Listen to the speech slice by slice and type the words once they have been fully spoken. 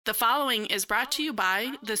The following is brought to you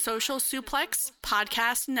by the Social Suplex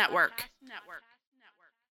Podcast Network.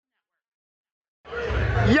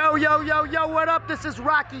 Yo, what up? This is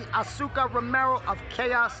Rocky Asuka Romero of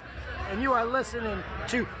Chaos, and you are listening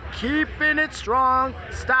to Keeping It Strong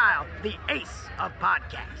Style, the ace of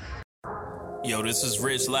podcasts. Yo, this is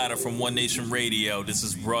Rich Latta from One Nation Radio. This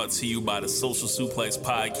is brought to you by the Social Suplex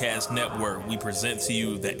Podcast Network. We present to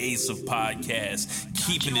you the Ace of Podcasts,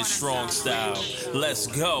 Keeping It Strong Style. Let's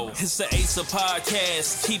go. It's the Ace of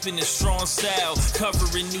Podcasts, Keeping It Strong Style.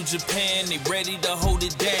 Covering New Japan, they ready to hold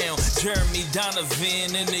it down. Jeremy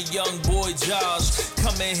Donovan and the young boy Josh.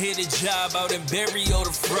 Come and hit a job out and bury all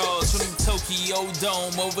the frauds. From the Tokyo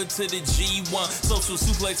Dome over to the G1. Social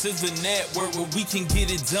Suplex is the network where we can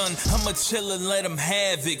get it done. I'ma chill and let them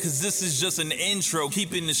have it, cause this is just an intro.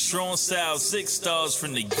 Keeping the strong style, 6 stars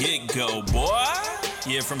from the get-go, boy.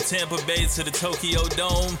 Yeah, from Tampa Bay to the Tokyo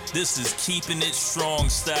Dome, this is Keeping It Strong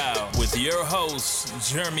Style with your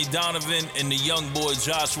hosts, Jeremy Donovan and the young boy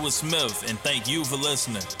Joshua Smith. And thank you for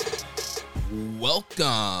listening.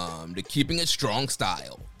 Welcome to Keeping It Strong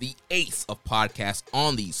Style, the ace of podcasts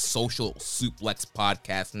on the Social Suplex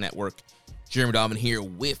Podcast Network. Jeremy Donovan here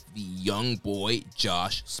with the young boy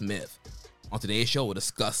Josh Smith. On today's show, we'll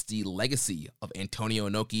discuss the legacy of Antonio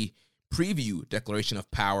Inoki, preview Declaration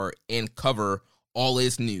of Power, and cover all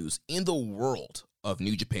latest news in the world of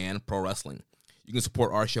New Japan Pro Wrestling. You can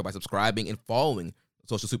support our show by subscribing and following the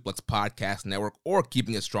Social Suplex Podcast Network or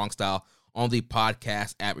Keeping It Strong Style on the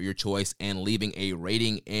podcast app of your choice and leaving a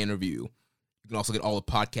rating and review. You can also get all the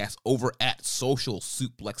podcasts over at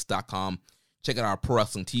socialsuplex.com. Check out our Pro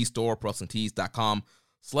Wrestling Tees store,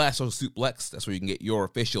 prowrestlingtees.com/socialsuplex. That's where you can get your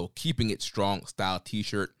official Keeping It Strong Style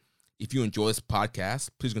t-shirt. If you enjoy this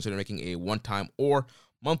podcast, please consider making a one-time or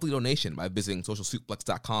monthly donation by visiting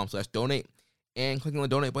socialsuplex.com/donate and clicking on the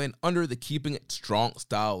donate button under the Keeping It Strong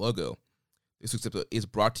Style logo. This week's episode is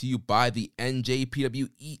brought to you by the NJPW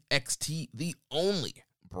EXT, the only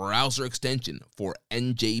browser extension for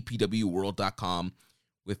NJPWWorld.com,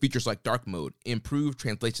 with features like dark mode, improved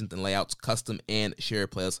translations and layouts, custom and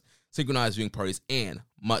shared playlists, synchronized viewing parties, and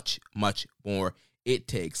much, much more. It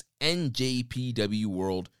takes NJPW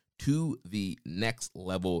World to the next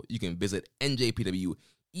level. You can visit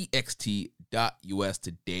njpwext.us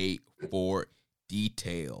today for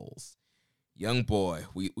details. Young boy,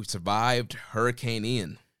 we survived Hurricane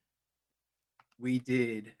Ian. We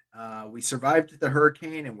did. We survived the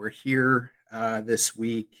hurricane, and we're here this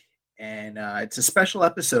week. And it's a special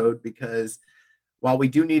episode because while we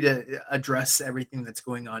do need to address everything that's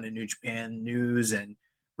going on in New Japan news and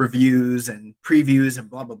reviews and previews and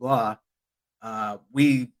blah, blah, blah,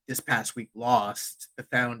 we this past week lost the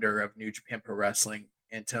founder of New Japan Pro Wrestling,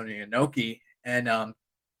 Antonio Inoki. And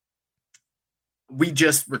we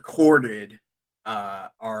just recorded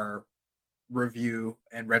our review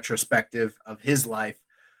and retrospective of his life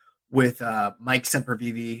with Mike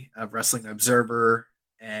Sempervive of Wrestling Observer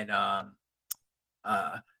and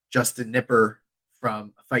Justin Nipper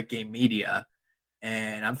from Fight Game Media.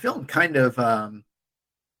 And I'm feeling kind of a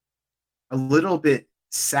little bit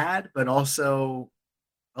sad, but also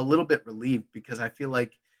a little bit relieved, because I feel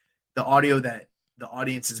like the audio that the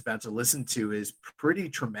audience is about to listen to is pretty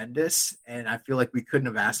tremendous. And I feel like we couldn't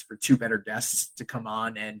have asked for two better guests to come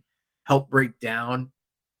on and help break down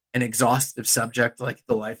an exhaustive subject like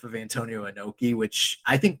the life of Antonio Inoki, which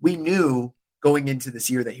I think we knew going into this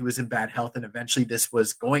year that he was in bad health, and eventually this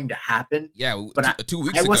was going to happen. Yeah, but 2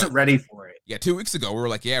 weeks ago, I wasn't ready for it. Yeah, 2 weeks ago, we were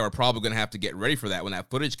like, yeah, we're probably going to have to get ready for that. When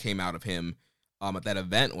that footage came out of him at that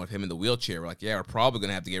event with him in the wheelchair, we're like, yeah, we're probably going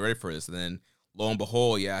to have to get ready for this. And then lo and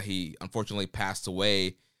behold, yeah, he unfortunately passed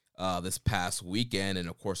away this past weekend. And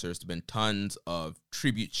of course, there's been tons of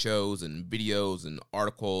tribute shows and videos and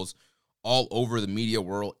articles all over the media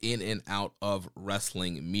world, in and out of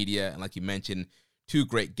wrestling media. And like you mentioned, two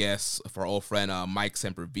great guests for our old friend Mike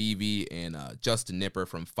Sempervive and Justin Nipper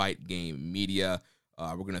from Fight Game Media.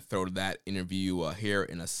 We're going to throw to that interview here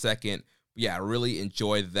in a second. But yeah, I really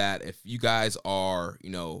enjoyed that. If you guys are,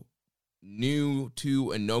 new to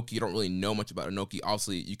Inoki, you don't really know much about Inoki,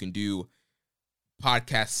 obviously you can do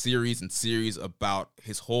podcast series about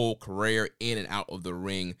his whole career in and out of the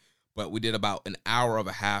ring. But we did about an hour and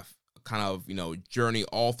a half kind of, journey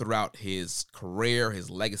all throughout his career, his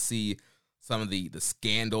legacy, some of the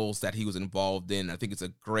scandals that he was involved in. I think it's a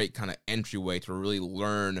great kind of entryway to really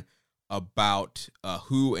learn about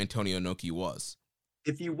who Antonio Inoki was.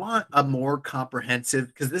 If you want a more comprehensive,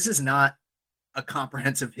 because this is not a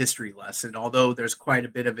comprehensive history lesson, although there's quite a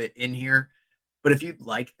bit of it in here, but if you'd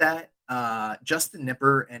like that, Justin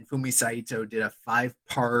Nipper and Fumi Saito did a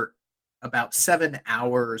 5-part, about 7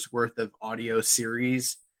 hours worth of audio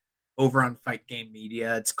series over on Fight Game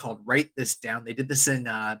Media. It's called Write This Down. They did this in,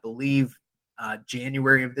 I believe,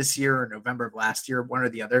 January of this year or November of last year, one or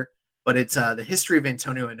the other. But it's the history of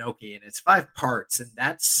Antonio Inoki, and it's 5 parts. And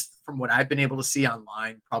that's, from what I've been able to see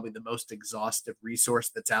online, probably the most exhaustive resource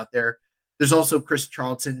that's out there. There's also Chris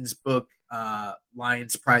Charlton's book,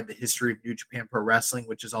 Lion's Pride, The History of New Japan Pro Wrestling,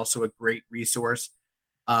 which is also a great resource.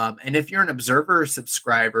 And if you're an Observer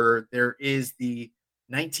subscriber, there is the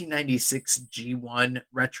 1996 G1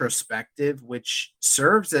 retrospective, which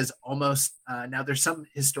serves as almost, now there's some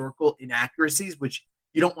historical inaccuracies, which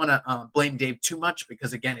you don't want to blame Dave too much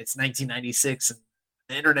because, again, it's 1996 and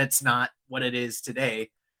the internet's not what it is today.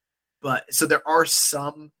 But so there are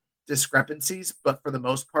some discrepancies, but for the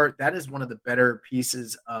most part, that is one of the better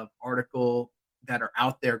pieces of article that are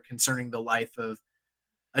out there concerning the life of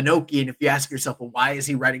Inoki. And if you ask yourself, well, why is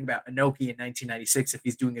he writing about Inoki in 1996 if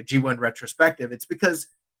he's doing a G1 retrospective? It's because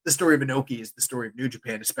the story of Inoki is the story of New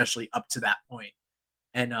Japan, especially up to that point.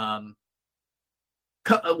 And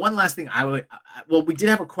one last thing, we did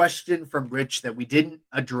have a question from Rich that we didn't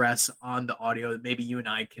address on the audio that maybe you and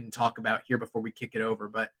I can talk about here before we kick it over.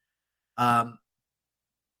 But I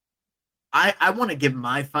want to give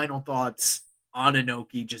my final thoughts on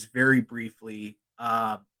Inoki just very briefly.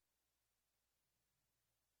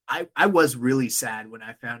 I was really sad when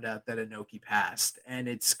I found out that Inoki passed, and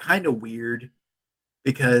it's kind of weird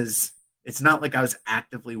because it's not like I was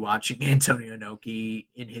actively watching Antonio Inoki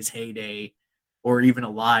in his heyday or even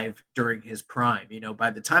alive during his prime. You know, by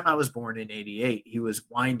the time I was born in 88, he was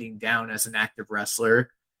winding down as an active wrestler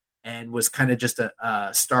and was kind of just a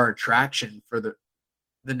star attraction for the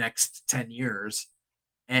next 10 years.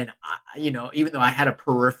 And, even though I had a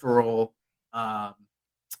peripheral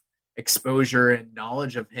exposure and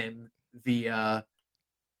knowledge of him via,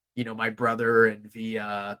 my brother and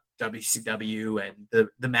via WCW and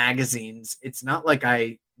the magazines, it's not like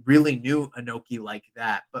I really knew Inoki like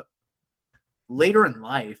that. But later in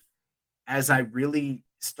life, as I really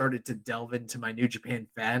started to delve into my New Japan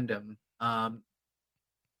fandom,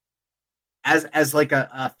 as like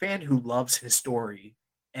a fan who loves his story,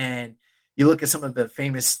 and you look at some of the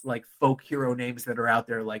famous like folk hero names that are out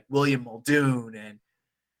there, like William Muldoon and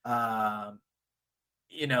I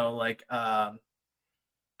don't know,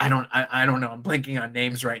 I'm blanking on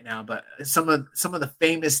names right now, but some of the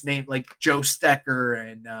famous names like Joe Stecker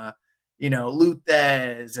and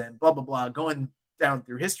Luthez and blah blah blah, going down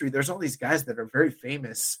through history, there's all these guys that are very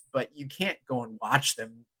famous, but you can't go and watch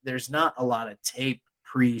them. There's not a lot of tape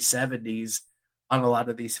pre-70s on a lot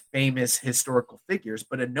of these famous historical figures,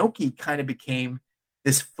 but Inoki kind of became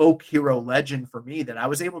this folk hero legend for me that I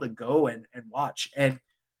was able to go and watch. And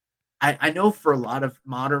I know for a lot of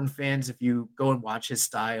modern fans, if you go and watch his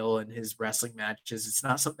style and his wrestling matches, it's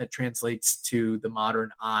not something that translates to the modern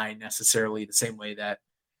eye necessarily the same way that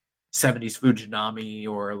 70s Fujinami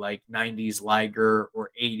or like 90s Liger or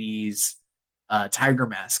 80s Tiger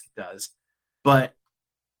Mask does. But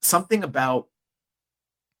something about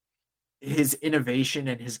his innovation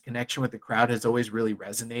and his connection with the crowd has always really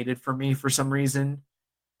resonated for me for some reason.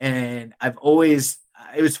 And it was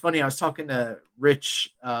funny, I was talking to Rich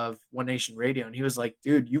of One Nation Radio, and he was like,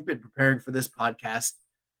 dude, you've been preparing for this podcast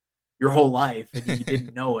your whole life and you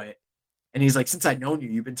didn't know it. And he's like, since I've known you,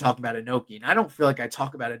 you've been talking about Inoki. And I don't feel like I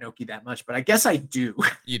talk about Inoki that much, but I guess I do.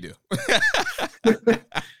 You do.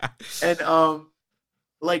 And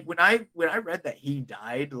like when I read that he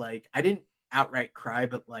died, like I didn't outright cry,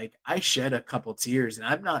 but like I shed a couple tears, and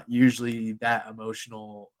I'm not usually that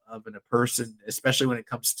emotional of a person, especially when it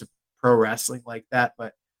comes to pro wrestling like that.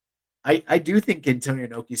 But I do think Antonio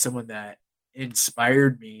Inoki is someone that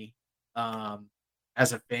inspired me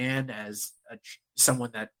as a fan, as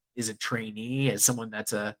someone that is a trainee, as someone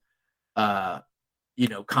that's a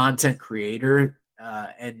content creator,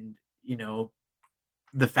 and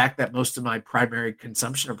the fact that most of my primary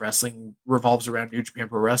consumption of wrestling revolves around New Japan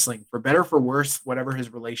Pro Wrestling, for better or for worse, whatever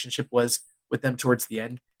his relationship was with them towards the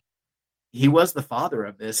end, he was the father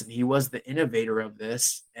of this and he was the innovator of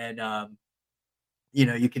this. And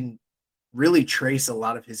you can really trace a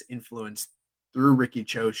lot of his influence through Riki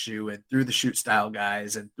Choshu and through the shoot style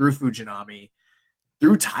guys and through Fujinami,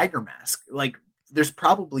 through Tiger Mask. Like there's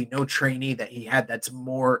probably no trainee that he had that's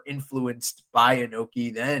more influenced by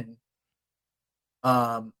Inoki than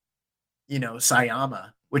Sayama,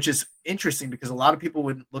 which is interesting because a lot of people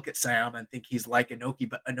would look at Sayama and think he's like Inoki,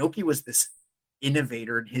 but Inoki was this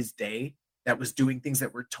innovator in his day that was doing things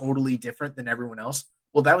that were totally different than everyone else.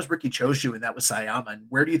 Well, that was Riki Choshu and that was Sayama. And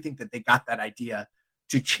where do you think that they got that idea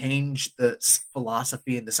to change the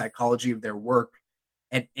philosophy and the psychology of their work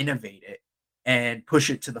and innovate it and push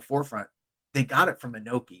it to the forefront? They got it from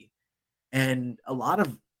Inoki. And a lot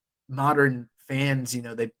of modern fans,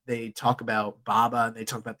 they talk about Baba and they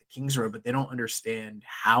talk about the King's Road, but they don't understand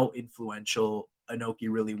how influential Inoki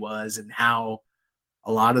really was and how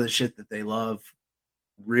a lot of the shit that they love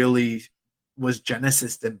really was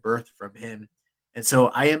genesis and birth from him. And so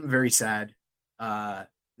I am very sad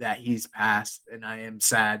that he's passed, and I am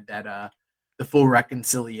sad that the full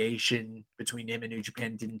reconciliation between him and New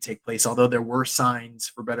Japan didn't take place. Although there were signs,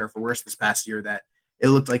 for better or for worse, this past year that it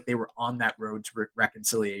looked like they were on that road to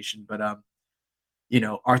reconciliation. But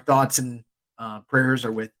our thoughts and prayers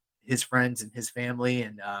are with his friends and his family,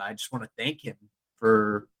 and I just want to thank him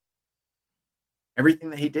for everything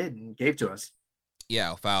that he did and gave to us.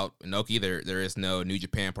 Yeah, without Inoki, there is no New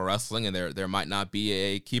Japan Pro Wrestling, and there might not be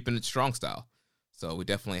a Keeping It Strong style. So we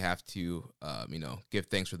definitely have to, give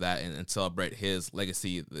thanks for that and celebrate his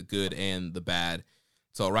legacy, the good and the bad.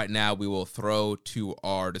 So right now we will throw to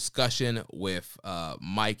our discussion with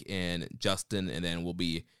Mike and Justin, and then we'll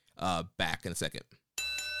be back in a second.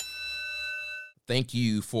 Thank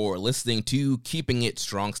you for listening to Keeping It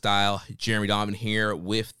Strong Style. Jeremy Donovan here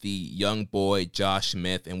with the young boy Josh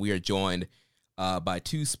Smith, and we are joined by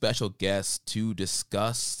two special guests to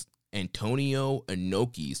discuss Antonio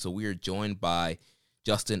Inoki. So we are joined by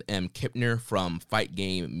Justin M. Kipner from Fight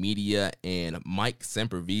Game Media and Mike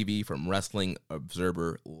Sempervive from Wrestling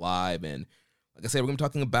Observer Live. And like I said, we're going to be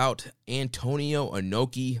talking about Antonio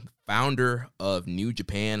Inoki, founder of New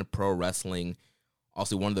Japan Pro Wrestling,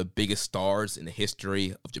 also one of the biggest stars in the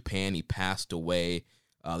history of Japan. He passed away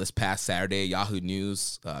this past Saturday. Yahoo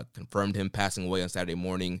News confirmed him passing away on Saturday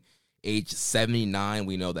morning, age 79.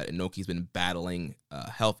 We know that Inoki's been battling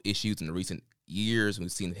health issues in the recent years.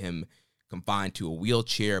 We've seen him confined to a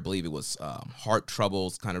wheelchair. I believe it was heart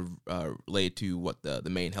troubles, kind of related to what the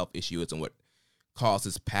main health issue is and what caused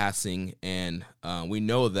his passing. And we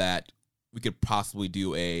know that we could possibly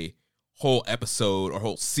do a whole episode or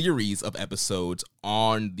whole series of episodes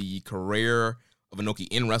on the career of Inoki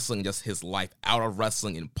in wrestling, just his life out of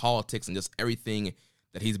wrestling, in politics, and just everything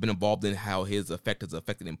that he's been involved in, how his effect has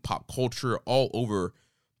affected in pop culture all over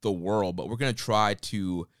the world. But we're going to try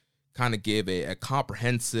to kind of give a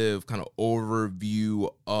comprehensive kind of overview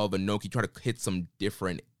of Inoki, try to hit some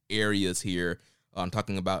different areas here. I'm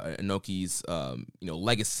talking about Inoki's,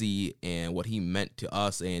 legacy and what he meant to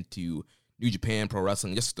us and to New Japan Pro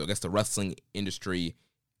Wrestling, just I guess the wrestling industry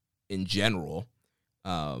in general.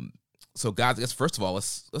 So guys, I guess first of all,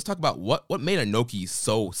 let's talk about what made Inoki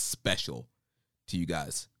so special to you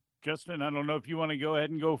guys. Justin, I don't know if you want to go ahead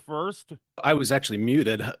and go first. I was actually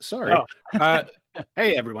muted. Sorry. Oh.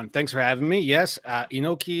 Hey, everyone. Thanks for having me. Yes,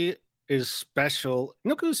 Inoki is special.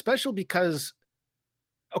 Inoki was special because,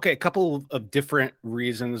 a couple of different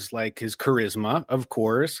reasons, like his charisma, of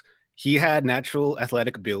course. He had natural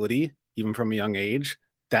athletic ability, even from a young age,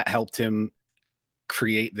 that helped him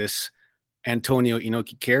create this Antonio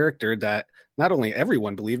Inoki character that not only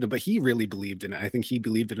everyone believed in, but he really believed in it. I think he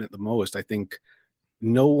believed in it the most. I think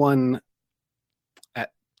no one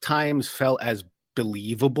at times felt as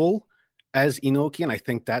believable as Inoki, and I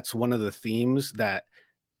think that's one of the themes that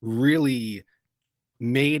really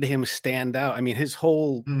made him stand out. I mean, his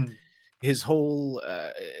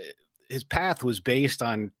path was based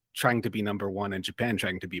on trying to be number one in Japan,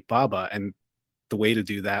 trying to beat Baba, and the way to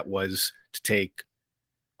do that was to take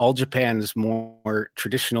all Japan's more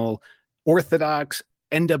traditional, orthodox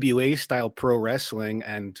NWA style pro wrestling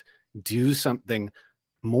and do something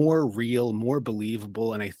more real, more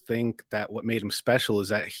believable. And I think that what made him special is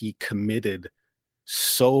that he committed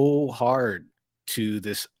so hard to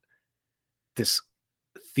this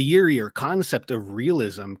theory or concept of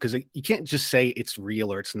realism, because you can't just say it's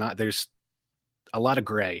real or it's not. There's a lot of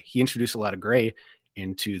gray. He introduced a lot of gray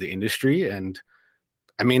into the industry. And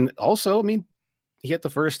he had the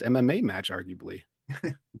first MMA match, arguably.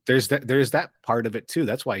 There's that part of it too.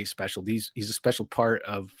 That's why he's special. He's a special part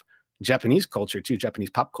of Japanese culture too, Japanese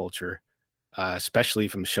pop culture, especially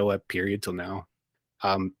from the Showa period till now.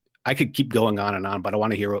 I could keep going on and on, but I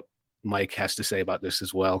want to hear what Mike has to say about this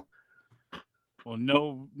as well. Well,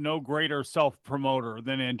 no greater self-promoter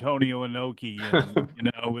than Antonio Inoki.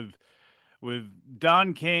 And, with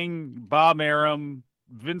Don King, Bob Arum,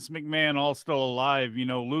 Vince McMahon all still alive,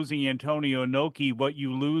 losing Antonio Inoki, what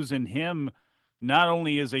you lose in him not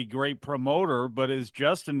only is a great promoter, but as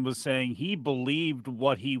Justin was saying, he believed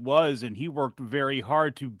what he was, and he worked very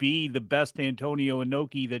hard to be the best Antonio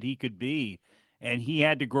Inoki that he could be. And he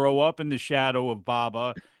had to grow up in the shadow of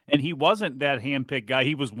Baba, and he wasn't that handpicked guy.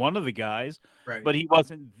 He was one of the guys, right, but he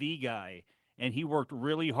wasn't the guy. And he worked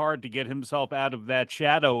really hard to get himself out of that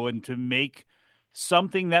shadow and to make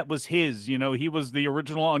something that was his. He was the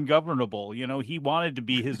original ungovernable. He wanted to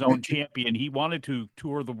be his own champion. He wanted to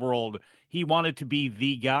tour the world. He wanted to be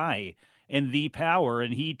the guy and the power,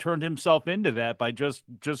 and he turned himself into that by just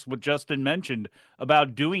what Justin mentioned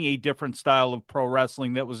about doing a different style of pro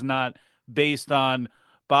wrestling that was not based on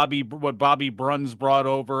what Bobby Bruns brought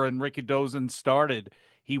over and Rikidozan started.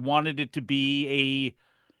 He wanted it to be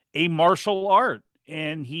a martial art,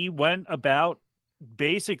 and he went about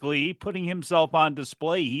basically putting himself on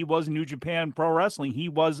display. He was New Japan Pro Wrestling. He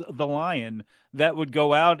was the lion that would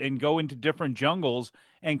go out and go into different jungles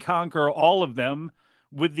and conquer all of them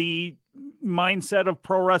with the mindset of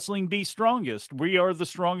pro wrestling be strongest. We are the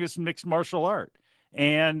strongest mixed martial art.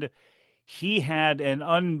 And he had an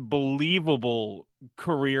unbelievable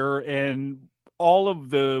career, and all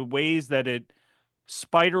of the ways that it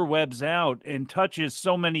spider webs out and touches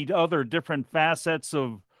so many other different facets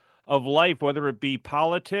of life, whether it be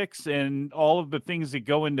politics and all of the things that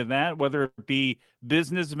go into that, whether it be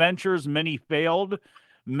business ventures, many failed,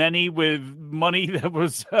 many with money that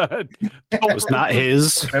was not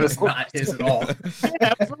his. That was not his at all.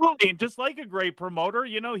 Absolutely. And just like a great promoter,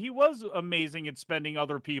 he was amazing at spending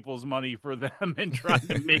other people's money for them and trying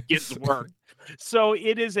to make it work. So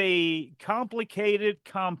it is a complicated,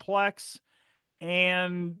 complex,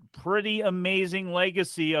 and pretty amazing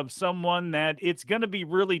legacy of someone that it's going to be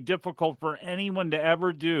really difficult for anyone to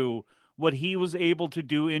ever do what he was able to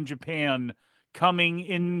do in Japan, coming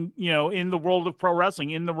in, in the world of pro wrestling,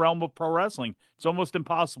 in the realm of pro wrestling. It's almost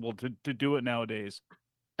impossible to do it nowadays.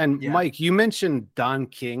 And Mike, you mentioned Don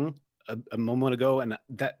King a moment ago, and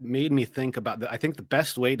that made me think about I think the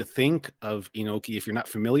best way to think of Inoki, if you're not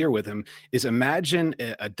familiar with him, is imagine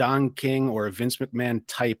a Don King or a Vince McMahon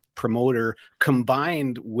type promoter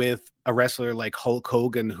combined with a wrestler like Hulk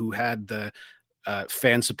Hogan, who had the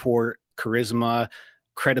fan support, charisma,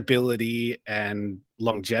 credibility, and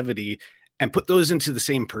longevity, and put those into the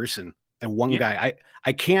same person and one guy.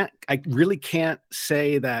 I really can't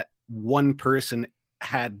say that one person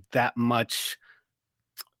had that much,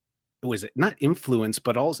 was it not influence,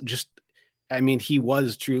 but also just, he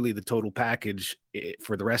was truly the total package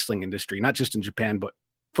for the wrestling industry, not just in Japan, but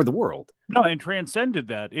for the world. No, and transcended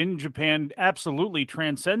that. In Japan, absolutely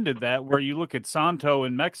transcended that, where you look at Santo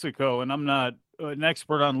in Mexico, and I'm not an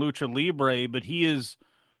expert on Lucha Libre, but he's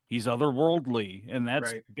otherworldly, and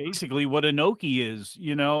that's basically what Inoki is,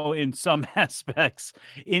 in some aspects.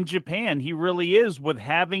 In Japan, he really is, with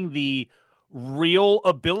having the real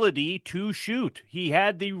ability to shoot. He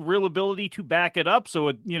had the real ability to back it up.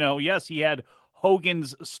 So, yes, he had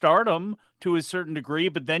Hogan's stardom to a certain degree,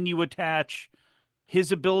 but then you attach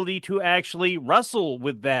his ability to actually wrestle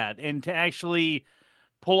with that and to actually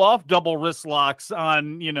pull off double wrist locks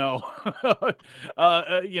on,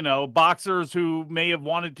 boxers who may have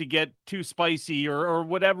wanted to get too spicy or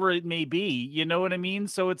whatever it may be. You know what I mean?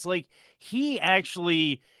 So it's like you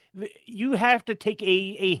have to take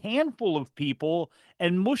a handful of people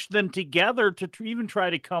and mush them together to even try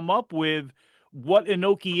to come up with what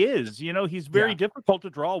Inoki is. He's very difficult to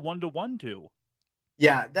draw one-to-one to.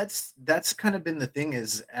 Yeah, that's kind of been the thing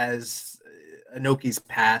as Inoki's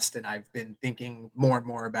passed, and I've been thinking more and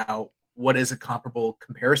more about what is a comparable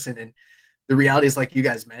comparison. And the reality is, like you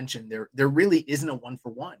guys mentioned, there really isn't a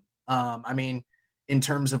one-for-one. In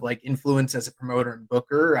terms of like influence as a promoter and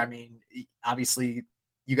booker, obviously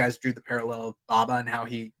you guys drew the parallel of Baba and how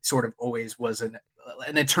he sort of always was an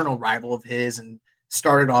eternal rival of his and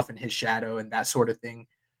started off in his shadow and that sort of thing.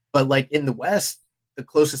 But like in the West, the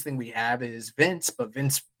closest thing we have is Vince, but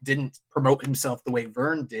Vince didn't promote himself the way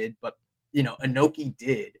Vern did, but Inoki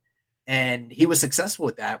did. And he was successful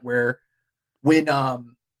with that, where when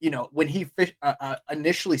he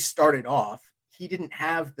initially started off, he didn't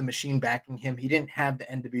have the machine backing him. He didn't have the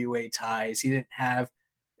NWA ties. He didn't have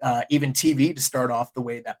even TV to start off the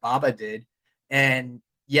way that Baba did. And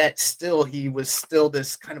yet still, he was still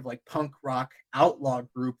this kind of like punk rock outlaw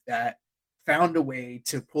group that found a way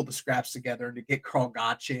to pull the scraps together and to get Carl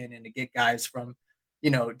Gotch in and to get guys from,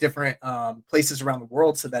 different places around the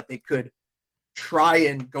world so that they could try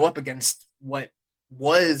and go up against what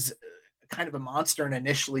was kind of a monster and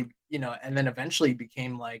initially, and then eventually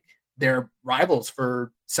became like their rivals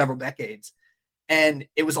for several decades. And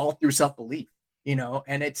it was all through self-belief.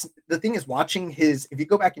 And it's the thing is, watching if you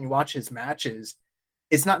go back and you watch his matches,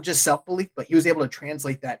 it's not just self-belief, but he was able to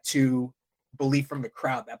translate that to belief from the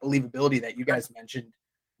crowd, that believability that you guys mentioned,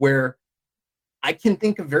 where I can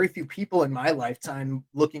think of very few people in my lifetime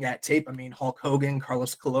looking at tape. Hulk Hogan,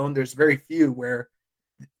 Carlos Colon, there's very few where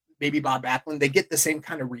maybe Bob Backlund, they get the same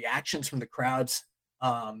kind of reactions from the crowds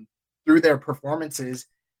through their performances.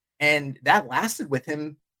 And that lasted with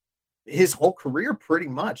him his whole career pretty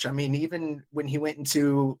much. I mean, even when he went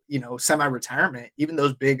into, semi-retirement, even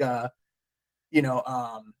those big,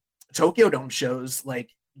 Tokyo Dome shows, like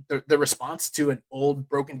the response to an old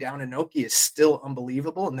broken down Inoki is still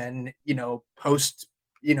unbelievable. And then, post,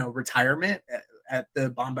 retirement at the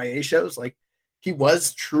Bombay shows, like he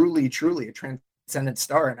was truly, truly a transcendent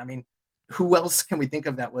star. And I mean, who else can we think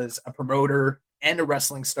of that was a promoter and a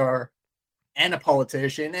wrestling star and a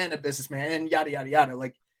politician and a businessman and yada, yada, yada.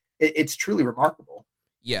 Like it's truly remarkable.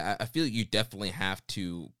 Yeah, I feel you definitely have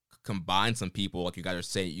to combine some people, like you guys are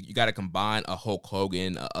saying. You got to combine a Hulk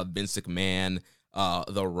Hogan, a Vince McMahon,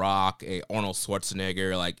 The Rock, a Arnold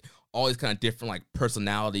Schwarzenegger, like all these kind of different like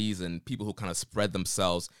personalities and people who kind of spread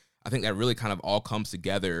themselves. I think that really kind of all comes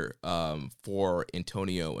together for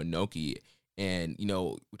Antonio Inoki. And,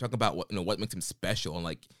 we're talking about what makes him special. And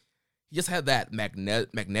like, he just had that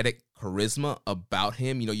magnetic charisma about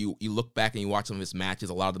him. You look back and you watch some of his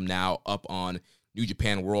matches, a lot of them now up on New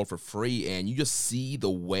Japan World for free, and you just see the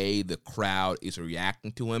way the crowd is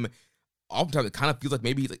reacting to him. Oftentimes, it kind of feels like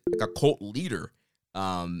maybe he's like a cult leader.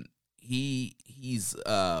 He's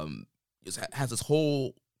just has this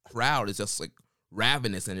whole crowd is just like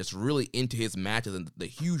ravenous and just really into his matches, and the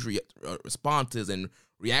huge responses and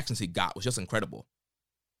reactions he got was just incredible.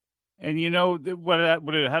 And how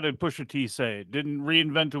did Pusha T say? Didn't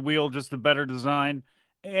reinvent the wheel, just a better design.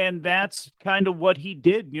 And that's kind of what he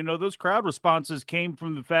did. Those crowd responses came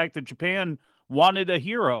from the fact that Japan wanted a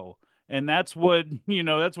hero. And that's what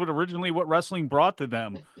originally what wrestling brought to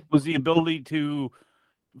them was the ability to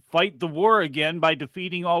fight the war again by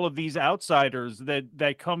defeating all of these outsiders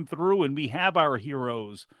that come through, and we have our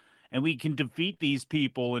heroes and we can defeat these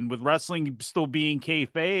people. And with wrestling still being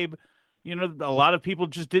kayfabe, a lot of people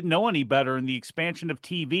just didn't know any better. And the expansion of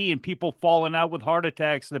TV and people falling out with heart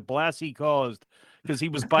attacks that Blassie caused because he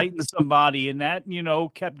was biting somebody, and that,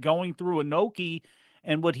 kept going through Inoki.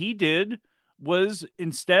 And what he did was,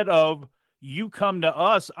 instead of you come to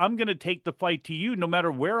us, I'm going to take the fight to you no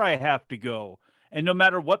matter where I have to go. And no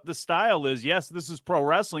matter what the style is. Yes, this is pro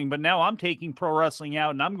wrestling, but now I'm taking pro wrestling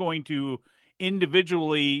out and I'm going to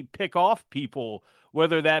individually pick off people,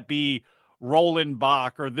 whether that be Roland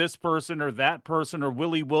Bach or this person or that person or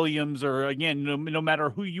Willie Williams, or again, no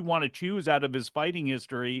matter who you want to choose out of his fighting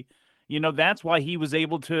history. That's why he was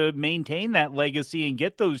able to maintain that legacy and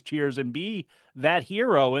get those cheers and be that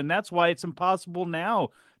hero. And that's why it's impossible now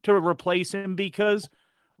to replace him, because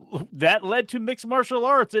that led to mixed martial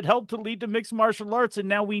arts. It helped to lead to mixed martial arts. And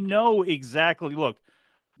now we know exactly, look,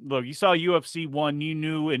 you saw UFC 1, you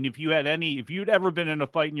knew. And if you'd ever been in a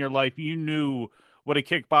fight in your life, you knew what a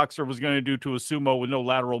kickboxer was going to do to a sumo with no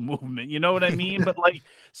lateral movement. You know what I mean? But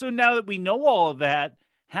so now that we know all of that,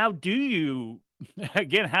 how do you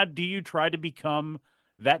try to become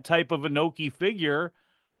that type of Inoki figure?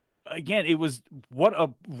 Again, it was what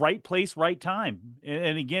a right place, right time.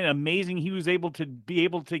 And again, amazing. He was able to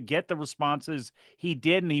get the responses he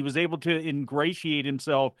did, and he was able to ingratiate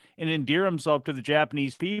himself and endear himself to the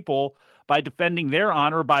Japanese people by defending their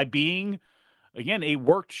honor, by being, again, a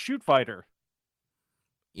worked shoot fighter.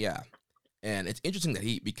 Yeah. And it's interesting that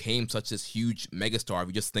he became such this huge megastar. If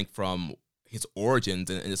you just think from his origins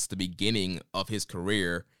and it's the beginning of his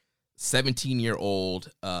career, 17-year-old,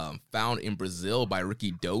 found in Brazil by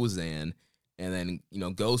Ricky Dozan, and then,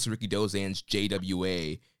 goes to Ricky Dozan's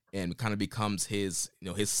JWA and kind of becomes his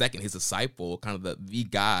disciple, kind of the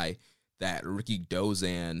guy that Ricky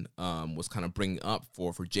Dozan was kind of bringing up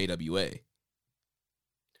for JWA.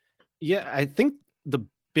 Yeah, I think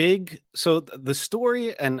the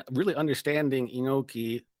story and really understanding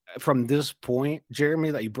Inoki from this point,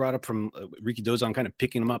 Jeremy, that you brought up from Ricky Dozan kind of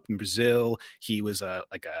picking him up in Brazil. He was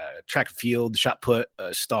like a track and field shot put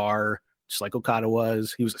star, just like Okada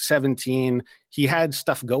was. He was 17. He had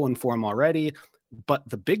stuff going for him already. But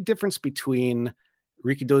the big difference between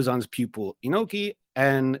Ricky Dozan's pupil Inoki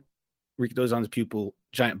and Ricky Dozan's pupil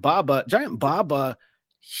Giant Baba,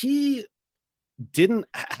 he didn't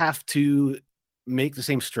have to make the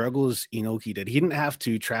same struggles Inoki did. He didn't have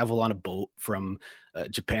to travel on a boat from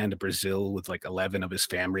Japan to Brazil with like 11 of his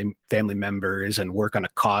family members and work on a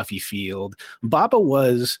coffee field. Baba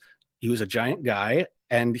was a giant guy,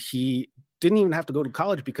 and he didn't even have to go to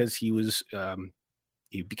college because he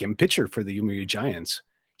became a pitcher for the Yomiuri Giants.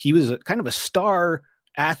 He was kind of a star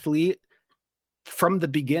athlete from the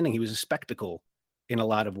beginning. He was a spectacle in a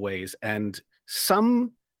lot of ways, and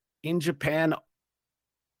some in Japan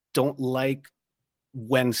don't like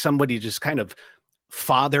when somebody just kind of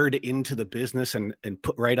fathered into the business and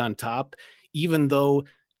put right on top, even though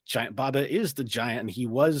Giant Baba is the giant and he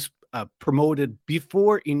was promoted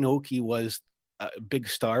before Inoki was a big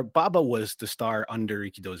star. Baba was the star under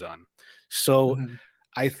Ricky Dozan. So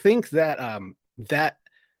I think that that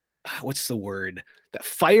what's the word? That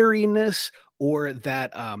fieriness or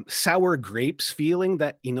that sour grapes feeling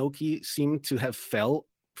that Inoki seemed to have felt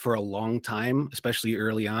for a long time, especially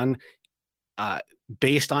early on,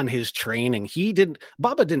 based on his training.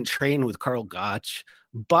 Baba didn't train with Karl Gotch.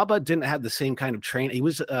 Baba didn't have the same kind of training.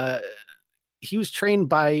 He was trained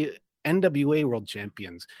by NWA world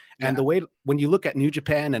champions. And the way, when you look at New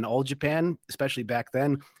Japan and All Japan, especially back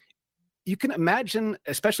then, you can imagine,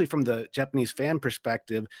 especially from the Japanese fan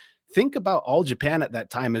perspective, think about All Japan at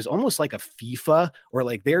that time as almost like a FIFA, or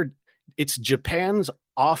like it's Japan's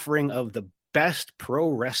offering of the best pro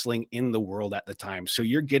wrestling in the world at the time. So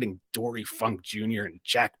you're getting Dory Funk Jr. and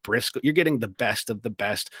Jack Briscoe. You're getting the best of the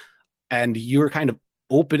best. And you're kind of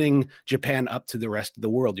opening Japan up to the rest of the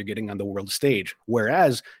world. You're getting on the world stage.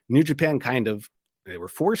 Whereas New Japan they were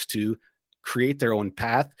forced to create their own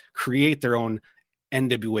path, create their own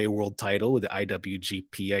NWA world title with the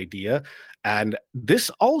IWGP idea. And this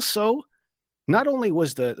also, not only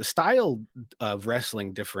was the style of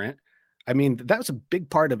wrestling different, I mean, that was a big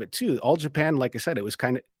part of it too. All Japan, like I said, it was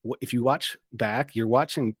kind of, if you watch back, you're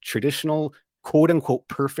watching traditional, quote unquote,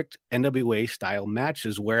 perfect NWA style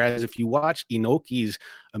matches. Whereas if you watch Inoki's,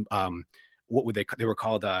 what would they were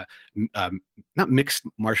called, not mixed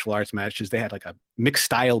martial arts matches. They had like a mixed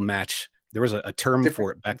style match. There was a term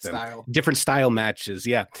for it back then. Different style matches.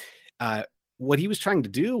 Yeah. What he was trying to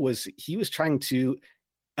do was he was trying to,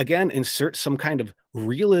 again, insert some kind of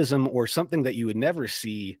realism or something that you would never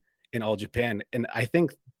see in All Japan. And I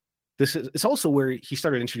think it's also where he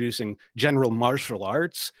started introducing general martial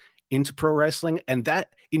arts into pro wrestling. And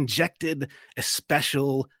that injected a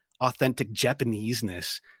special, authentic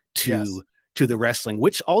Japaneseness to the wrestling,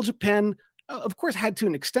 which All Japan, of course, had to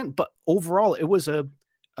an extent, but overall it was a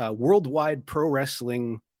worldwide pro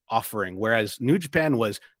wrestling offering, whereas New Japan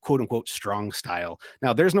was quote unquote strong style.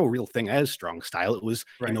 Now there's no real thing as strong style. It was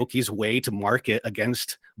Inoki's way to market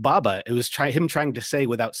against Baba. It was him trying to say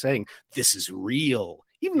without saying, this is real,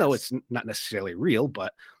 even though it's not necessarily real,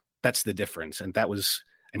 but that's the difference. And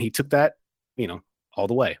he took that, all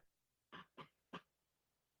the way.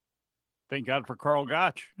 Thank God for Karl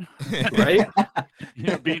Gotch, right?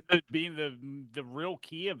 Being the real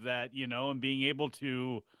key of that, and being able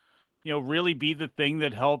to, really be the thing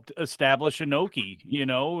that helped establish Inoki,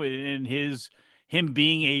 and him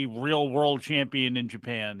being a real world champion in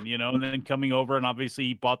Japan, and then coming over, and obviously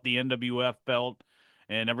he bought the NWF belt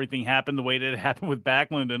and everything happened the way that it happened with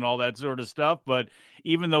Backlund and all that sort of stuff. But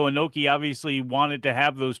even though Inoki obviously wanted to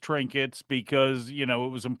have those trinkets because, it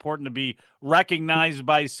was important to be recognized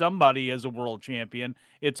by somebody as a world champion,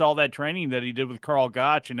 it's all that training that he did with Karl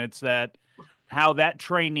Gotch, and it's how that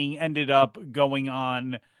training ended up going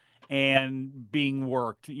on and being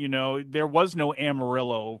worked. There was no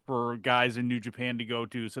Amarillo for guys in New Japan to go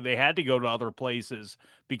to, so they had to go to other places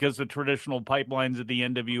because the traditional pipelines of the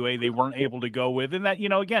NWA they weren't able to go with. And that,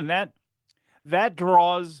 again, that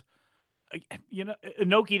draws,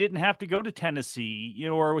 Inoki didn't have to go to Tennessee,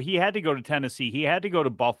 or he had to go to Tennessee. He had to go to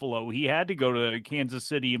Buffalo. He had to go to Kansas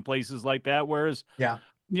City and places like that. Whereas,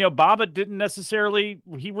 Baba didn't necessarily,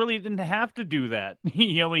 he really didn't have to do that.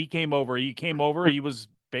 When he came over, he was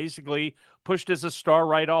basically pushed as a star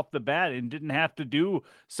right off the bat and didn't have to do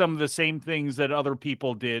some of the same things that other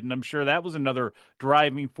people did. And I'm sure that was another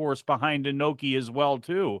driving force behind Inoki as well,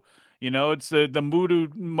 too. It's the Muda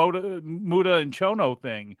and Chono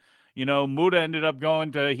thing. Muda ended up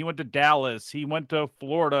he went to Dallas. He went to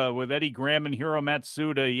Florida with Eddie Graham and Hiro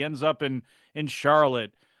Matsuda. He ends up in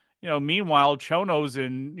Charlotte. Meanwhile, Chono's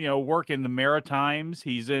in, work in the Maritimes.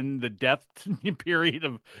 He's in the death period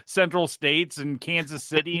of Central States and Kansas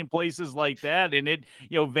City and places like that. And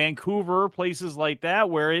Vancouver, places like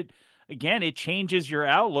that, where it changes your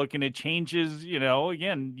outlook and it changes,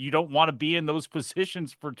 again, you don't want to be in those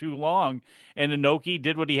positions for too long. And Inoki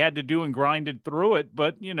did what he had to do and grinded through it.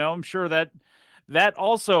 But, I'm sure that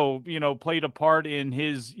also, played a part in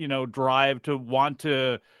his, drive to want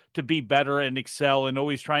to be better and excel and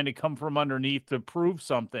always trying to come from underneath to prove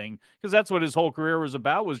something, because that's what his whole career was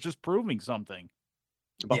about, was just proving something.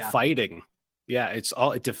 About fighting. Yeah,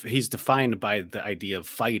 he's defined by the idea of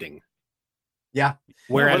fighting. Yeah.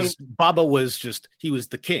 Whereas Baba he was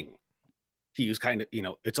the king. He was kind of,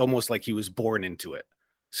 it's almost like he was born into it.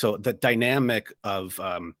 So the dynamic of,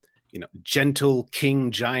 gentle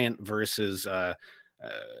king giant versus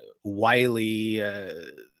wily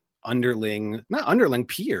not underling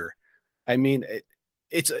peer. I mean,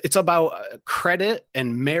 it's about credit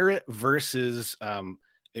and merit versus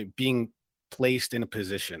being placed in a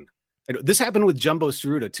position. This happened with Jumbo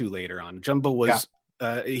Tsuruta too later on. Jumbo was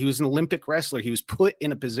he was an Olympic wrestler. He was put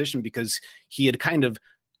in a position because he had kind of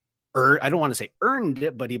I don't want to say earned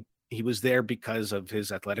it, but he was there because of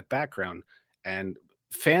his athletic background, and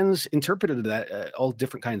fans interpreted that all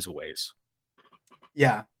different kinds of ways.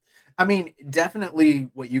 Yeah. I mean, definitely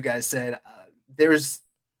what you guys said. There's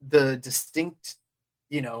the distinct,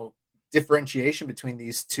 differentiation between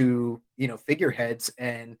these two, figureheads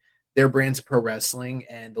and their brands of pro wrestling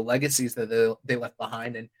and the legacies that they left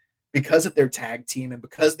behind. And because of their tag team and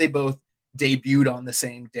because they both debuted on the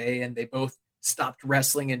same day and they both stopped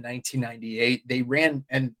wrestling in 1998, they ran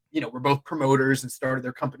and, were both promoters and started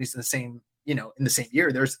their companies in the same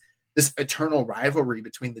year. There's this eternal rivalry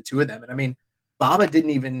between the two of them. And I mean, Baba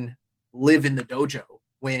didn't even live in the dojo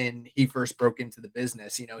when he first broke into the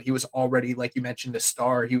business. He was already, like you mentioned, a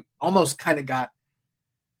star. He almost kind of got,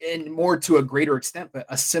 and more to a greater extent, but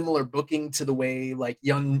a similar booking to the way like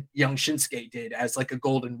young Shinsuke did as like a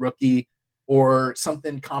golden rookie or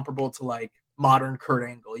something comparable to like modern Kurt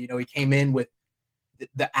Angle. He came in with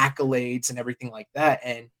the accolades and everything like that.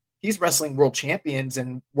 And he's wrestling world champions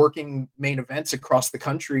and working main events across the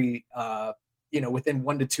country, within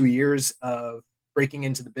 1 to 2 years of breaking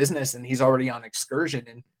into the business, and he's already on excursion.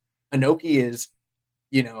 And Inoki is,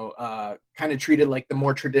 kind of treated like the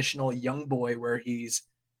more traditional young boy where he's,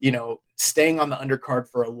 staying on the undercard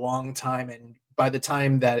for a long time. And by the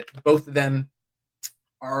time that both of them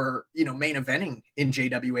are, main eventing in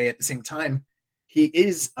JWA at the same time, he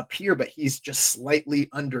is a peer, but he's just slightly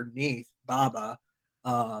underneath Baba.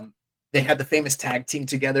 They had the famous tag team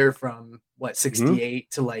together from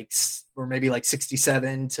 68 to or maybe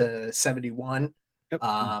 67 to 71. Yep.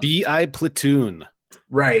 BI Platoon.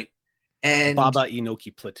 Right. And Baba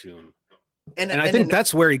Inoki Platoon. And I think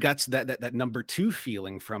that's where he got that number 2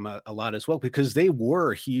 feeling from a lot as well, because they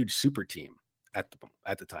were a huge super team at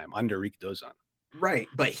the time under Rick Dozan. Right.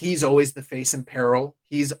 But he's always the face in peril.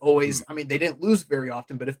 He's always, I mean, they didn't lose very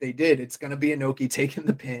often, but if they did, it's going to be Inoki taking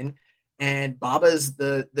the pin. And Baba's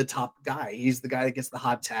the top guy. He's the guy that gets the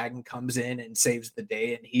hot tag and comes in and saves the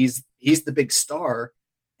day. And he's the big star.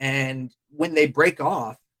 And when they break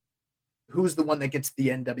off, who's the one that gets the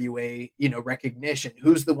NWA, recognition?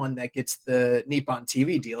 Who's the one that gets the Nippon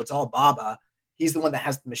TV deal? It's all Baba. He's the one that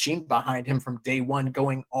has the machine behind him from day one,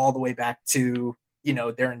 going all the way back to,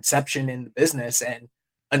 their inception in the business. And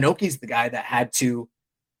Inoki's the guy that had to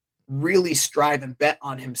really strive and bet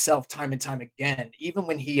on himself time and time again. Even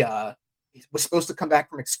when he was supposed to come back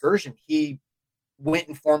from excursion, he went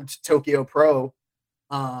and formed Tokyo Pro.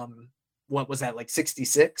 What was that,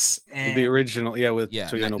 66? And the original, with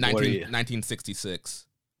Toyono 1966.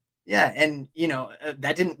 Yeah, and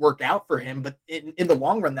that didn't work out for him, but in the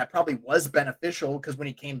long run, that probably was beneficial, because when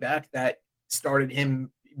he came back, that started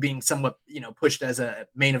him being somewhat pushed as a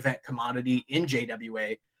main event commodity in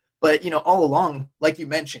JWA. But all along, like you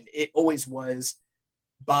mentioned, it always was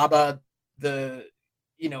Baba, the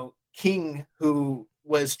king who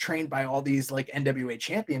was trained by all these NWA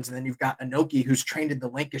champions, and then you've got Inoki, who's trained in the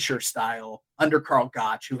Lancashire style under Karl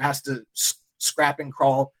Gotch, who has to scrap and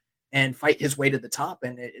crawl and fight his way to the top.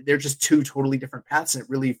 And they're just two totally different paths, and it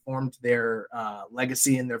really formed their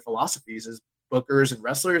legacy and their philosophies as bookers and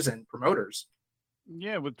wrestlers and promoters.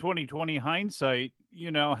 Yeah, with 2020 hindsight,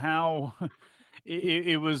 how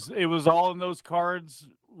it was all in those cards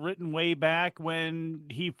written way back when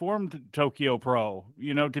he formed Tokyo Pro,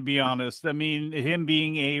 to be honest. I mean, him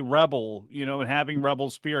being a rebel, and having rebel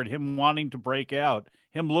spirit, him wanting to break out,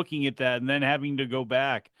 him looking at that and then having to go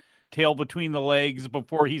back, tail between the legs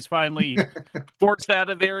before he's finally forced out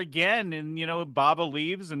of there again. And, Baba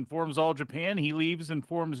leaves and forms All Japan. He leaves and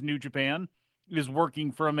forms New Japan, is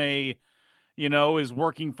working from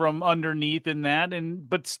underneath in that.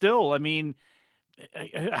 But still, I mean,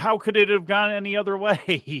 how could it have gone any other way?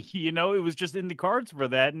 It was just in the cards for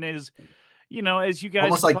that. And as you guys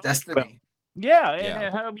almost like destiny.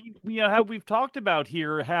 How we've talked about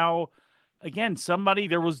here, how again,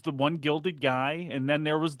 there was the one gilded guy, and then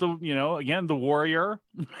there was the the warrior,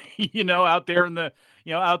 out there in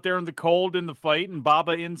the cold in the fight, and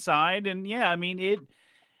Baba inside. And I mean,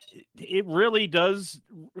 it really does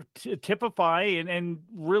typify and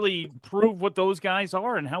really prove what those guys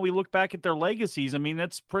are, and how we look back at their legacies. I mean,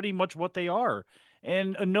 that's pretty much what they are.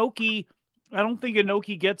 And Inoki, I don't think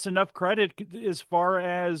Inoki gets enough credit as far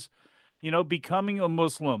as, becoming a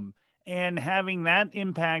Muslim and having that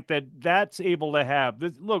impact that's able to have.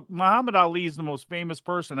 Look, Muhammad Ali is the most famous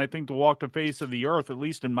person, I think, to walk the face of the earth, at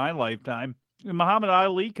least in my lifetime. And Muhammad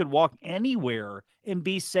Ali could walk anywhere and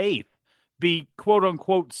be safe. Be quote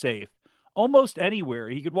unquote safe. almost anywhere.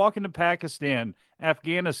 He could walk into Pakistan,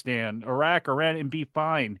 Afghanistan, Iraq, Iran, and be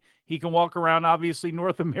fine. He can walk around, obviously,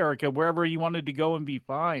 North America, wherever he wanted to go and be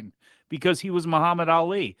fine because he was Muhammad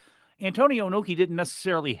Ali. Antonio Inoki didn't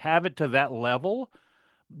necessarily have it to that level,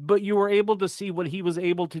 but you were able to see what he was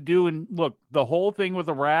able to do. And look, the whole thing with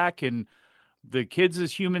Iraq and the kids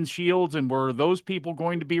as human shields, and were those people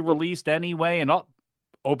going to be released anyway? And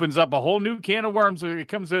opens up a whole new can of worms when it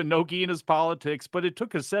comes to Inoki and his politics. But it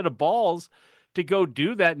took a set of balls to go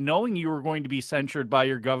do that, knowing you were going to be censured by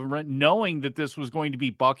your government, knowing that this was going to be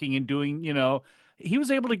bucking and doing, he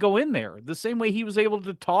was able to go in there the same way he was able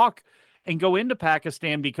to talk and go into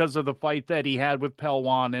Pakistan because of the fight that he had with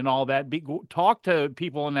Pelwan and all that. Talk to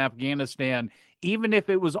people in Afghanistan, even if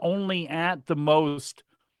it was only at the most,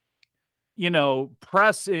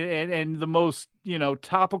 press and the most,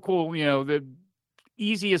 topical, the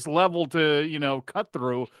easiest level to, cut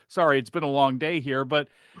through. Sorry, it's been a long day here, but,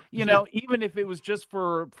 even if it was just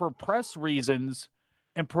for press reasons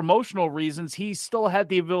and promotional reasons, he still had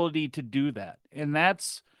the ability to do that. And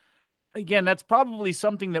that's probably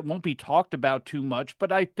something that won't be talked about too much,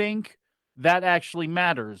 but I think that actually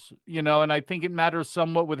matters, and I think it matters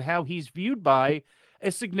somewhat with how he's viewed by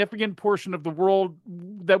a significant portion of the world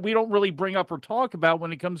that we don't really bring up or talk about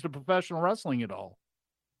when it comes to professional wrestling at all.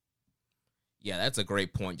 Yeah, that's a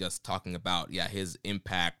great point. Just talking about, his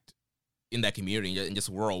impact in that community and just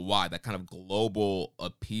worldwide, that kind of global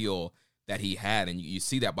appeal that he had. And you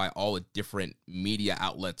see that by all the different media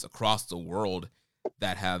outlets across the world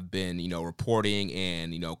that have been, reporting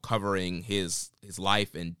and, covering his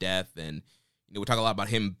life and death. And, we talk a lot about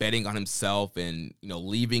him betting on himself and,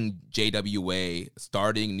 leaving JWA,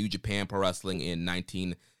 starting New Japan Pro Wrestling in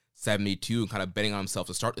 1972, and kind of betting on himself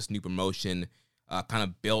to start this new promotion, kind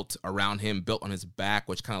of built around him, built on his back,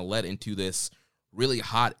 which kind of led into this really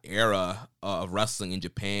hot era of wrestling in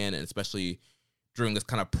Japan, and especially during this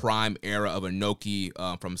kind of prime era of Inoki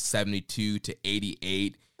from 72 to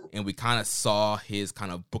 88. And we kind of saw his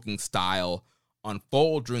kind of booking style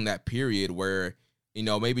unfold during that period where,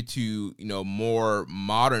 maybe to, more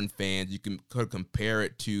modern fans, you could compare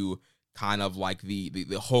it to kind of like the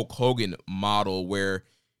Hulk Hogan model, where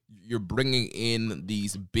you're bringing in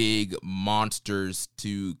these big monsters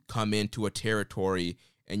to come into a territory,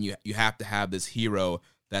 and you have to have this hero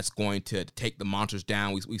that's going to take the monsters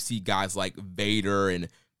down. We see guys like Vader and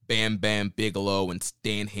Bam Bam Bigelow and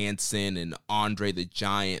Stan Hansen and Andre the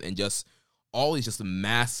Giant, and just all these just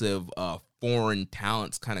massive foreign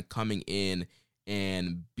talents kind of coming in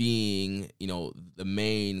and being, the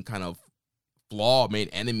main kind of main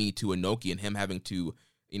enemy to Inoki, and him having to,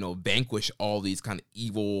 vanquish all these kind of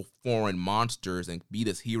evil foreign monsters and be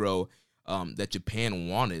this hero that Japan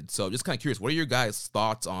wanted. So just kind of curious, what are your guys'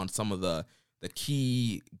 thoughts on some of the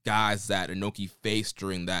key guys that Inoki faced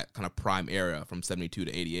during that kind of prime era from 72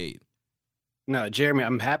 to 88? No, Jeremy,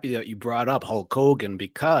 I'm happy that you brought up Hulk Hogan,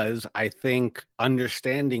 because I think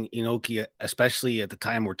understanding Inoki, especially at the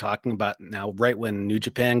time we're talking about now, right when New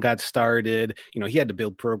Japan got started, he had to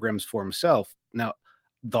build programs for himself. Now,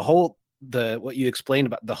 what you explained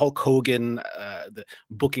about the Hulk Hogan, the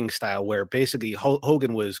booking style, where basically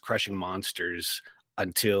Hogan was crushing monsters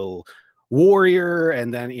until Warrior,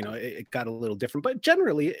 and then, it got a little different. But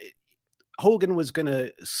generally, Hogan was going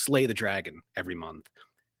to slay the dragon every month.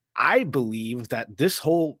 I believe that this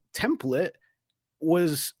whole template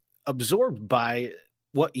was absorbed by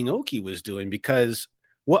what Inoki was doing, because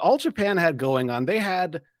what All Japan had going on, they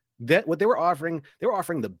had that what they were offering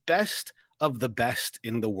the best of the best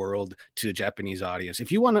in the world to the Japanese audience.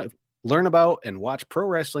 If you want to learn about and watch pro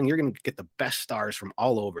wrestling, you're going to get the best stars from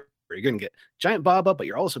all over. You're going to get Giant Baba, but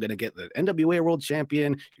you're also going to get the NWA World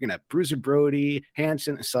Champion. You're going to have Bruiser Brody,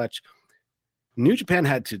 Hansen, and such. New Japan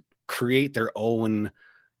had to create their own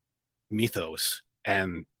mythos,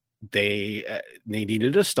 and they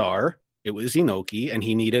needed a star. It was Inoki, and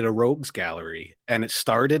he needed a rogues gallery. And it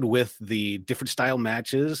started with the different style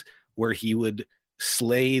matches where he would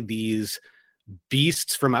slay these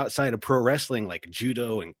beasts from outside of pro wrestling, like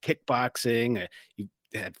judo and kickboxing. He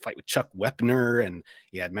had a fight with Chuck Wepner, and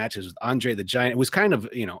he had matches with Andre the Giant. It was kind of,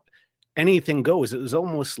 anything goes. It was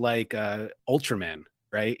almost like Ultraman,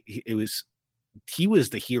 right? He was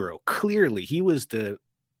the hero. Clearly, he was the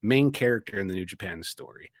main character in the New Japan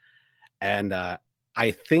story. And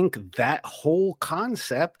I think that whole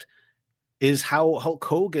concept is how Hulk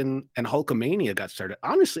Hogan and Hulkamania got started.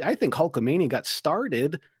 Honestly, I think Hulkamania got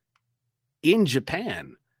started in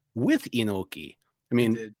Japan with Inoki. I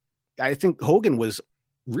mean, I think Hogan was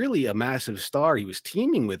really a massive star. He was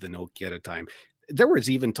teaming with Inoki at a time. There was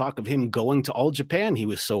even talk of him going to All Japan. He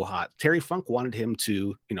was so hot. Terry Funk wanted him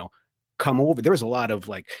to, come over. There was a lot of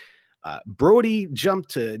Brody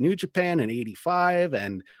jumped to New Japan in '85,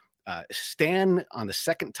 and Stan on the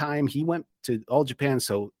second time he went to All Japan.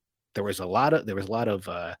 So there was a lot of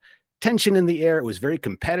tension in the air. It was very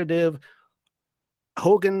competitive.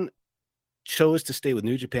 Hogan chose to stay with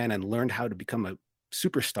New Japan and learned how to become a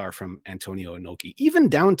superstar from Antonio Inoki, even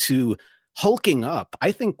down to hulking up.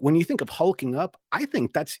 I think when you think of hulking up, I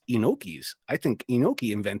think that's Inoki's. I think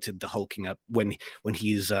Inoki invented the hulking up when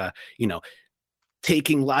he's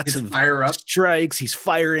taking lots of fire up strikes. He's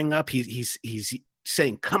firing up. He's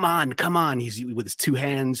saying, come on. He's with his two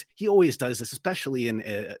hands. He always does this, especially in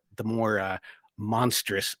the more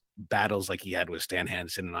monstrous battles like he had with Stan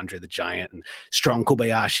Hansen and Andre the Giant and Strong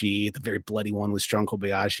Kobayashi, the very bloody one with Strong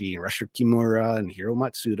Kobayashi and Rusher Kimura and Hiro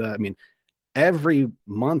Matsuda. I mean, every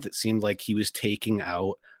month it seemed like he was taking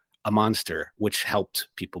out a monster, which helped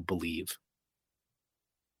people believe.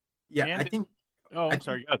 Yeah, and I think.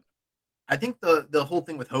 Sorry. I think the whole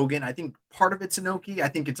thing with Hogan, I think part of it's Inoki. I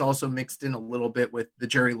think it's also mixed in a little bit with the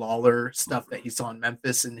Jerry Lawler stuff that he saw in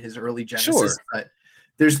Memphis in his early genesis. Sure. But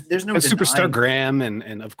there's no and Superstar denying. Graham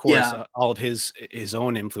and of course all of his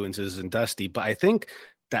own influences and Dusty. But I think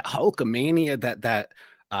that Hulkamania,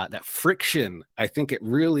 that friction, I think it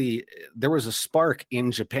really, there was a spark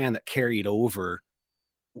in Japan that carried over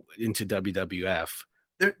into WWF.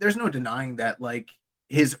 There's no denying that, like,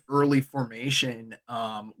 his early formation,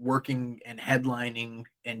 working and headlining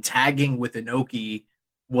and tagging with Inoki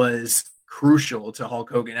was crucial to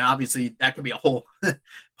Hulk Hogan. And obviously, that could be a whole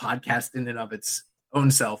podcast in and of its own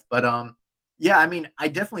self. But yeah, I mean, I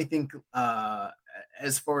definitely think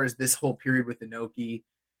as far as this whole period with Inoki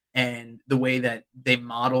and the way that they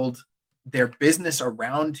modeled their business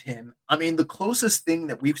around him, I mean, the closest thing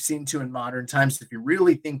that we've seen to in modern times, if you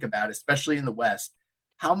really think about it, especially in the West,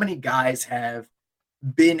 how many guys have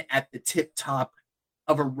been at the tip top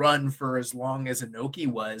of a run for as long as Inoki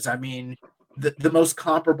was? I mean, the most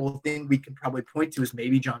comparable thing we could probably point to is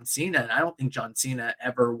maybe John Cena, and I don't think John Cena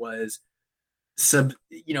ever was from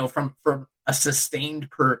a sustained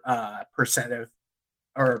perception,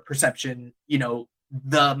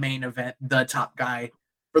 the main event, the top guy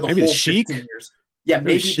for the maybe whole the Sheik 15 years. Yeah,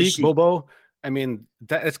 maybe the Sheik. Bobo. I mean,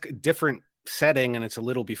 that's a different setting, and it's a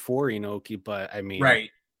little before Inoki, but I mean, right?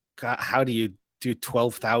 God, how do you do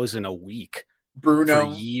 12,000 a week? Bruno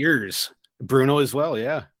for years. Bruno as well,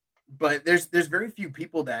 yeah. But there's very few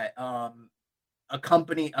people that a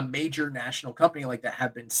major national company like that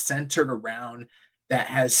have been centered around, that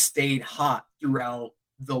has stayed hot throughout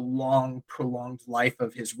the long, prolonged life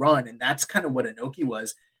of his run. And that's kind of what Inoki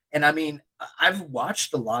was. And I mean, I've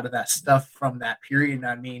watched a lot of that stuff from that period. And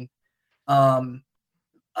I mean, a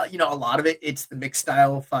lot of it's the mixed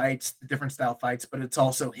style fights, the different style fights, but it's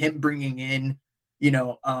also him bringing in,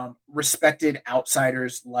 respected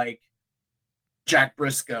outsiders like Jack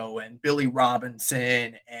Briscoe and Billy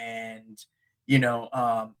Robinson and,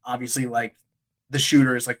 obviously like the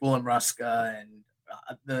shooters like Willem Ruska and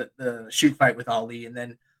the shoot fight with Ali. And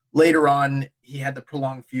then later on, he had the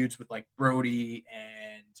prolonged feuds with like Brody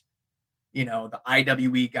and, the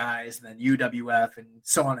IWE guys and then UWF and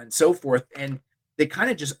so on and so forth. And they kind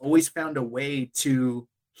of just always found a way to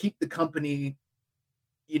keep the company,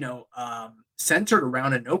 centered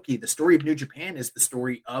around Inoki. The story of New Japan is the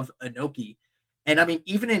story of Inoki. And I mean,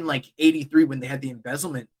 even in like 83, when they had the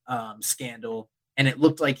embezzlement scandal, and it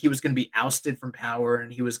looked like he was going to be ousted from Power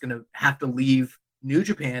and he was going to have to leave New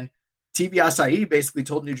Japan, TV Asahi basically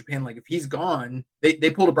told New Japan, like, if he's gone, they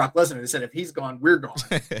pulled a Brock Lesnar. They said, if he's gone, we're gone.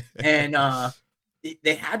 And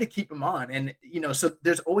they had to keep him on. And, so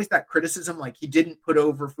there's always that criticism, like he didn't put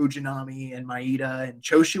over Fujinami and Maeda and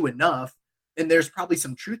Choshu enough. And there's probably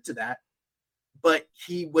some truth to that. But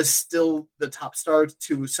he was still the top star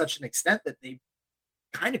to such an extent that they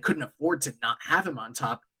kind of couldn't afford to not have him on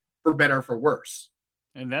top, for better or for worse.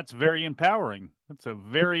 And that's very empowering. That's a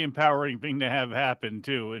very empowering thing to have happen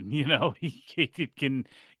too. And, he can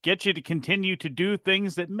get you to continue to do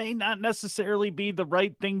things that may not necessarily be the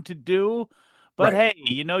right thing to do. But right.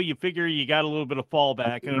 Hey, you figure you got a little bit of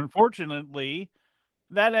fallback. And unfortunately,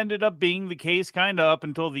 that ended up being the case kind of up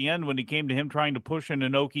until the end when it came to him trying to push an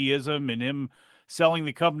Inokiism and him selling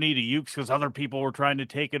the company to Ukes because other people were trying to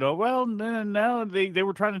take it over. Well, no, they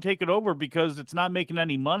were trying to take it over because it's not making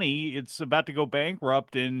any money. It's about to go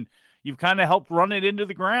bankrupt, and you've kind of helped run it into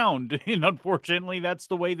the ground. And unfortunately, that's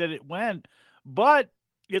the way that it went. But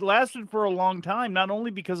it lasted for a long time, not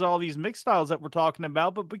only because of all these mixed styles that we're talking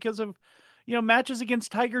about, but because of, matches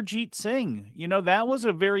against Tiger Jeet Singh. That was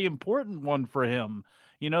a very important one for him.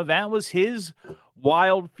 That was his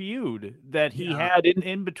wild feud that he had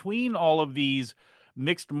in between all of these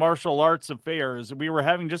mixed martial arts affairs. We were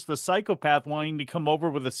having just the psychopath wanting to come over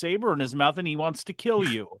with a saber in his mouth and he wants to kill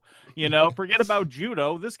you. Forget about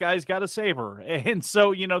judo. This guy's got a saber. And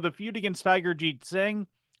so, the feud against Tiger Jeet Singh,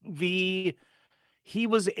 he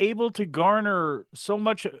was able to garner so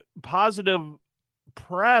much positive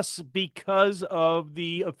press because of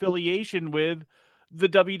the affiliation with the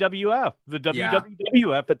WWF,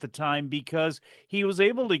 WWF at the time, because he was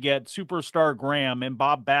able to get Superstar Graham and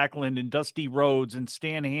Bob Backlund and Dusty Rhodes and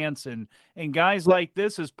Stan Hansen and guys like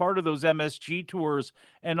this as part of those MSG tours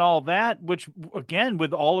and all that, which again,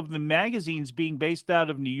 with all of the magazines being based out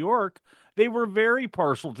of New York, they were very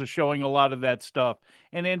partial to showing a lot of that stuff.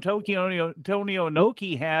 And Antonio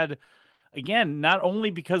Inoki had, again, not only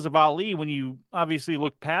because of Ali, when you obviously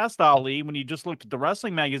look past Ali, when you just looked at the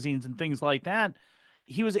wrestling magazines and things like that,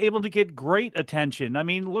 he was able to get great attention. I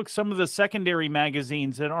mean, look, some of the secondary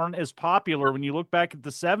magazines that aren't as popular, when you look back at the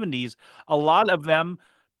 70s, a lot of them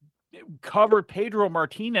covered Pedro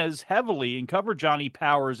Martinez heavily and covered Johnny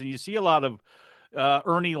Powers. And you see a lot of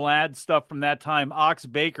Ernie Ladd stuff from that time, Ox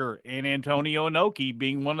Baker and Antonio Inoki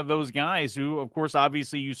being one of those guys who, of course,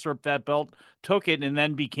 obviously usurped that belt, took it, and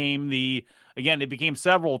then became it became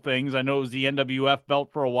several things. I know it was the NWF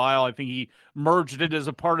belt for a while. I think he merged it as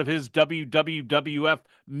a part of his WWF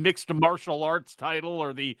mixed martial arts title,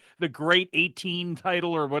 or the Great 18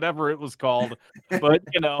 title, or whatever it was called. But,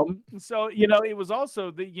 so, it was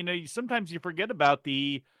also sometimes you forget about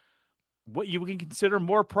what you can consider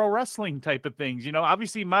more pro wrestling type of things.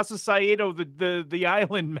 Obviously Masa Saito, the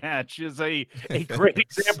island match is a great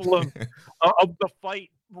example of the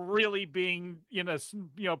fight really being,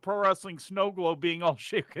 pro wrestling snow globe being all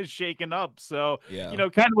shaken up. So, kind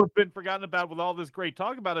of what's been forgotten about with all this great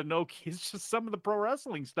talk about Inoki is just some of the pro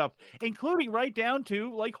wrestling stuff, including right down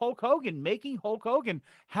to like Hulk Hogan, making Hulk Hogan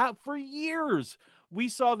for years. We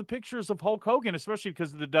saw the pictures of Hulk Hogan, especially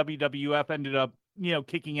because the WWF ended up,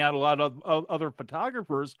 kicking out a lot of other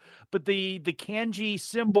photographers, but the kanji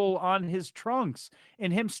symbol on his trunks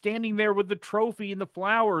and him standing there with the trophy and the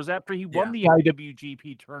flowers after he won the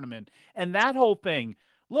IWGP tournament and that whole thing.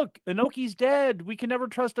 Look, Inoki's dead. We can never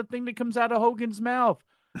trust a thing that comes out of Hogan's mouth.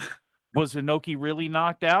 Was Inoki really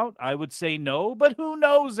knocked out? I would say no, but who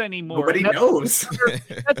knows anymore? Nobody knows.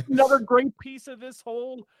 That's another great piece of this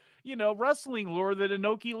whole, wrestling lore that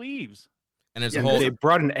Inoki leaves. And they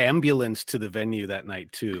brought an ambulance to the venue that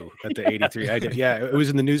night too at the 83. It was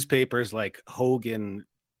in the newspapers like Hogan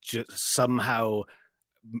just somehow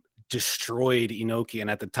destroyed Inoki,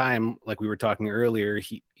 and at the time, like we were talking earlier,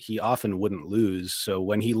 he often wouldn't lose. So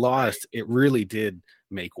when he lost, it really did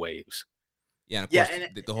make waves. Yeah, and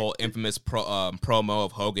of course, the whole infamous promo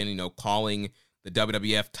of Hogan, calling the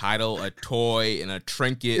WWF title a toy and a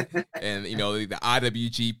trinket, and the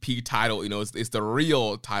IWGP title, it's the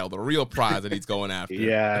real title, the real prize that he's going after.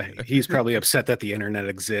 Yeah, he's probably upset that the internet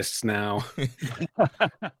exists now.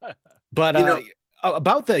 But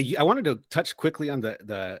I wanted to touch quickly on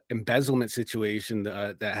the embezzlement situation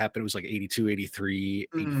that happened. It was like 82, 83,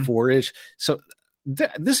 84-ish. So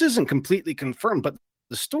this isn't completely confirmed, but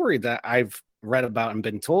the story that I've read about and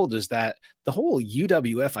been told is that the whole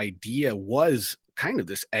UWF idea was kind of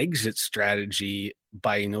this exit strategy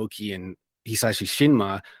by Inoki and Hisashi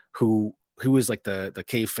Shinma, who was like the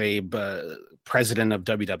kayfabe president of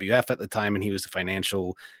WWF at the time, and he was the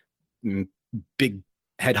financial big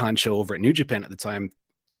head honcho over at New Japan at the time.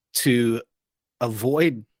 To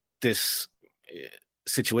avoid this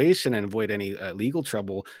situation and avoid any legal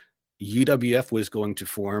trouble, UWF was going to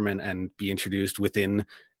form and be introduced within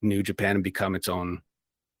New Japan and become its own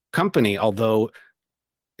company. Although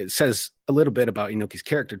it says a little bit about Inoki's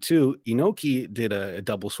character too. Inoki did a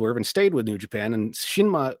double swerve and stayed with New Japan, and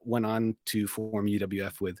Shinma went on to form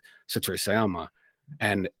UWF with Satoru Sayama,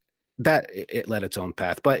 and that it led its own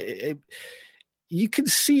path. But you can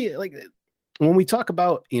see, like, when we talk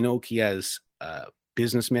about Inoki as a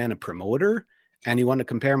businessman, a promoter, and you want to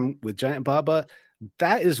compare him with Giant Baba,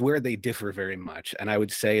 that is where they differ very much. And I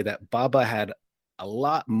would say that Baba had a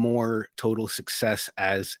lot more total success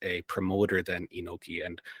as a promoter than Inoki.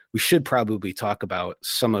 And we should probably talk about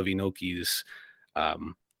some of Inoki's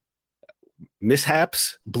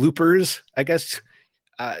mishaps, bloopers, I guess,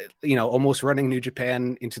 almost running New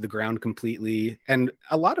Japan into the ground completely. And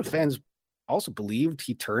a lot of fans also believed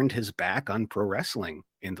he turned his back on pro wrestling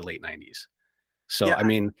in the late 90s. So, yeah. I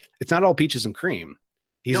mean, it's not all peaches and cream.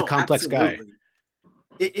 He's a complex guy.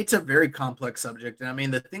 It's a very complex subject. And I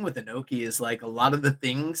mean, the thing with Inoki is, like, a lot of the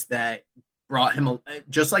things that brought him,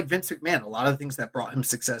 just like Vince McMahon, a lot of the things that brought him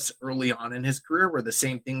success early on in his career were the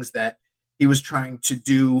same things that he was trying to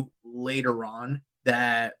do later on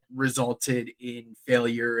that resulted in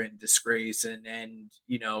failure and disgrace, and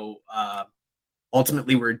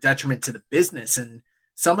ultimately were a detriment to the business. And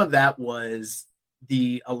some of that was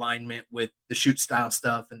the alignment with the shoot style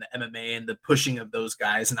stuff and the MMA and the pushing of those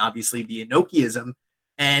guys, and obviously the Inokiism.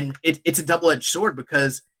 And it's a double-edged sword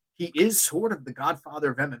because he is sort of the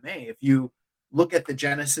godfather of MMA. If you look at the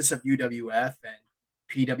genesis of UWF and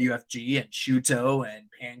PWFG and Shuto and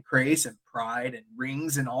Pancrase and Pride and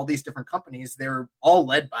Rings and all these different companies, they're all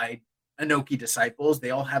led by Inoki disciples.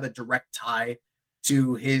 They all have a direct tie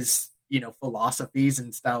to his, philosophies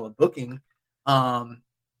and style of booking.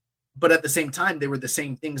 But at the same time, they were the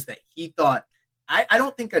same things that he thought. I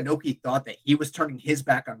don't think Inoki thought that he was turning his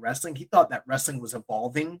back on wrestling. He thought that wrestling was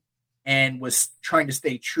evolving and was trying to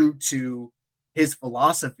stay true to his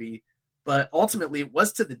philosophy. But ultimately, it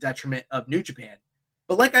was to the detriment of New Japan.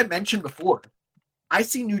 But like I mentioned before, I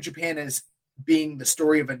see New Japan as being the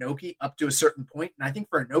story of Inoki up to a certain point. And I think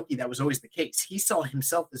for Inoki, that was always the case. He saw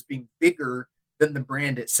himself as being bigger than the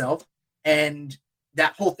brand itself. And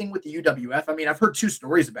that whole thing with the UWF, I mean, I've heard two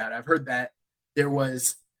stories about it. I've heard that there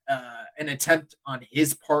was an attempt on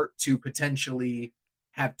his part to potentially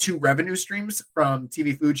have two revenue streams from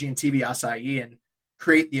TV Fuji and TV Asahi and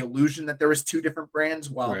create the illusion that there was two different brands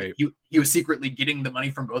while he was secretly getting the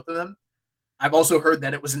money from both of them. I've also heard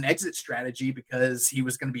that it was an exit strategy because he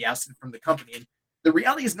was going to be ousted from the company. And the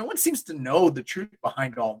reality is no one seems to know the truth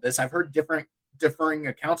behind all of this. I've heard differing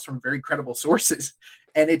accounts from very credible sources.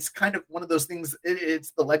 And it's kind of one of those things.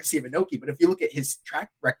 It's the legacy of Inoki. But if you look at his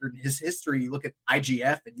track record, his history, you look at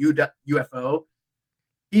IGF and UFO,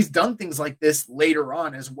 he's done things like this later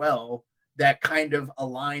on as well that kind of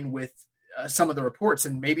align with some of the reports.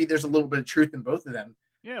 And maybe there's a little bit of truth in both of them.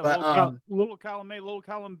 Yeah, but, little column A, little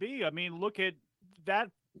column B. I mean, look at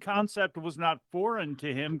that concept was not foreign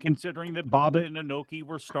to him, considering that Baba and Inoki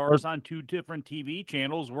were stars on two different TV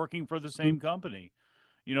channels working for the same company.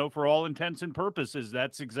 For all intents and purposes,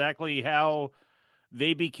 that's exactly how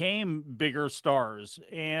they became bigger stars.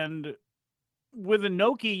 And with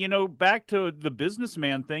Inoki, back to the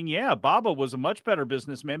businessman thing, yeah, Baba was a much better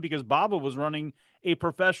businessman because Baba was running a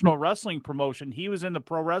professional wrestling promotion. He was in the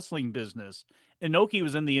pro wrestling business. Inoki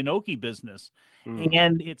was in the Inoki business.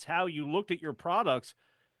 And it's how you looked at your products.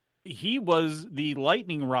 He was the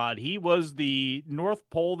lightning rod. He was the North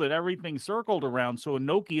Pole that everything circled around. So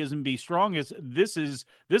Inoki isn't be strong as this is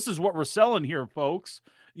what we're selling here, folks.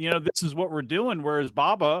 This is what we're doing. Whereas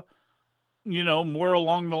Baba, more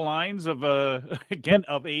along the lines of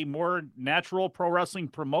a more natural pro wrestling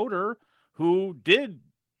promoter who did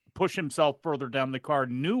push himself further down the card,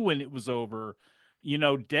 knew when it was over,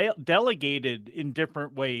 delegated in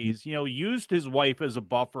different ways, used his wife as a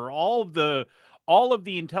buffer, all of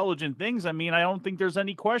the intelligent things. I mean, I don't think there's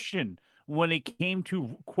any question when it came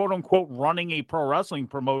to quote unquote running a pro wrestling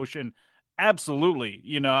promotion. Absolutely.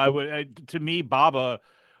 To me, Baba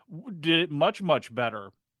did it much, much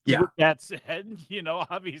better. Yeah. With that said,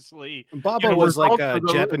 obviously Baba was like a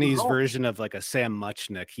Japanese version of like a Sam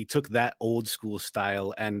Muchnick. He took that old school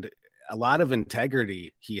style and a lot of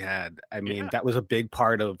integrity he had. I mean, that was a big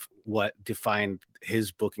part of what defined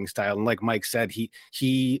his booking style. And like Mike said,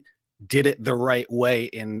 he did it the right way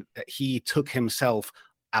in that he took himself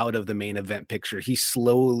out of the main event picture. He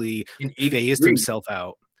slowly phased himself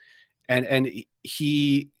out. And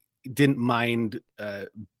he didn't mind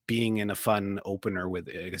being in a fun opener with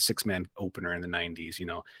a 6-man opener in the 90s.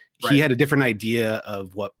 He had a different idea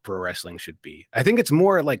of what pro wrestling should be. I think it's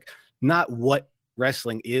more like not what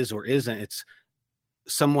wrestling is or isn't, it's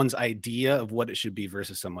someone's idea of what it should be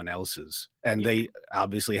versus someone else's. And they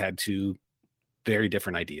obviously had two very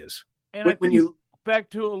different ideas. And when you back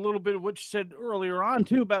to a little bit of what you said earlier on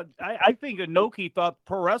too about, I think Inoki thought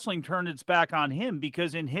pro wrestling turned its back on him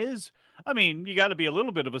because in his, I mean, you got to be a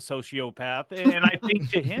little bit of a sociopath. And I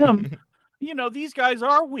think to him, these guys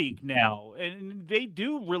are weak now and they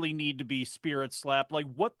do really need to be spirit slapped. Like,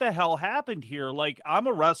 what the hell happened here? Like, I'm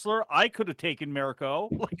a wrestler. I could have taken Mirko.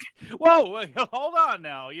 Like, whoa, hold on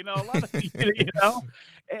now. A lot of,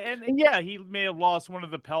 and yeah, he may have lost one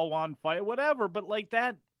of the Pelwan fight, whatever, but like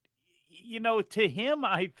that, to him,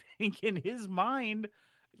 I think in his mind,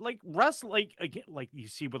 like wrestling, again, like you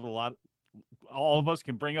see with all of us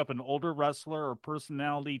can bring up an older wrestler or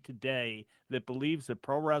personality today that believes that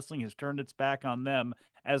pro wrestling has turned its back on them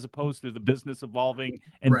as opposed to the business evolving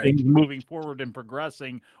and things moving forward and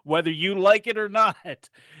progressing, whether you like it or not.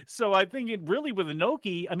 So I think it really with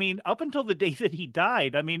Inoki, I mean, up until the day that he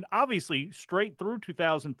died, I mean, obviously straight through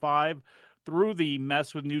 2005, through the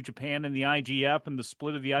mess with New Japan and the IGF and the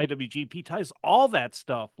split of the IWGP ties, all that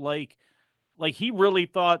stuff, like like he really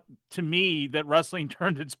thought, to me, that wrestling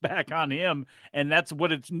turned its back on him, and that's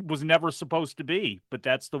what it was never supposed to be, but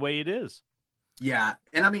that's the way it is. Yeah.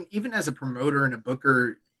 And I mean, even as a promoter and a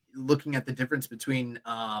booker, looking at the difference between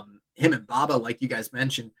him and Baba, like you guys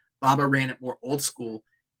mentioned, Baba ran it more old school.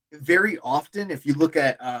 Very often, if you look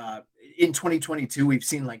at in 2022, we've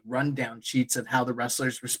seen like rundown sheets of how the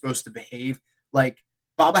wrestlers were supposed to behave. Like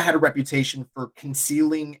Baba had a reputation for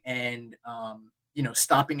concealing and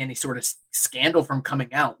stopping any sort of scandal from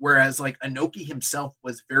coming out, whereas like Inoki himself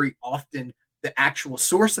was very often the actual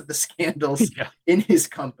source of the scandals in his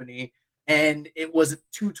company. And it was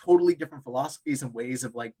two totally different philosophies and ways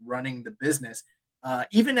of like running the business.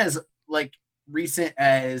 Even as like recent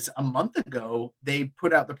as a month ago, they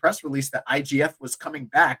put out the press release that IGF was coming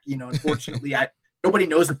back. Unfortunately, nobody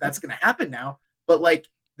knows if that's going to happen now. But like,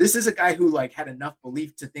 this is a guy who like had enough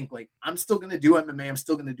belief to think like, I'm still going to do MMA, I'm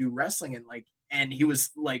still going to do wrestling, and he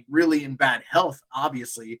was like really in bad health,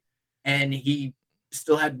 obviously, and he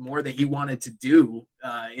still had more that he wanted to do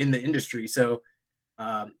in the industry. So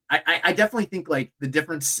I definitely think like the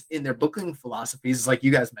difference in their booking philosophies is like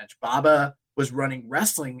you guys mentioned. Baba was running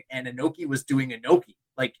wrestling and Inoki was doing Inoki.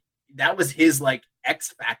 Like that was his like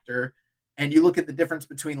X factor. And you look at the difference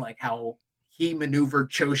between like how he maneuvered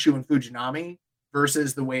Choshu and Fujinami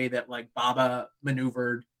versus the way that like Baba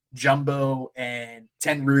maneuvered Jumbo and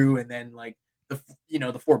Tenryu, and then like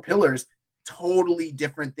the four pillars. Totally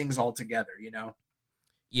different things altogether.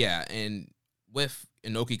 Yeah, and with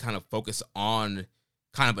Inoki kind of focus on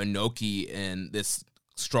kind of Inoki and this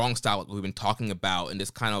strong style that we've been talking about, and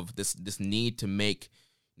this kind of this need to make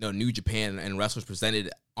New Japan and wrestlers presented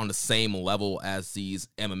on the same level as these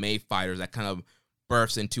MMA fighters, that kind of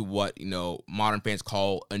births into what modern fans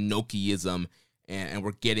call Inokiism, and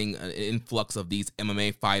we're getting an influx of these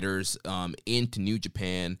MMA fighters into New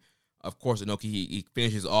Japan. Of course, Inoki he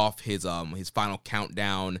finishes off his final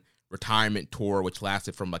countdown retirement tour, which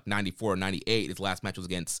lasted from like 94 to 98. His last match was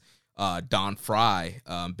against Don Fry,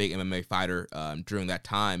 big MMA fighter during that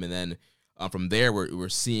time. And then from there, we're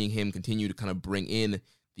seeing him continue to kind of bring in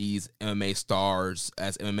these MMA stars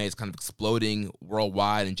as MMA is kind of exploding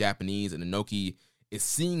worldwide and Japanese. And Inoki is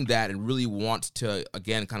seeing that and really wants to,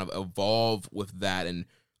 again, kind of evolve with that and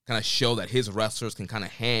kind of show that his wrestlers can kind of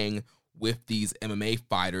hang with these MMA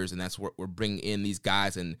fighters. And that's what we're bringing in these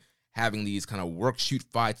guys and having these kind of work shoot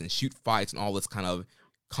fights and all this kind of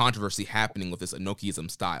controversy happening with this Inokiism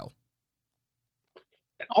style.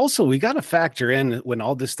 Also, we got to factor in when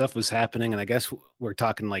all this stuff was happening, and I guess we're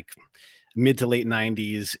talking like mid to late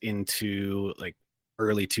 90s into like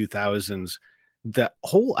early 2000s, the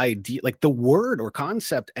whole idea, like the word or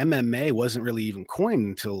concept MMA wasn't really even coined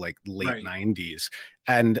until like late 90s.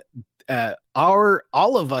 And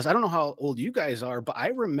all of us, I don't know how old you guys are, but I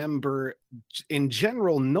remember in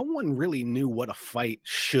general, no one really knew what a fight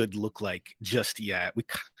should look like just yet. We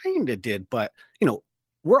kind of did, but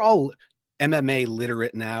we're all MMA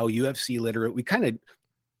literate now, UFC literate.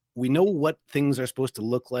 We know what things are supposed to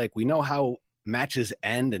look like. We know how matches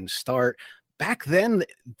end and start. Back then,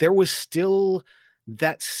 there was still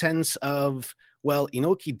that sense of, well,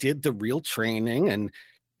 Inoki did the real training and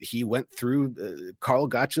he went through Carl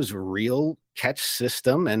Gotch's real catch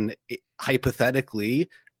system. And hypothetically,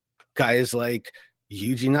 guys like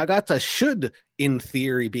Yuji Nagata should, in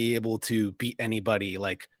theory, be able to beat anybody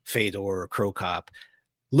like Fedor or Crow Cop.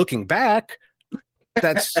 Looking back,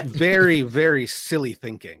 that's very, very silly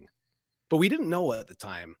thinking. But we didn't know at the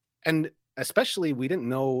time. And especially we didn't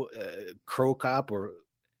know Crow Cop or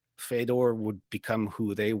Fedor would become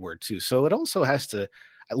who they were too. So it also has to,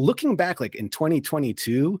 looking back like in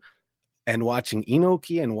 2022 and watching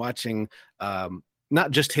Inoki and watching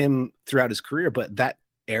not just him throughout his career, but that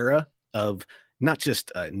era of not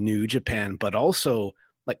just New Japan, but also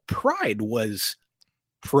like Pride was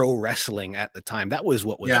pro wrestling at the time. That was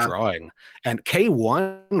what was drawing. And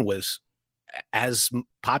K1 was as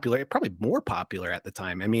popular, probably more popular at the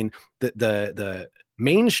time. I mean, the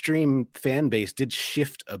mainstream fan base did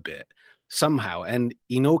shift a bit somehow, and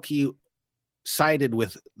Inoki sided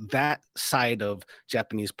with that side of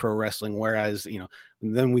Japanese pro wrestling, whereas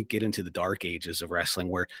then we get into the dark ages of wrestling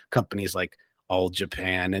where companies like All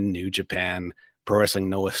Japan and New Japan Pro Wrestling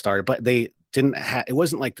Noah started, but they didn't have, it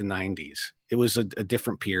wasn't like the 90s. It was a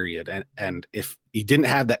different period. And if you didn't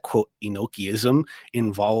have that quote Inokiism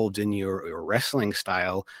involved in your wrestling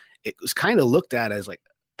style, it was kind of looked at as like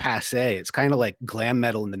passe. It's kind of like glam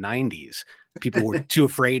metal in the 90s. People were too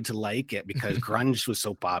afraid to like it because grunge was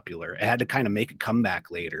so popular. It had to kind of make a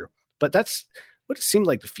comeback later. But that's what it seemed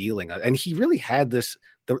like the feeling. And he really had this,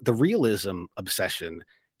 the realism obsession.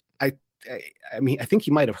 I mean, I think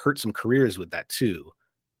he might have hurt some careers with that too.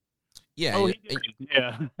 Yeah. Oh, he did.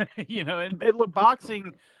 Yeah. And look,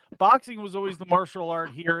 boxing was always the martial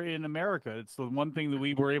art here in America. It's the one thing that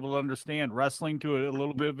we were able to understand. Wrestling to a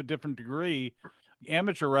little bit of a different degree,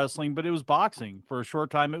 amateur wrestling, but it was boxing. For a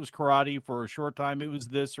short time, it was karate. For a short time, it was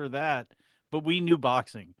this or that. But we knew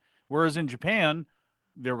boxing. Whereas in Japan,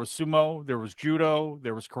 there was sumo, there was judo,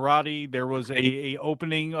 there was karate, there was a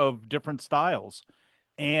opening of different styles.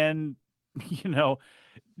 And, you know,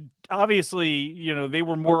 obviously, they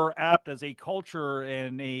were more apt as a culture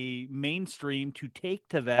and a mainstream to take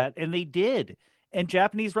to that, and they did. And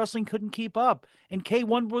Japanese wrestling couldn't keep up. And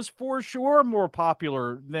K1 was for sure more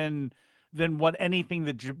popular than what anything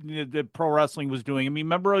that pro wrestling was doing. I mean,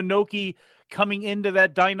 remember Inoki coming into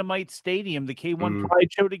that Dynamite Stadium, the K1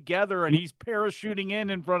 Pride show together, and he's parachuting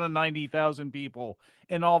in front of 90,000 people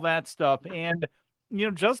and all that stuff. And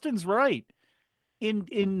Justin's right.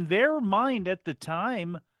 In their mind at the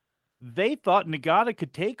time, they thought Nagata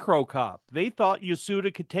could take Crow Cop. They thought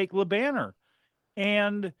Yasuda could take LeBanner.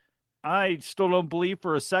 And I still don't believe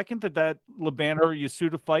for a second that LeBanner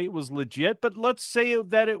Yasuda fight was legit, but let's say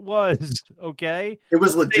that it was, okay? It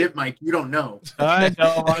was legit, Mike. You don't know. I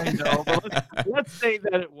know. But let's say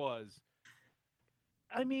that it was.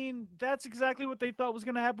 I mean, that's exactly what they thought was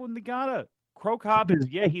going to happen with Nagata. Crow Cop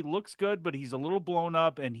he looks good, but he's a little blown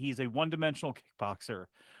up, and he's a one-dimensional kickboxer.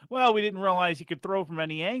 Well, we didn't realize he could throw from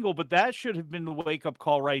any angle, but that should have been the wake-up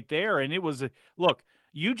call right there. And it was, look,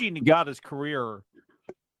 Yuji Nagata's career,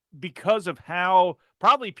 because of how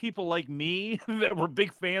probably people like me that were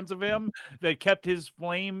big fans of him, that kept his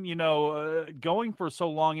flame, going for so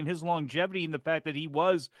long, and his longevity and the fact that he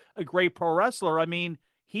was a great pro wrestler. I mean,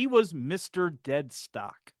 he was Mr. Dead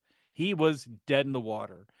Stock. He was dead in the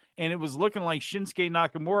water. And it was looking like Shinsuke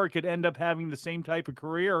Nakamura could end up having the same type of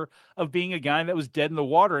career of being a guy that was dead in the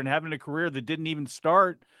water and having a career that didn't even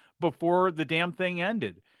start before the damn thing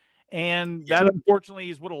ended. And that,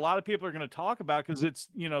 unfortunately, is what a lot of people are going to talk about, because it's,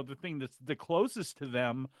 the thing that's the closest to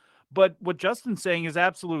them. But what Justin's saying is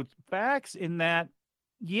absolute facts in that,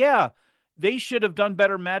 they should have done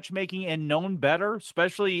better matchmaking and known better,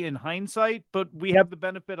 especially in hindsight. But we have the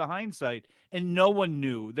benefit of hindsight. And no one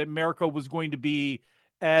knew that Mariko was going to be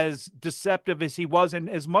as deceptive as he was, and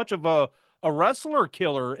as much of a wrestler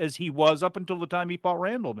killer as he was up until the time he fought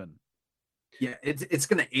Randleman. Yeah, it's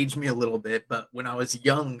going to age me a little bit, but when I was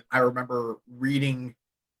young, I remember reading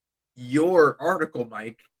your article,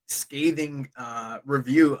 Mike, scathing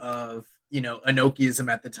review of, Inokiism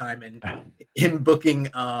at the time, and him booking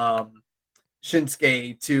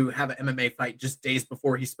Shinsuke to have an MMA fight just days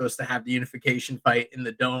before he's supposed to have the unification fight in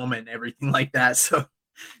the Dome and everything like that. So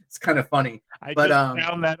it's kind of funny. I just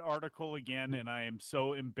found that article again, and I am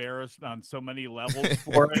so embarrassed on so many levels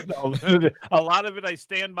for it. A lot of it I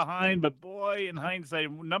stand behind, but boy, in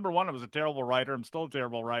hindsight, number one, I was a terrible writer. I'm still a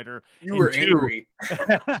terrible writer. You were angry.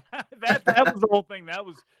 that was the whole thing. That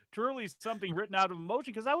was truly something written out of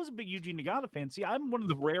emotion, because I was a big Yuji Nagata fan. See, I'm one of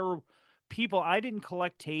the rare people. I didn't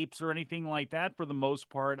collect tapes or anything like that for the most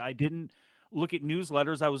part. I didn't look at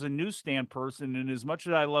newsletters. I was a newsstand person, and as much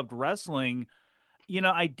as I loved wrestling,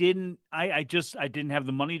 I didn't have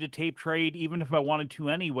the money to tape trade, even if I wanted to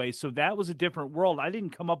anyway. So that was a different world. I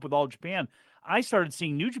didn't come up with All Japan. I started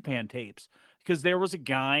seeing New Japan tapes because there was a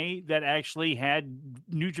guy that actually had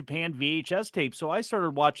New Japan VHS tapes. So I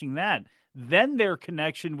started watching that. Then their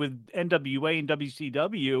connection with NWA and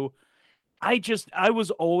WCW, I was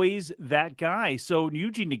always that guy. So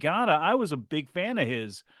Yuji Nagata, I was a big fan of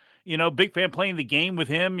his. Big fan playing the game with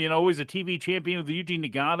him, always a TV champion with Yuji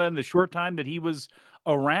Nagata in the short time that he was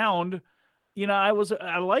around. I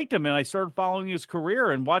liked him, and I started following his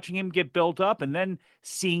career and watching him get built up, and then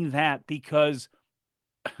seeing that, because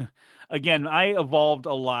again, I evolved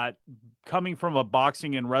a lot coming from a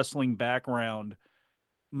boxing and wrestling background.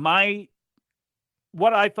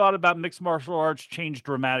 What I thought about mixed martial arts changed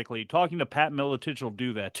dramatically. Talking to Pat Miletich will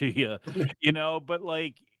do that to you, but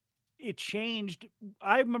it changed.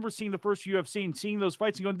 I remember seeing the first UFC and seeing those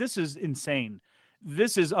fights and going, this is insane.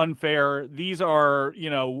 This is unfair. These are,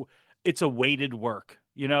 it's a weighted work.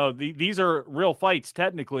 These are real fights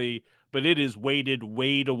technically, but it is weighted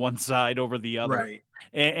way to one side over the other. Right.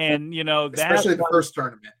 And especially the first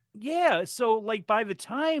tournament. Yeah. So by the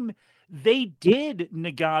time they did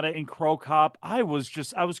Nagata and Crow Cop, I was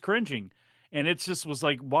cringing. And it just was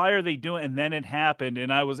like, why are they doing? And then it happened,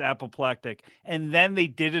 and I was apoplectic. And then they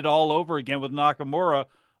did it all over again with Nakamura,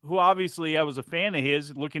 who obviously I was a fan of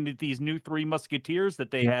his, looking at these new Three Musketeers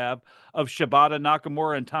that they have of Shibata,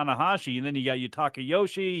 Nakamura, and Tanahashi. And then you got Yutaka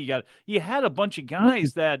Yoshi. You had a bunch of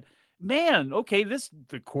guys that, man, okay,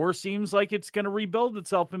 the core seems like it's going to rebuild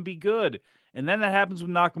itself and be good. And then that happens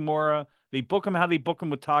with Nakamura. They book him how they book him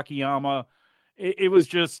with Takayama. It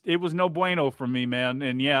was no bueno for me, man.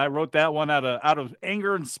 And yeah, I wrote that one out of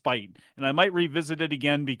anger and spite, and I might revisit it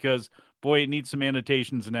again because boy, it needs some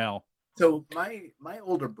annotations now. So my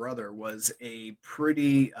older brother was a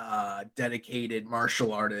pretty dedicated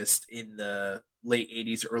martial artist in the late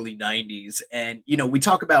 80s, early 90s. And, we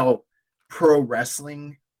talk about pro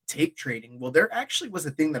wrestling tape trading. Well, there actually was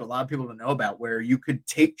a thing that a lot of people don't know about where you could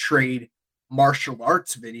tape trade martial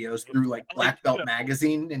arts videos through like Black Belt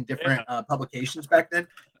magazine and different publications back then.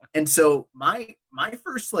 And so my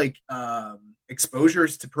first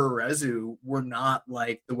exposures to Puroresu were not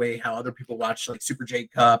like the way how other people watch like Super J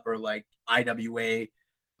Cup or like IWA.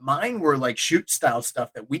 Mine were like shoot style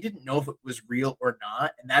stuff that we didn't know if it was real or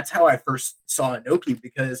not. And that's how I first saw Inoki,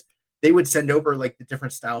 because they would send over like the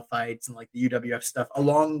different style fights and like the UWF stuff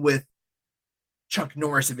along with Chuck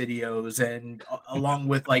Norris videos and along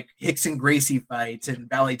with like Hickson Gracie fights and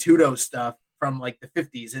Vale Tudo stuff from like the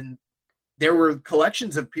 50s. And there were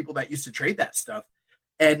collections of people that used to trade that stuff.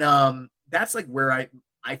 And that's like where I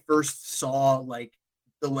first saw like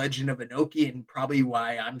the legend of Inoki, and probably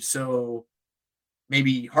why I'm so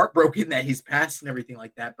maybe heartbroken that he's passed and everything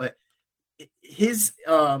like that. But his,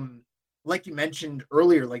 like you mentioned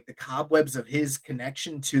earlier, like the cobwebs of his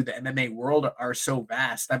connection to the MMA world are so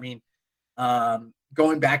vast. I mean,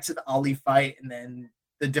 going back to the Ali fight and then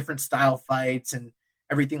the different style fights and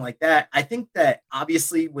everything like that. I think that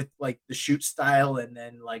obviously with like the shoot style and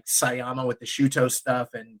then like Sayama with the Shuto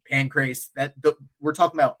stuff and Pancrase, we're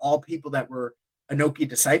talking about all people that were Inoki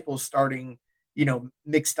disciples starting,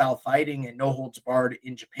 mixed style fighting and no holds barred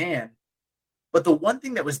in Japan. But the one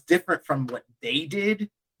thing that was different from what they did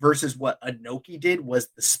versus what Inoki did was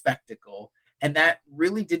the spectacle. And that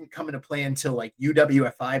really didn't come into play until like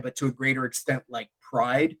UWFI, but to a greater extent, like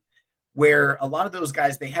Pride, where a lot of those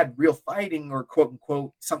guys, they had real fighting or quote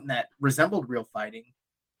unquote something that resembled real fighting,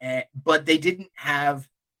 but they didn't have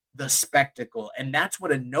the spectacle. And that's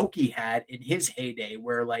what Inoki had in his heyday,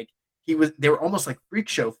 where like they were almost like freak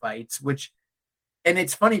show fights, and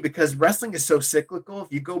it's funny because wrestling is so cyclical.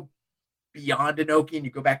 If you go beyond Inoki and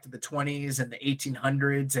you go back to the 20s and the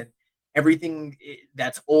 1800s and everything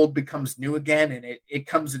that's old becomes new again, and it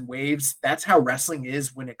comes in waves. That's how wrestling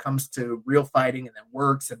is when it comes to real fighting, and then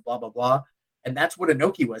works and blah, blah, blah. And that's what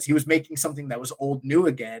Inoki was. He was making something that was old new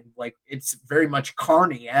again. Like it's very much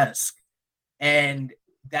Carney-esque. And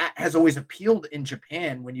that has always appealed in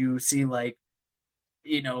Japan when you see like,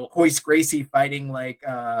 Hoist Gracie fighting like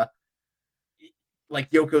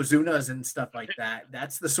Yokozunas and stuff like that.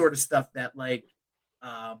 That's the sort of stuff that like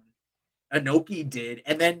Inoki did.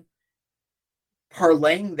 And then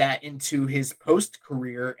parlaying that into his post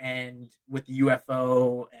career and with the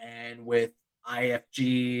UFO and with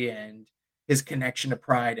IFG and his connection to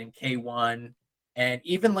Pride and K1 and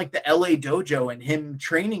even like the LA dojo and him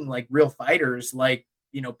training like real fighters like,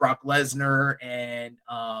 Brock Lesnar and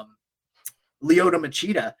Lyoto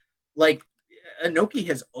Machida. Like Inoki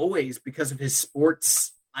has always, because of his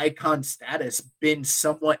sports icon status, been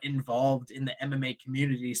somewhat involved in the MMA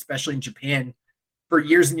community, especially in Japan, for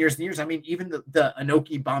years and years and years. I mean, even the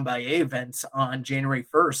Inoki Bombaye events on January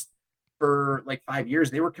 1st for like 5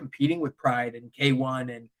 years, they were competing with Pride and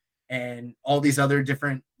K1 and all these other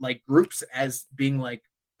different like groups as being like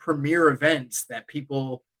premier events that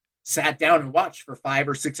people sat down and watched for 5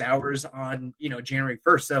 or 6 hours on, January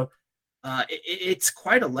 1st. So it's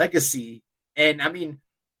quite a legacy. And I mean,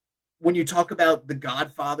 when you talk about the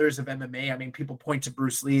godfathers of MMA, I mean, people point to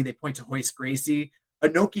Bruce Lee, they point to Hoist Gracie.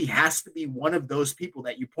 Inoki has to be one of those people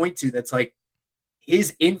that you point to that's like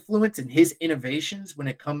his influence and his innovations when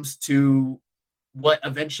it comes to what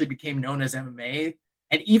eventually became known as MMA.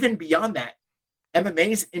 And even beyond that,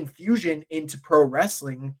 MMA's infusion into pro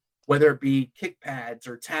wrestling, whether it be kick pads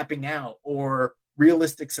or tapping out or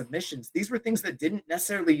realistic submissions, these were things that didn't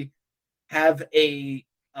necessarily have a,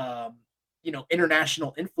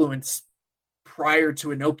 international influence prior to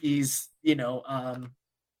Inoki's,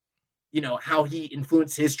 how he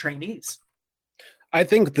influenced his trainees. I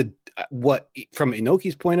think what from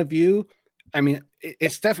Inoki's point of view, I mean,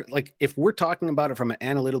 it's definitely like if we're talking about it from an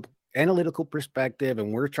analytical perspective,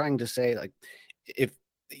 and we're trying to say like,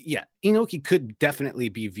 Inoki could definitely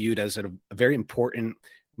be viewed as a very important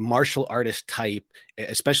martial artist type,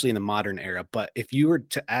 especially in the modern era. But if you were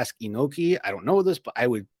to ask Inoki, I don't know this, but I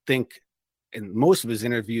would think in most of his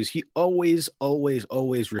interviews, he always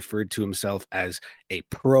referred to himself as a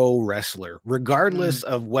pro wrestler, regardless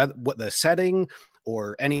of what the setting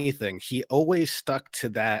or anything. He always stuck to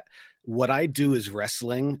that. What I do is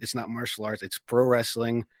wrestling. It's not martial arts. It's pro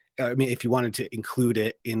wrestling. I mean, if you wanted to include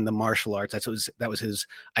it in the martial arts, that was his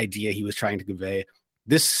idea he was trying to convey.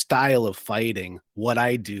 this style of fighting, what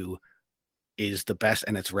I do is the best,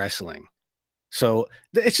 and it's wrestling. So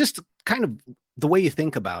it's just kind of the way you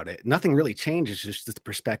think about it. Nothing really changes, just the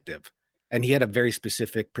perspective. And he had a very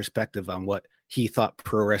specific perspective on what he thought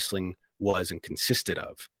pro wrestling was and consisted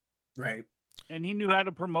of. Right. And he knew how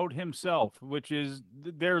to promote himself, which is,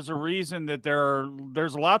 there's a reason that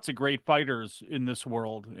there's lots of great fighters in this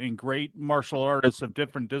world and great martial artists of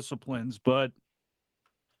different disciplines, but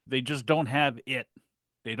they just don't have it.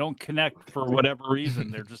 They don't connect for whatever reason.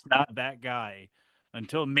 They're just not that guy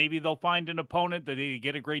until maybe they'll find an opponent that they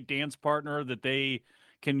get a great dance partner that they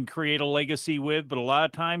can create a legacy with. But a lot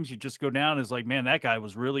of times you just go down as like, man, that guy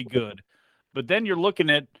was really good. But then you're looking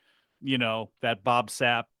at, that Bob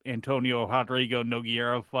Sapp, Antonio Rodrigo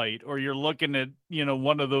Nogueira fight, or you're looking at,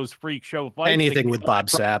 one of those freak show fights. Anything with Bob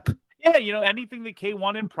Sapp. Yeah, anything that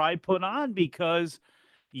K1 and Pride put on, because,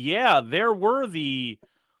 there were the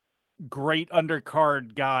great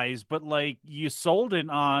undercard guys, but like you sold it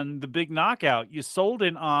on the big knockout, you sold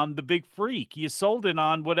it on the big freak, you sold it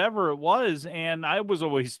on whatever it was, and I was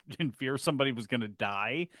always in fear somebody was going to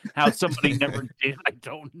die. How somebody never did, I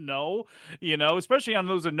don't know. Especially on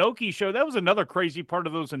those Inoki shows. That was another crazy part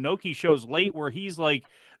of those Inoki shows late, where he's like,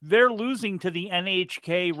 they're losing to the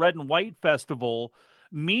NHK Red and White Festival.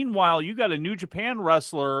 Meanwhile, you got a New Japan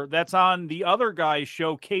wrestler that's on the other guy's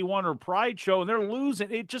show, K1 or Pride show, and they're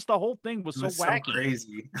losing. It just, the whole thing was so wacky. So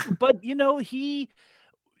crazy. But, he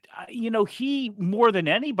more than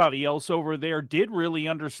anybody else over there did really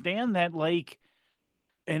understand that, like,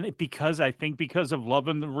 and because of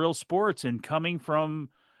loving the real sports and coming from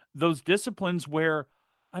those disciplines where,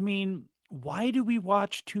 why do we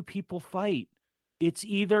watch two people fight? It's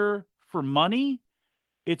either for money,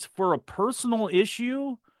 it's for a personal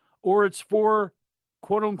issue, or it's for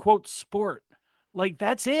quote unquote sport. Like,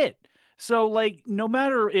 that's it. So like, no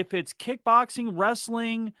matter if it's kickboxing,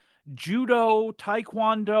 wrestling, judo,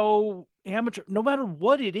 taekwondo, amateur, no matter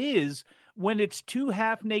what it is, when it's two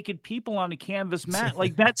half naked people on a canvas mat,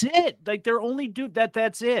 like that's it. Like they're only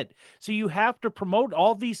that's it. So you have to promote,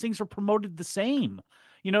 all these things are promoted the same.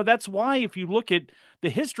 That's why if you look at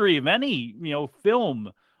the history of any,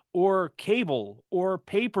 film, or cable, or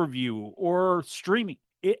pay-per-view, or streaming,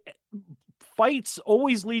 fights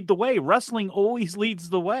always lead the way. Wrestling always leads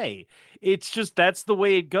the way. It's just, that's the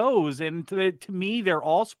way it goes. And to me, they're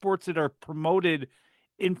all sports that are promoted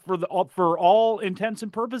for all intents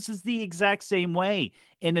and purposes the exact same way.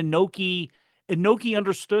 And Inoki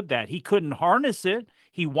understood that. He couldn't harness it.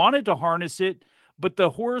 He wanted to harness it, but the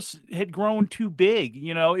horse had grown too big.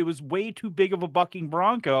 It was way too big of a bucking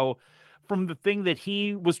bronco from the thing that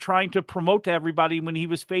he was trying to promote to everybody when he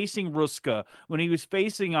was facing Ruska, when he was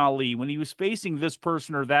facing Ali, when he was facing this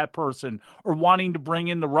person or that person, or wanting to bring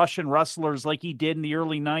in the Russian wrestlers like he did in the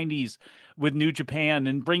early 90s with New Japan,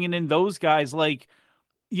 and bringing in those guys. Like,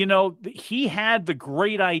 he had the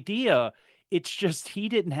great idea. It's just, he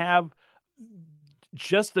didn't have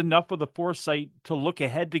just enough of the foresight to look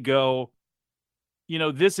ahead to go,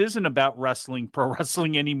 this isn't about pro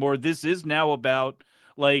wrestling anymore. This is now about,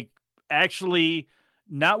 like, actually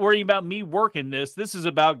not worrying about me working this. This is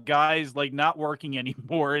about guys like not working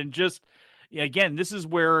anymore. And just, again, this is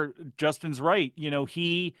where Justin's right.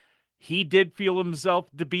 He did feel himself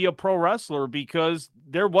to be a pro wrestler because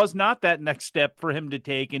there was not that next step for him to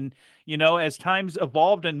take. And, as times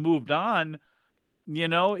evolved and moved on,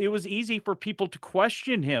 it was easy for people to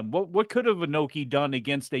question him. What could have Inoki done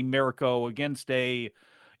against a Mirko, against a,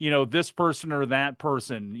 this person or that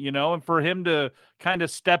person, and for him to kind of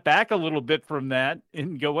step back a little bit from that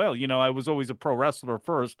and go, well, I was always a pro wrestler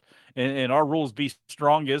first, and our rules be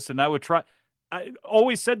strongest. And I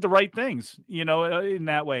always said the right things, in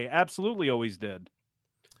that way. Absolutely always did.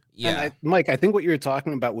 Yeah. Mike, I think what you were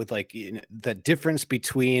talking about with like the difference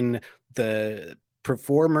between the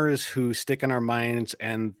performers who stick in our minds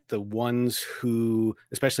and the ones who,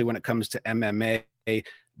 especially when it comes to MMA,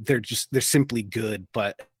 they're simply good,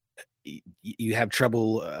 but you have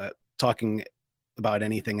trouble talking about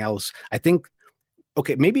anything else. I think,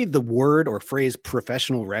 okay, maybe the word or phrase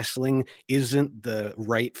professional wrestling isn't the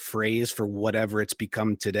right phrase for whatever it's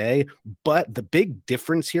become today, but the big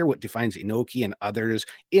difference here, what defines Inoki and others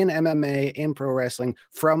in MMA, in pro wrestling,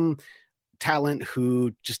 from talent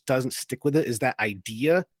who just doesn't stick with it, is that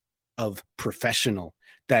idea of professional,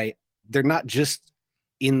 that they're not just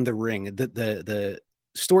in the ring. The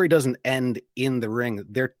story doesn't end in the ring.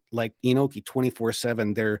 They're like Inoki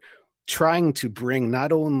 24/7. They're trying to bring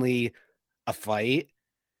not only a fight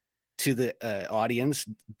to the audience,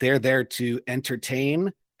 they're there to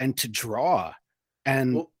entertain and to draw.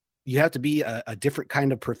 And you have to be a different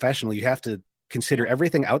kind of professional. You have to consider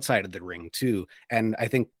everything outside of the ring too. And I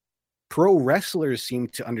think pro wrestlers seem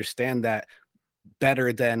to understand that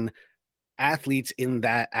better than athletes, in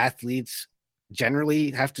that athletes generally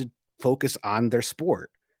have to focus on their sport.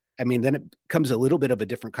 I mean, then it becomes a little bit of a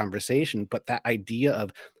different conversation, but that idea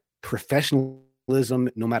of professionalism,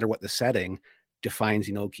 no matter what the setting, defines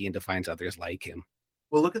Inoki and defines others like him.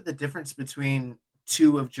 Well, look at the difference between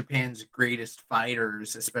two of Japan's greatest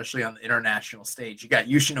fighters, especially on the international stage. You got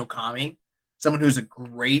Yushin Okami, someone who's a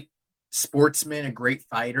great sportsman, a great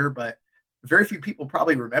fighter, but very few people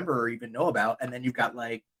probably remember or even know about. And then you've got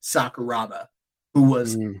like Sakuraba, who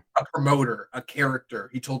was a promoter, a character.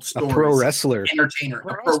 He told stories, a pro wrestler, entertainer,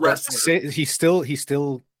 a pro wrestler. He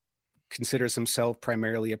still considers himself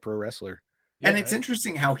primarily a pro wrestler. And it's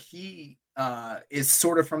interesting how he is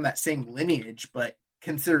sort of from that same lineage, but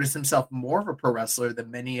considers himself more of a pro wrestler than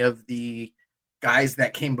many of the guys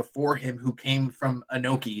that came before him who came from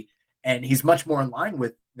Inoki. And he's much more in line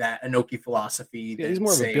with that Inoki philosophy. Yeah, he's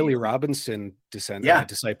more of a Billy Robinson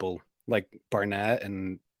disciple, like Barnett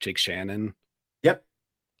and Jake Shannon. Yep,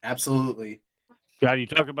 absolutely. God, you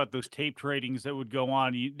talk about those tape tradings that would go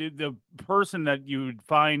on. The person that you would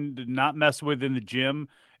find to not mess with in the gym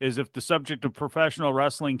is if the subject of professional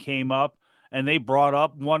wrestling came up and they brought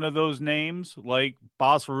up one of those names, like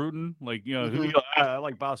Bas Rutten, like, you know, I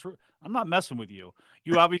like Bas Rutten. I'm not messing with you.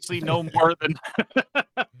 You obviously know more than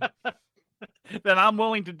than I'm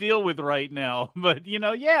willing to deal with right now. But, you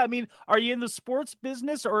know, yeah, I mean, are you in the sports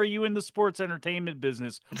business or are you in the sports entertainment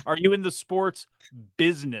business? Are you in the sports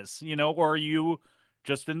business, you know, or are you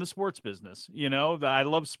just in the sports business? You know, I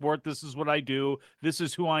love sport. This is what I do. This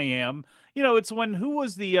is who I am. You know, it's when, who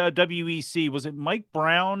was the WEC? Was it Mike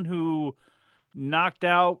Brown who knocked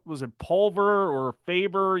out, was it Pulver or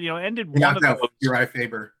Faber? You know, ended one of those. Uriah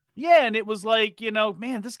Faber. Yeah, and it was like, you know,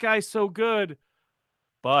 man, this guy's so good.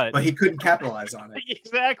 But he couldn't capitalize on it.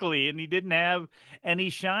 Exactly. And he didn't have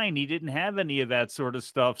any shine. He didn't have any of that sort of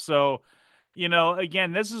stuff. So, you know,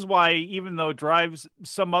 again, this is why, even though it drives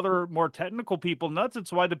some other more technical people nuts,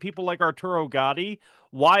 it's why the people like Arturo Gatti,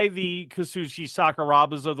 why the Kazushi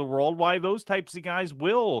Sakurabas of the world, why those types of guys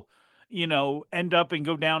will, you know, end up and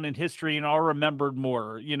go down in history and are remembered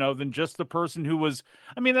more, you know, than just the person who was.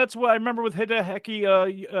 I mean, that's what I remember with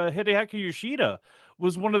Hideki Yoshida.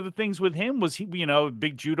 Was one of the things with him was he, you know,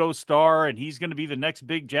 big judo star, and he's going to be the next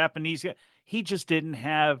big Japanese guy. He just didn't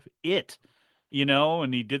have it, you know,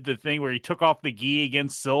 and he did the thing where he took off the gi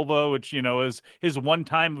against Silva, which, you know, is his one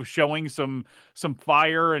time of showing some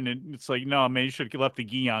fire. And it's like, no, man, you should have left the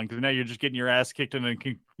gi on, because now you're just getting your ass kicked in a,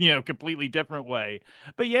 you know, completely different way.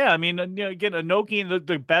 But yeah, I mean, you know, again, Inoki,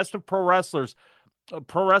 the best of pro wrestlers.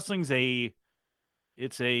 Pro wrestling's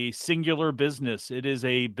it's a singular business. It is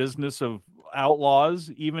a business of outlaws,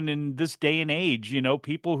 even in this day and age. You know,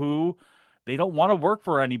 people who, they don't want to work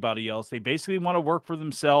for anybody else. They basically want to work for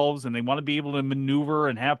themselves, and they want to be able to maneuver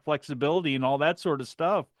and have flexibility and all that sort of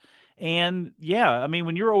stuff. And yeah, I mean,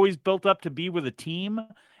 when you're always built up to be with a team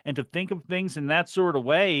and to think of things in that sort of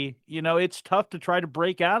way, you know, it's tough to try to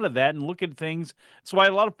break out of that and look at things. That's why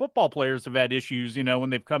a lot of football players have had issues, you know, when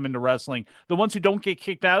they've come into wrestling. The ones who don't get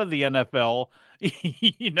kicked out of the NFL,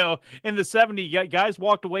 you know, in the 70s, guys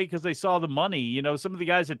walked away because they saw the money. You know, some of the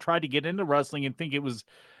guys that tried to get into wrestling and think it was,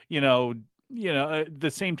 you know, the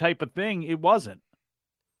same type of thing. It wasn't.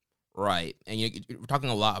 Right. And we're talking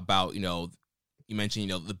a lot about, you know, you mentioned, you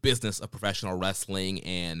know, the business of professional wrestling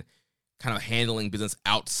and kind of handling business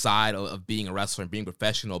outside of being a wrestler and being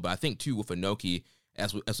professional. But I think too, with Inoki,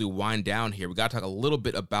 as we wind down here, we got to talk a little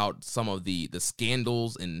bit about some of the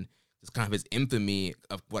scandals and just kind of his infamy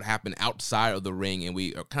of what happened outside of the ring. And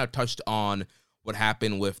we kind of touched on what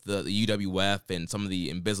happened with the UWF and some of the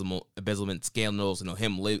embezzlement scandals, you know,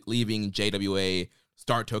 him leaving JWA,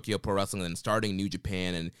 start Tokyo Pro Wrestling, and then starting New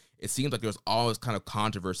Japan. And it seems like there's always kind of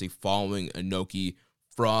controversy following Inoki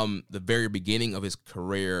from the very beginning of his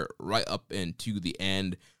career right up into the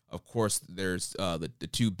end. Of course, there's the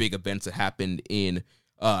two big events that happened in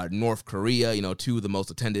North Korea, you know, two of the most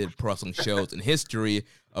attended pro wrestling shows in history.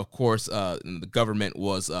 Of course, the government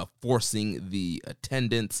was forcing the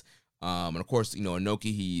attendance. And of course, you know,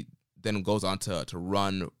 Inoki, he then goes on to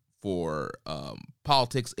run for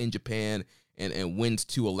politics in Japan and wins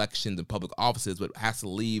 2 elections and public offices, but has to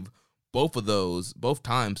leave both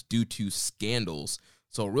times due to scandals.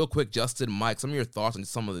 So real quick, Justin, Mike, some of your thoughts on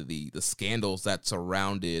some of the scandals that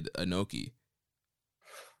surrounded Inoki.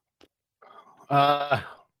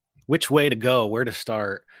 Which way to go? Where to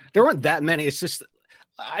start? There weren't that many. It's just,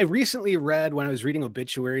 I recently read, when I was reading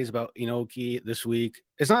obituaries about Inoki this week,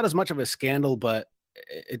 it's not as much of a scandal, but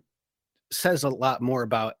says a lot more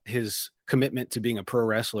about his commitment to being a pro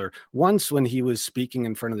wrestler. Once when he was speaking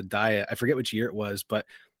in front of the Diet, I forget which year it was, but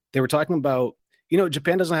they were talking about,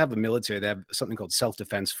 Japan doesn't have a military. They have something called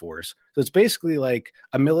self-defense force. So it's basically like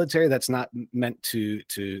a military that's not meant to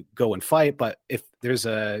go and fight, but if there's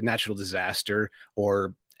a natural disaster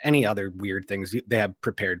or any other weird things, they have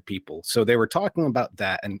prepared people. So they were talking about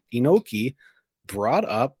that, and Inoki brought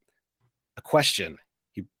up a question.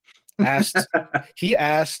 He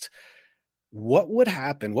asked, what would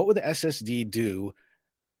happen? What would the SSD do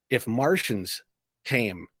if Martians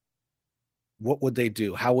came? What would they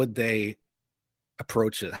do? How would they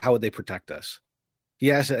approach it? How would they protect us?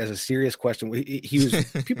 He asked it as a serious question.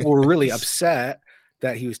 People were really upset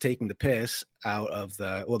that he was taking the piss out of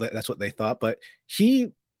that's what they thought, but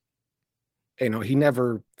he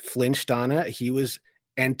never flinched on it. He was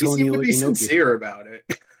Antonio. He seemed to be sincere about it.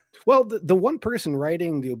 Well, the one person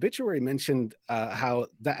writing the obituary mentioned how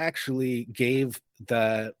that actually gave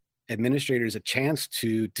the administrators a chance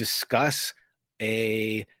to discuss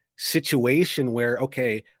a situation where,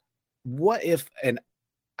 okay, what if an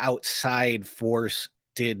outside force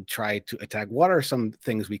did try to attack? What are some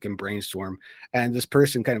things we can brainstorm? And this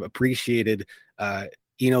person kind of appreciated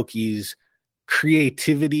Inoki's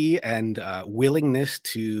creativity and willingness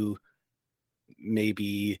to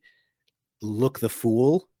maybe look the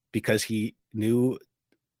fool, because he knew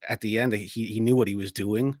at the end that he knew what he was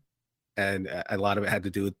doing, and a lot of it had to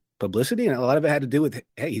do with publicity, and a lot of it had to do with,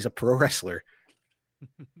 hey, he's a pro wrestler.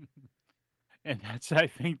 And I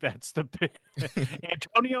think that's the big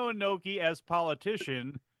Antonio Inoki as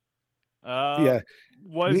politician.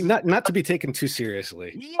 Was not to be taken too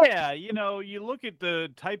seriously. Yeah, you look at the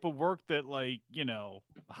type of work that,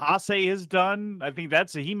 Hase has done. I think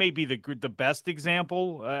he may be the best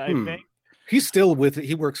example. I think. He's still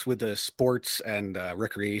he works with the sports and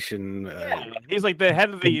recreation. He's like the head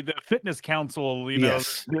of the fitness council,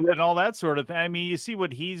 yes, and all that sort of thing. I mean, you see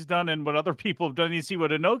what he's done and what other people have done. You see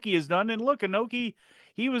what Inoki has done. And look, Inoki,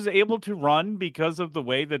 he was able to run because of the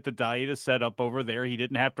way that the Diet is set up over there. He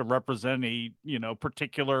didn't have to represent a,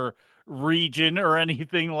 particular region or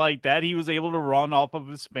anything like that. He was able to run off of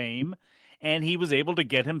his fame, and he was able to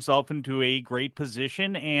get himself into a great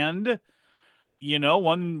position. And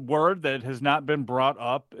one word that has not been brought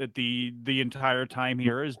up at the entire time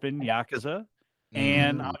here has been Yakuza.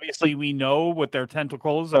 And obviously we know what their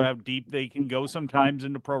tentacles are, how deep they can go sometimes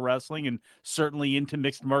into pro wrestling, and certainly into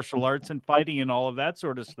mixed martial arts and fighting and all of that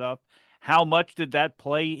sort of stuff. How much did that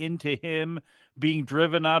play into him being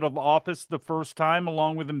driven out of office the first time,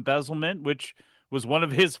 along with embezzlement, which was one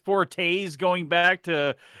of his fortes going back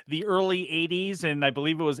to the early 80s? And I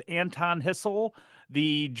believe it was Anton Hissel,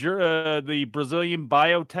 the Brazilian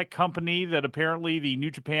biotech company that apparently the New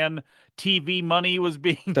Japan TV money was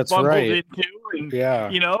being bundled into. And,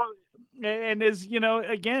 and as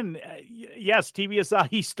again, yes,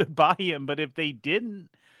 TBSI stood by him, but if they didn't,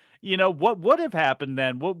 what would have happened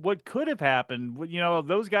then? What could have happened?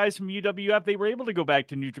 Those guys from UWF, they were able to go back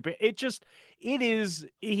to New Japan.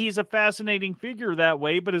 He's a fascinating figure that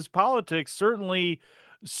way, but his politics certainly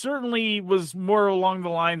was more along the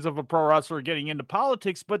lines of a pro wrestler getting into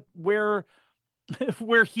politics, but where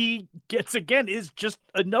he gets again is just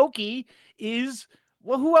Inoki is,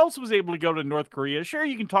 well, who else was able to go to North Korea? Sure,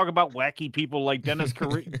 you can talk about wacky people like Dennis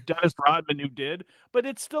Rodman who did, but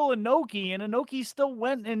it's still Inoki, and Inoki still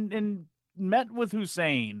went and met with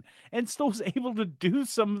Hussein and still was able to do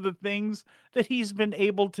some of the things that he's been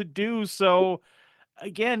able to do. So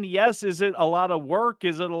again, yes, is it a lot of work?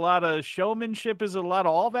 Is it a lot of showmanship? Is it a lot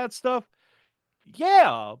of all that stuff?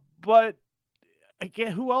 Yeah, but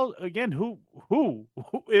again, who else? Again, who?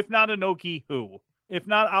 If not Inoki, who? If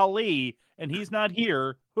not Ali, and he's not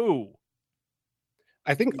here, who?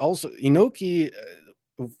 I think also Inoki,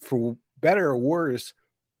 for better or worse,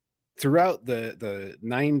 throughout the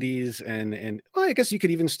 90s and well, I guess you could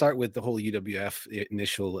even start with the whole UWF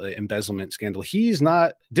initial embezzlement scandal.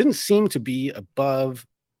 Didn't seem to be above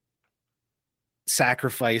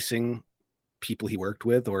sacrificing people he worked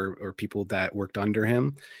with or people that worked under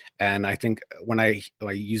him. And I think when I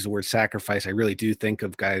use the word sacrifice, I really do think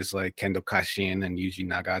of guys like Kendo Kashin and Yuji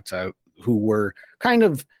Nagata, who were kind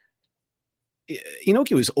of,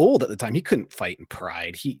 Inoki was old at the time. He couldn't fight in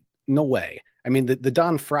Pride. No way. I mean, the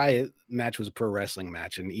Don Fry match was a pro wrestling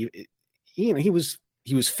match, and he was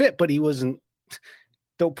fit, but he wasn't.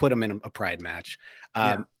 Don't put him in a Pride match.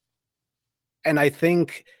 And I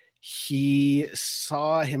think he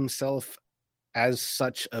saw himself as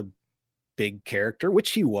such a big character,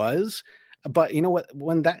 which he was. But you know what?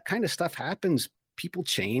 When that kind of stuff happens, people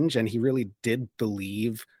change, and he really did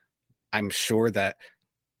believe. I'm sure that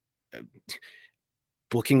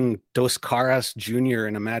booking Dos Caras Jr.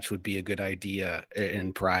 in a match would be a good idea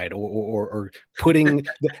in Pride, or putting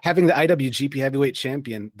having the IWGP Heavyweight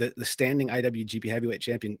Champion, the standing IWGP Heavyweight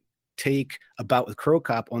Champion, take a bout with Crow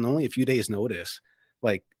Cop on only a few days' notice.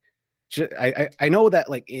 Like, I know that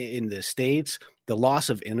like in the States, the loss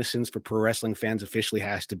of innocence for pro wrestling fans officially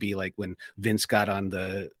has to be like when Vince got on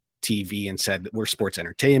the TV and said we're sports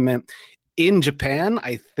entertainment. In Japan,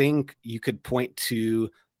 I think you could point to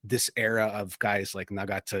this era of guys like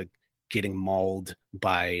Nagata getting mauled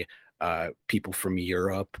by people from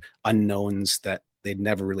Europe, unknowns that they'd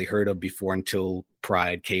never really heard of before until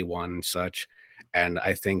Pride, K1 and such. And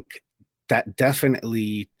I think that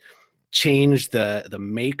definitely changed the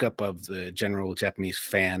makeup of the general Japanese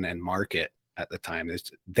fan and market at the time.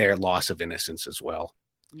 Is their loss of innocence as well.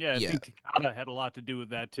 Yeah, I think Takada had a lot to do with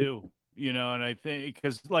that too. And I think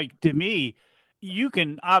because like to me, you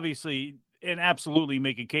can obviously and absolutely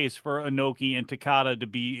make a case for Inoki and Takada to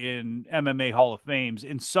be in MMA Hall of Fames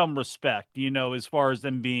in some respect, as far as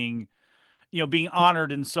them being, being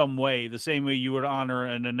honored in some way, the same way you would honor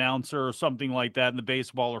an announcer or something like that in the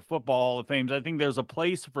baseball or football Hall of Fames. I think there's a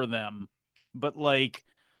place for them, but like,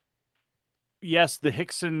 yes, the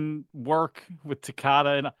Hickson work with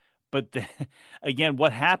Takada, but again,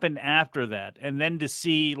 what happened after that? And then to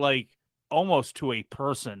see like almost to a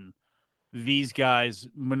person, these guys,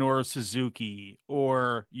 Minoru Suzuki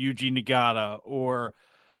or Yuji Nagata or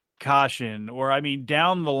Kashin, or I mean,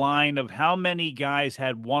 down the line of how many guys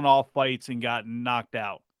had one-off fights and got knocked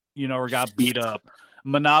out, or got beat up.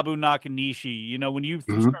 Manabu Nakanishi, when you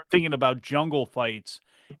start thinking about jungle fights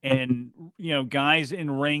and, guys in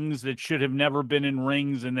rings that should have never been in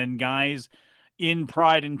rings, and then guys in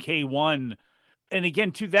Pride and K1. And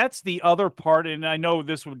again, too, that's the other part. And I know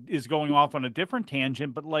this is going off on a different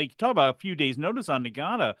tangent, but like talk about a few days' notice on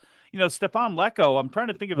Nagata. Stefan Lecco, I'm trying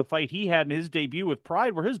to think of the fight he had in his debut with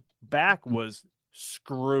Pride where his back was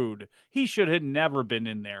screwed. He should have never been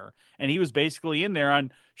in there. And he was basically in there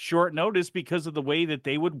on short notice because of the way that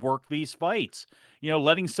they would work these fights.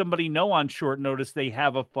 Letting somebody know on short notice they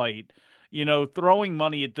have a fight. Throwing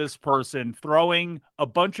money at this person, throwing a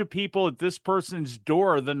bunch of people at this person's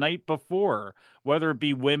door the night before, whether it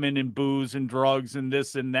be women and booze and drugs and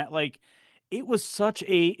this and that. Like, it was such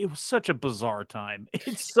a bizarre time.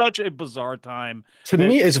 It's such a bizarre time. To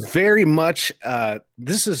me, it's very much,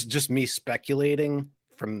 this is just me speculating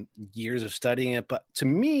from years of studying it, but to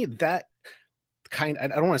me, that I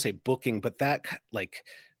don't want to say booking, but that like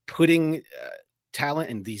putting talent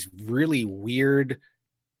in these really weird,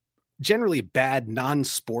 generally bad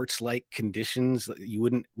non-sports like conditions that you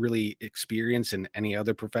wouldn't really experience in any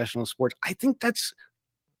other professional sports. I think that's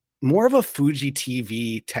more of a Fuji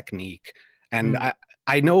TV technique. And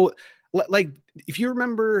I know, like, if you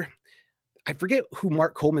remember, I forget who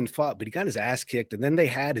Mark Coleman fought, but he got his ass kicked, and then they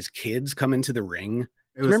had his kids come into the ring.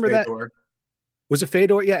 Remember Fedor. That? Was it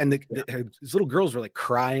Fedor? Yeah, and his little girls were like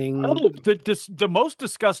crying. Oh, the most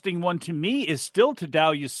disgusting one to me is still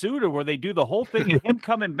Tadao Yasuda, where they do the whole thing and him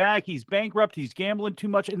coming back. He's bankrupt. He's gambling too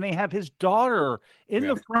much, and they have his daughter in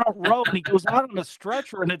the front row, and he goes out on a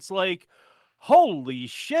stretcher, and it's like, holy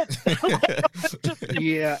shit.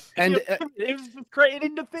 Yeah. And it was crazy.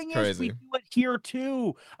 And the thing is, we do it here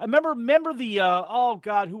too. I remember the oh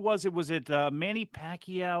God, who was it? Was it Manny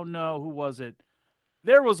Pacquiao? No, who was it?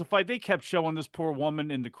 There was a fight. They kept showing this poor woman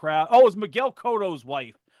in the crowd. Oh, it was Miguel Cotto's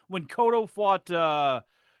wife. When Cotto fought the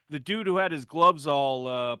dude who had his gloves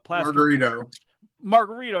all plastic. Antonio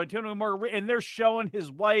Margarito. And they're showing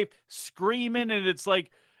his wife screaming, and it's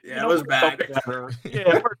like, yeah, it was bad.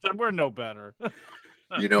 Yeah, we're no better.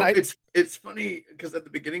 It's funny because at the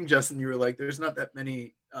beginning, Justin, you were like, "There's not that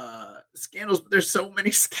many scandals, but there's so many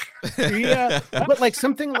scandals." Yeah, but like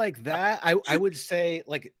something like that, I would say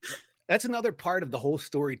like that's another part of the whole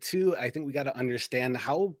story too. I think we got to understand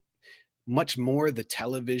how much more the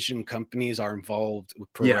television companies are involved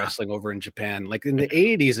with pro wrestling over in Japan. Like in the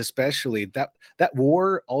 80s, especially that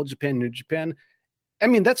war, All Japan, New Japan. I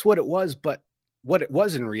mean, that's what it was, but what it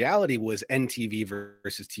was in reality was NTV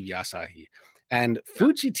versus TV Asahi. And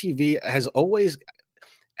Fuji TV has always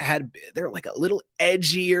had, they're like a little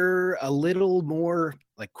edgier, a little more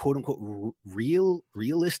like quote unquote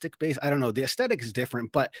realistic base. I don't know. The aesthetic is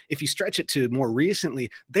different, but if you stretch it to more recently,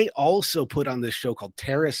 they also put on this show called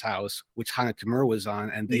Terrace House, which Hana Kimura was on.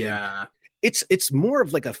 And it's more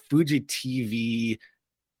of like a Fuji TV.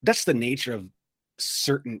 That's the nature of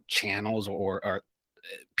certain channels or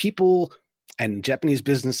people and Japanese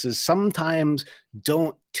businesses sometimes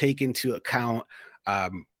don't take into account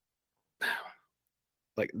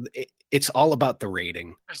it's all about the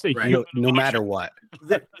rating, Right. no matter what.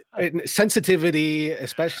 Sensitivity,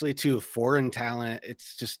 especially to foreign talent,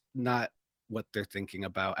 it's just not what they're thinking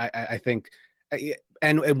about. I think,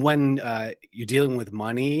 and when you're dealing with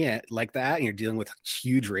money like that, and you're dealing with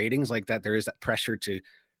huge ratings like that, there is that pressure to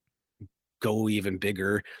go even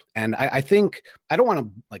bigger. And I think I don't want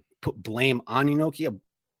to like put blame on Inoki,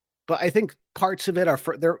 but I think parts of it are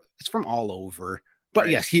it's from all over. But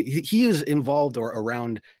yes, he is involved or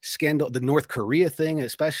around scandal, the North Korea thing,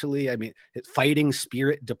 especially. I mean, fighting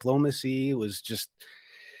spirit diplomacy was just,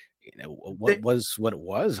 what it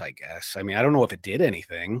was, I guess. I mean, I don't know if it did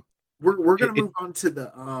anything. We're gonna move on to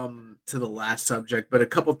the last subject, but a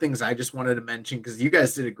couple things I just wanted to mention, because you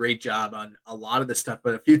guys did a great job on a lot of the stuff,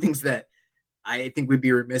 but a few things that I think we'd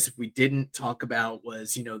be remiss if we didn't talk about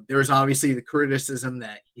was, there was obviously the criticism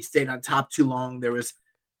that he stayed on top too long. There was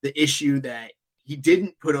the issue that he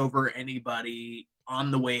didn't put over anybody on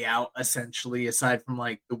the way out, essentially, aside from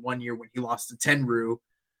like the 1 year when he lost to Tenryu.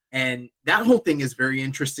 And that whole thing is very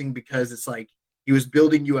interesting because it's like he was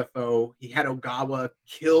building UFO. He had Ogawa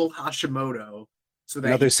kill Hashimoto. So that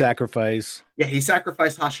another sacrifice. Yeah, he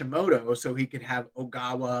sacrificed Hashimoto so he could have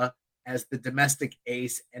Ogawa as the domestic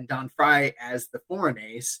ace and Don Fry as the foreign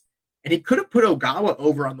ace. And he could have put Ogawa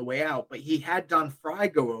over on the way out, but he had Don Fry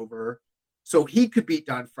go over so he could beat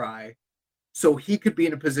Don Fry. So he could be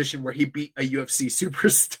in a position where he beat a UFC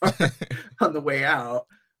superstar on the way out,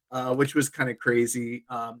 which was kind of crazy.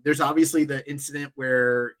 There's obviously the incident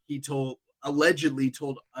where he allegedly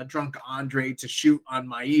told a drunk Andre to shoot on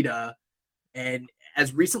Maeda. And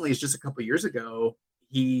as recently as just a couple years ago,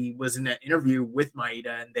 he was in an interview with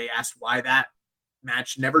Maeda and they asked why that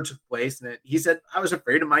match never took place. And he said, I was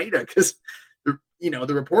afraid of Maeda because,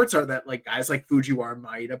 the reports are that like guys like Fujiwara and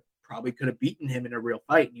Maeda probably could have beaten him in a real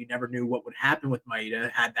fight. And you never knew what would happen with Maeda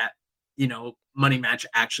had that, money match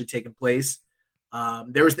actually taken place.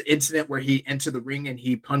 There was the incident where he entered the ring and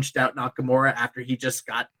he punched out Nakamura after he just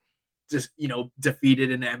got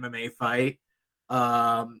defeated in an MMA fight.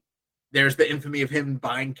 There's the infamy of him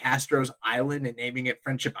buying Castro's island and naming it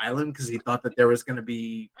Friendship Island because he thought that there was going to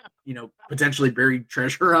be, potentially buried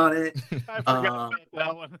treasure on it. I forgot about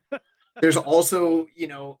that one. There's also,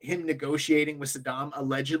 him negotiating with Saddam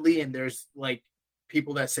allegedly, and there's like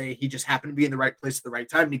people that say he just happened to be in the right place at the right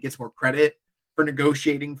time and he gets more credit for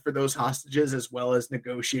negotiating for those hostages as well as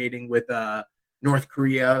negotiating with North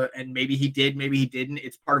Korea. And maybe he did, maybe he didn't.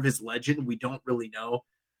 It's part of his legend. We don't really know.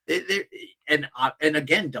 And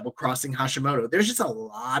again, double crossing Hashimoto. There's just a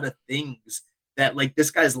lot of things that like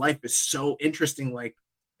this guy's life is so interesting. Like,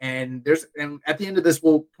 and at the end of this,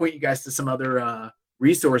 we'll point you guys to some other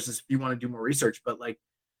resources if you want to do more research. But like,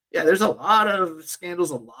 yeah, there's a lot of scandals,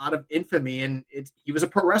 a lot of infamy, and he was a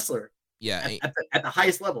pro wrestler. Yeah, at the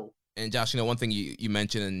highest level. And Josh, one thing you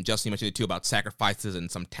mentioned, and Justin, you mentioned it too, about sacrifices and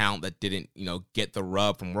some talent that didn't, get the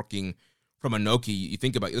rub from working from Inoki. You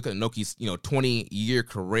look at Inoki's, 20-year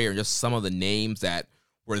career and just some of the names that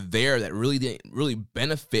were there that really didn't really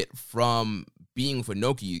benefit from being with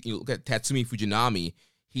Inoki. You look at Tatsumi Fujinami.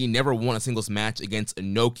 He never won a singles match against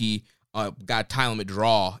Inoki, got a time limit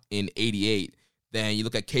draw in 88. Then you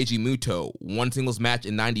look at Keiji Muto, one singles match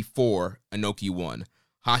in 94, Inoki won.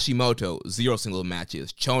 Hashimoto, 0 singles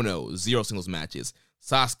matches. Chono, 0 singles matches.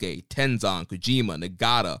 Sasuke, Tenzan, Kojima,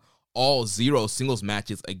 Nagata, all 0 singles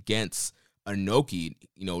matches against Inoki,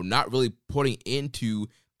 not really putting into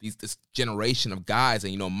this generation of guys.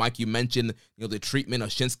 And, Mike, you mentioned, the treatment of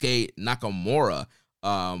Shinsuke Nakamura.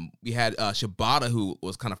 We had Shibata, who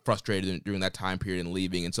was kind of frustrated during that time period and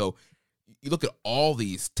leaving. And so you look at all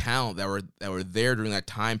these talent that were there during that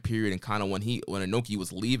time period, and kind of when Inoki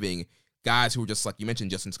was leaving, guys who were just like you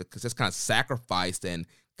mentioned, Justin, just kind of sacrificed, and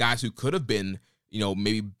guys who could have been,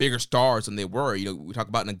 maybe bigger stars than they were. We talk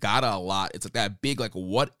about Nagata a lot. It's like that big, like,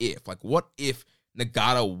 what if? Like, what if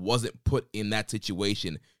Nagata wasn't put in that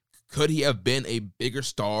situation? Could he have been a bigger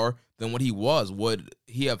star than what he was? Would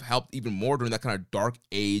he have helped even more during that kind of dark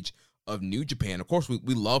age of New Japan? Of course,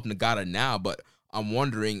 we love Nagata now, but I'm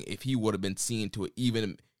wondering if he would have been seen to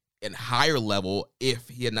even a higher level if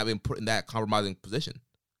he had not been put in that compromising position.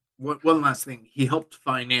 One last thing. He helped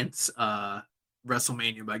finance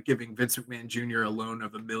WrestleMania by giving Vince McMahon Jr. a loan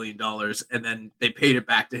of $1 million, and then they paid it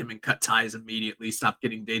back to him and cut ties immediately, stopped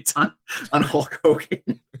getting dates on Hulk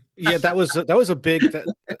Hogan. Yeah, that was a big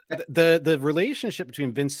the relationship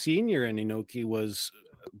between Vince Sr. and Inoki was,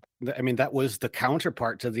 that was the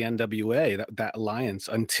counterpart to the NWA, that alliance,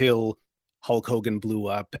 until Hulk Hogan blew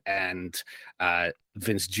up and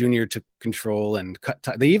Vince Jr. took control and cut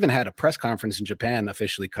ties. They even had a press conference in Japan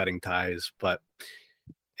officially cutting ties, but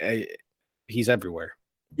he's everywhere.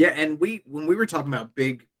 Yeah, and when we were talking about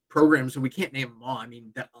big programs, and we can't name them all. I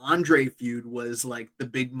mean, the Andre feud was like the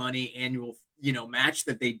big money annual, match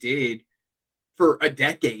that they did for a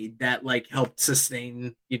decade that like helped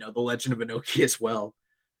sustain, the legend of Inoki as well.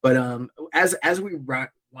 But as we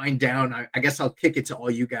wind down, I guess I'll kick it to all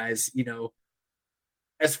you guys.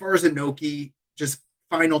 As far as Inoki, just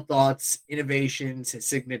final thoughts, innovations, his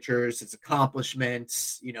signatures, his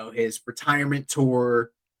accomplishments, his retirement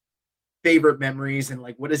tour, favorite memories, and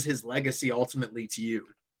like what is his legacy ultimately to you?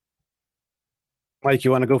 Mike,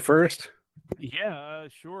 you want to go first? Yeah,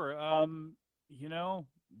 sure.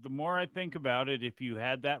 The more I think about it, if you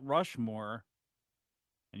had that Rushmore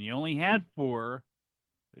and you only had four,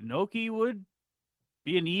 Inoki would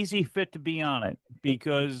be an easy fit to be on it,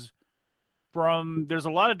 because there's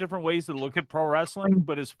a lot of different ways to look at pro wrestling,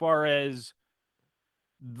 but as far as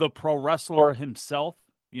the pro wrestler himself,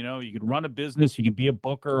 you can run a business, you can be a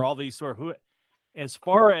booker, all these as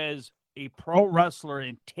far as a pro wrestler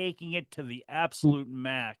and taking it to the absolute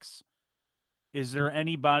max, is there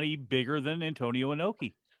anybody bigger than Antonio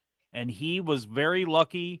Inoki? And he was very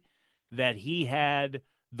lucky that he had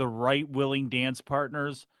the right willing dance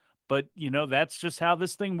partners. But, that's just how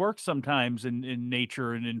this thing works sometimes in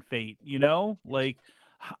nature and in fate, like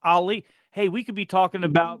Ali. Hey, we could be talking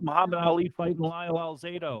about Muhammad Ali fighting Lyle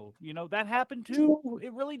Alzado. That happened too.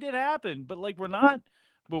 It really did happen. But we're not.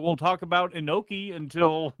 But we'll talk about Inoki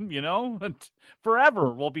until,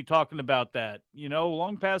 forever. We'll be talking about that,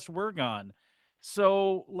 long past we're gone.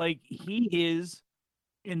 So, he is,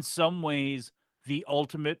 in some ways, the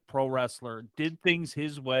ultimate pro wrestler, did things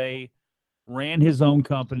his way, ran his own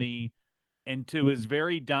company, and to his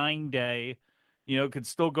very dying day, could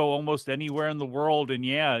still go almost anywhere in the world. And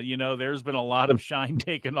yeah, there's been a lot of shine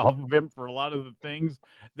taken off of him for a lot of the things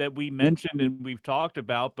that we mentioned and we've talked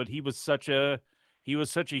about, but he was such a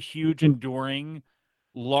huge, enduring,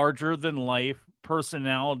 larger than life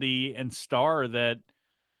personality and star that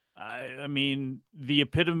I mean, the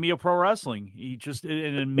epitome of pro wrestling. He just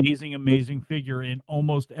an amazing, amazing figure in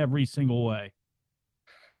almost every single way.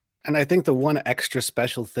 And I think the one extra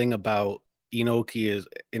special thing about Inoki is,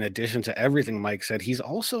 in addition to everything Mike said, he's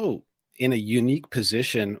also in a unique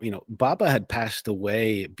position. Baba had passed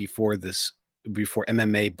away before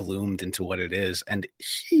MMA bloomed into what it is, and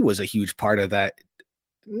he was a huge part of that.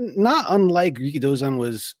 Not unlike Rikidozan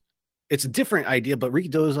was, it's a different idea, but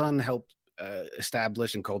Rikidozan helped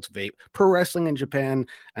establish and cultivate pro wrestling in Japan,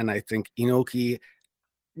 and I think Inoki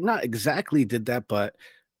not exactly did that, but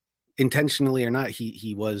intentionally or not,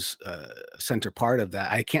 he was a center part of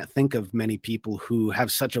that. I can't think of many people who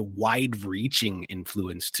have such a wide-reaching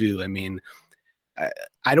influence too. I mean,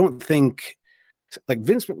 I don't think like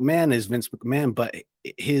Vince McMahon is Vince McMahon, but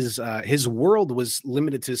his world was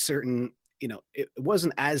limited to certain. It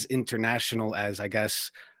wasn't as international as I guess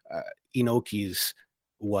Inoki's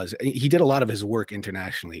was. He did a lot of his work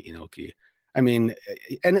internationally, Inoki. I mean,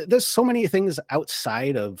 and there's so many things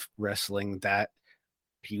outside of wrestling that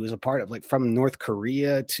he was a part of, like from North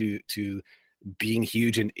Korea to being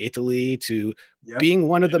huge in Italy to being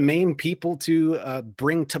one of the main people to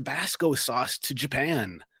bring Tabasco sauce to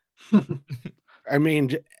Japan. I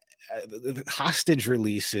mean, hostage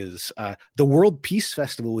releases, the World Peace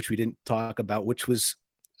Festival, which we didn't talk about, which was,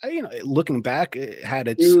 looking back, it had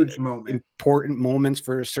its huge important moments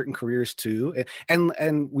for certain careers too.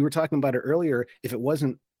 And we were talking about it earlier. If it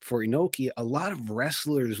wasn't for Inoki, a lot of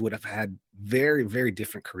wrestlers would have had very, very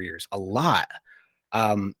different careers. A lot.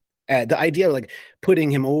 The idea of like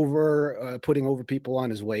putting over people on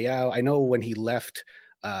his way out. I know when he left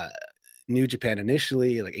New Japan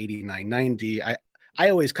initially, like 89, 90, I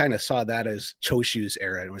always kind of saw that as Choshu's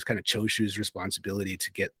era. It was kind of Choshu's responsibility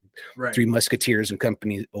to get Three Musketeers and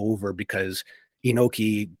company over because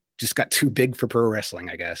Inoki just got too big for pro wrestling,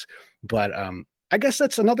 I guess. But I guess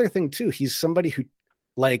that's another thing too. He's somebody who,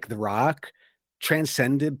 like The Rock,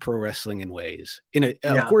 transcended pro wrestling in ways.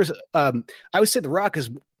 Of course, I would say The Rock is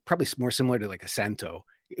probably more similar to like a Santo.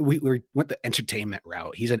 We went the entertainment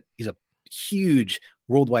route. He's a huge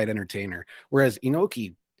worldwide entertainer, whereas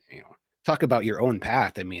Inoki, talk about your own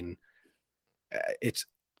path. I mean,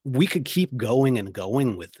 we could keep going and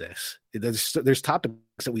going with this. There's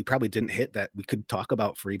topics that we probably didn't hit that we could talk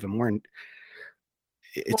about for even more. And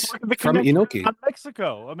it's from Inoki.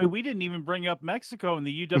 Mexico. I mean, we didn't even bring up Mexico and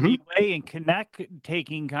the UWA and Connect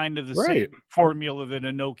taking kind of the same formula that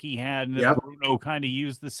Inoki had, and Bruno kind of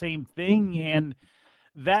used the same thing. And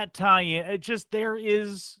that tie-in, it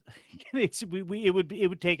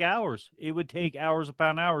would take hours. It would take hours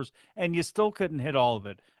upon hours, and you still couldn't hit all of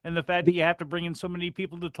it. And the fact that you have to bring in so many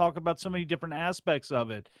people to talk about so many different aspects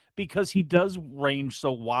of it, because he does range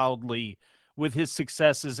so wildly with his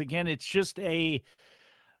successes. Again, it's just a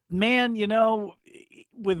man,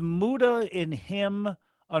 with Muda and him.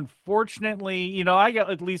 Unfortunately, I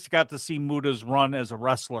at least got to see Muda's run as a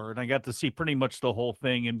wrestler, and I got to see pretty much the whole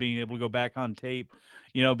thing and being able to go back on tape,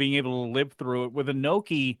 being able to live through it. With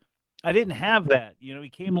Inoki, I didn't have that. He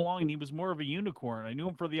came along and he was more of a unicorn. I knew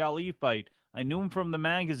him for the Ali fight. I knew him from the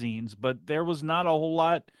magazines, but there was not a whole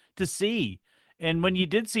lot to see. And when you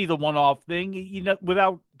did see the one-off thing,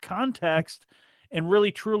 without context and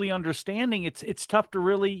really truly understanding, it's tough to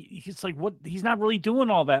really. He's like, what? He's not really doing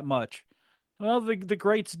all that much. Well, the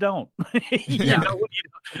greats don't.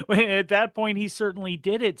 At that point, he certainly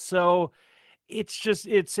did it. So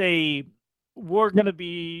we're going to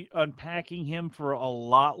be unpacking him for a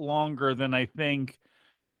lot longer than I think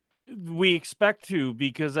we expect to,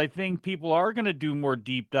 because I think people are going to do more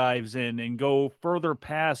deep dives in and go further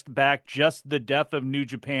past back just the death of New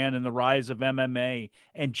Japan and the rise of MMA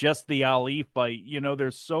and just the Ali fight.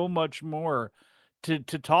 There's so much more to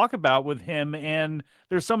talk about with him, and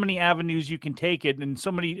there's so many avenues you can take it, and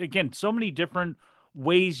so many different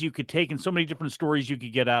ways you could take, and so many different stories you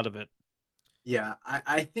could get out of it. Yeah,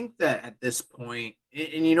 I think that at this point,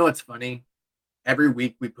 and it's funny, every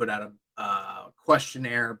week we put out a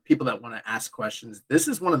questionnaire, people that want to ask questions. This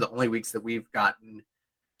is one of the only weeks that we've gotten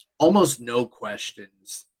almost no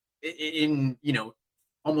questions in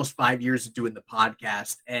almost 5 years of doing the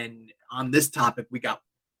podcast. And on this topic, we got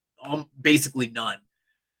basically none.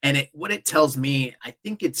 And what it tells me, I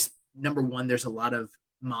think it's, number one, there's a lot of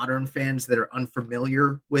modern fans that are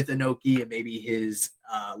unfamiliar with Inoki and maybe his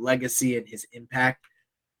legacy and his impact.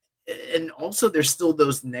 And also there's still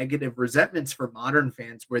those negative resentments for modern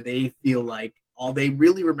fans where they feel like all they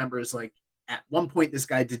really remember is like, at one point this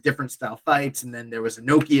guy did different style fights, and then there was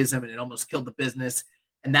Inokiism and it almost killed the business,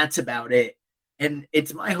 and that's about it. And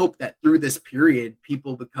it's my hope that through this period,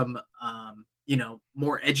 people become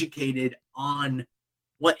more educated on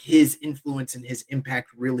what his influence and his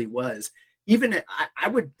impact really was. Even I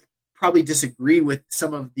would probably disagree with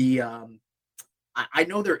some of the I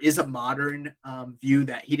know there is a modern view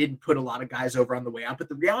that he didn't put a lot of guys over on the way out, but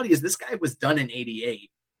the reality is this guy was done in 88,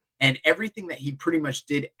 and everything that he pretty much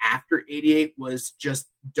did after 88 was just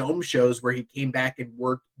dome shows where he came back and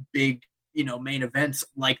worked big, main events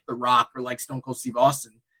like The Rock or like Stone Cold Steve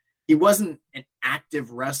Austin. He wasn't an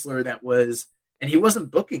active wrestler and he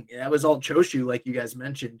wasn't booking. That was all Choshu, like you guys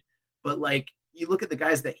mentioned. But like, you look at the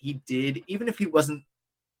guys that he did, even if he wasn't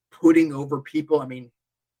putting over people, I mean,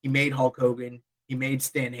 he made Hulk Hogan, he made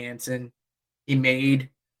Stan Hansen, he made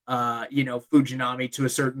Fujinami to a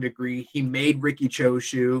certain degree, he made Ricky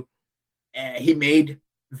Choshu, he made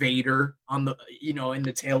Vader on the in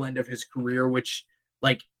the tail end of his career, which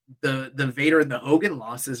like the Vader and the Hogan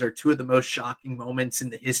losses are two of the most shocking moments in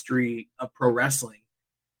the history of pro wrestling.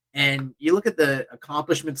 And you look at the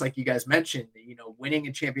accomplishments, like you guys mentioned, winning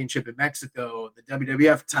a championship in Mexico, the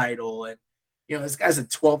WWF title, and this guy's a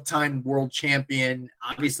 12-time world champion.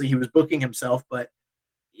 Obviously, he was booking himself, but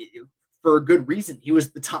for a good reason. He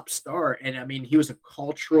was the top star, and I mean, he was a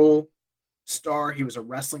cultural star. He was a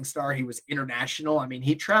wrestling star. He was international. I mean,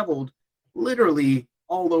 he traveled literally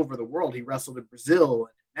all over the world. He wrestled in Brazil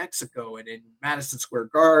and in Mexico and in Madison Square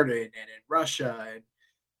Garden and in Russia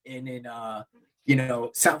and in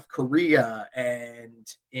South Korea and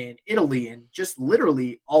in Italy and just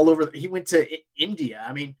literally all over. He went to India.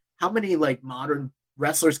 I mean, how many like modern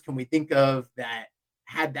wrestlers can we think of that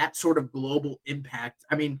had that sort of global impact?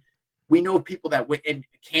 I mean, we know people that went in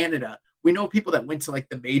Canada. We know people that went to like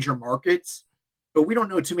the major markets, but we don't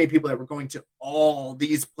know too many people that were going to all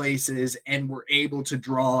these places and were able to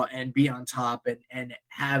draw and be on top and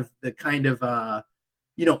have the kind of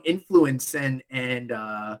influence and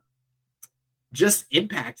just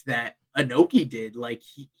impact that Inoki did. Like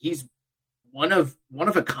he's one of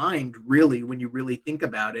a kind, really, when you really think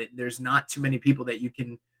about it. There's not too many people that you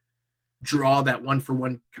can draw that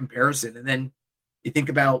one-for-one comparison. And then you think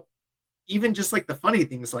about even just like the funny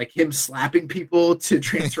things, like him slapping people to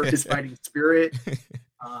transfer his fighting spirit.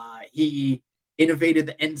 He innovated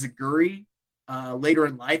the enziguri later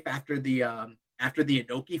in life after the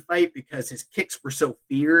Inoki fight because his kicks were so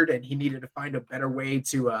feared and he needed to find a better way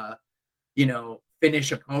to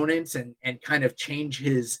finish opponents and kind of change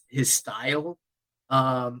his style.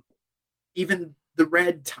 Even the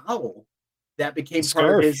red towel that became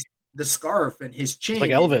part of the scarf and his chain.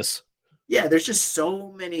 Like Elvis. Yeah, there's just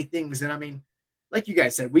so many things. And I mean, like you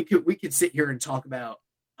guys said, we could sit here and talk about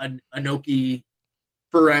Inoki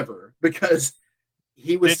forever because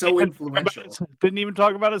he was so influential. Didn't even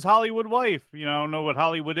talk about his Hollywood wife. You know, I don't know what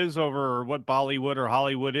Hollywood is over, or what Bollywood or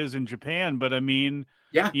Hollywood is in Japan, but I mean,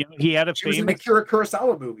 yeah, you know, he had a she was in the Akira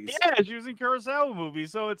Kurosawa movies. Yeah, she was in Kurosawa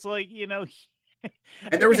movies. So it's like, you know,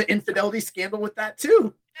 and there was an infidelity scandal with that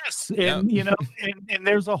too. Yes, and you know, and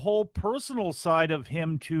there's a whole personal side of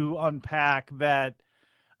him to unpack that.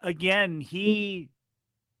 Again, you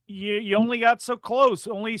only got so close.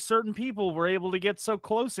 Only certain people were able to get so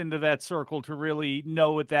close into that circle to really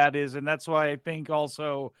know what that is. And that's why I think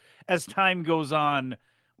also as time goes on,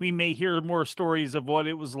 we may hear more stories of what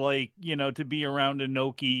it was like, you know, to be around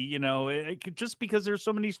Inoki, you know, just because there's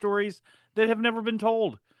so many stories that have never been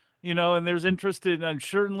told, you know, and there's interest in, and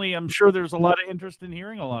certainly I'm sure there's a lot of interest in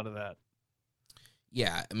hearing a lot of that.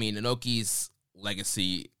 Yeah. I mean, Inoki's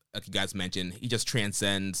legacy, like you guys mentioned, he just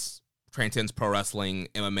transcends pro wrestling,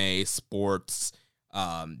 MMA, sports,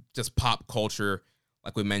 just pop culture.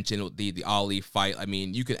 Like we mentioned, the Ali fight. I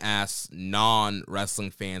mean, you could ask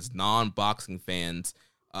non-wrestling fans, non-boxing fans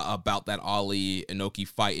about that Ali Inoki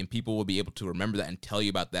fight, and people will be able to remember that and tell you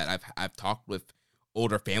about that. I've talked with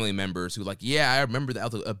older family members who like, yeah, I remember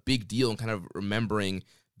that was a big deal, and kind of remembering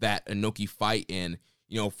that Inoki fight. And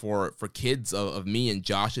you know, for kids of me and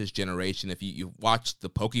Josh's generation, if you watched the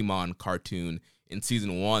Pokemon cartoon in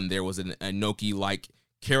season 1, there was an Inoki-like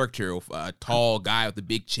character, a tall guy with the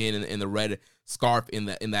big chin and the red scarf in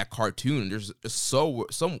that cartoon. There's so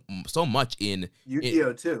much in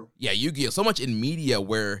Yu-Gi-Oh too. Yeah, Yu-Gi-Oh, so much in media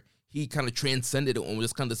where he kind of transcended it and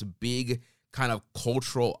was kind of this big kind of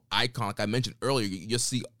cultural icon. Like I mentioned earlier, you just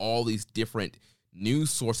see all these different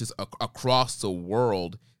news sources across the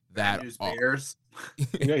world that News Bears.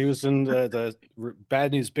 Yeah, he was in the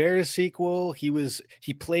Bad News Bears sequel. He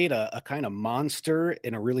played a kind of monster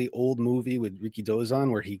in a really old movie with Ricky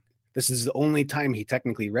Dozan, where this is the only time he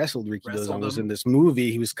technically wrestled Dozan was in this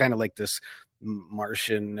movie. He was kind of like this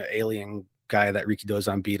Martian alien guy that Ricky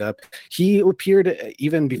Dozan beat up. He appeared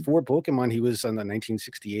even before Pokemon. He was on the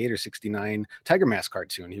 1968 or 69 Tiger Mask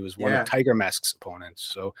cartoon. He was one of Tiger Mask's opponents.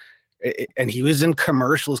 So, and he was in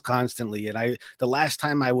commercials constantly. And the last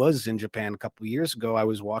time I was in Japan a couple of years ago, I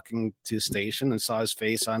was walking to the station and saw his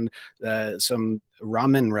face on some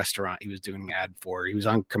ramen restaurant he was doing an ad for. He was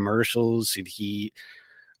on commercials.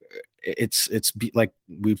 It's like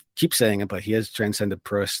we keep saying it, but he has transcended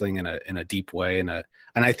pro wrestling in a deep way. And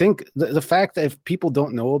I think the fact that if people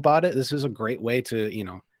don't know about it, this is a great way to, you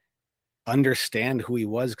know, understand who he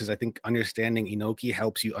was, because I think understanding Inoki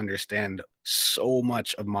helps you understand so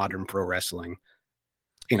much of modern pro wrestling.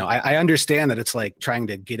 You know, I understand that it's like trying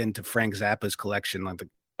to get into Frank Zappa's collection like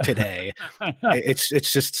today.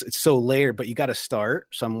 it's so layered, but you got to start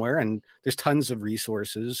somewhere, and there's tons of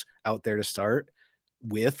resources out there to start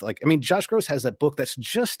with. Like, I mean, Josh Gross has that book that's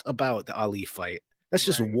just about the Ali fight. That's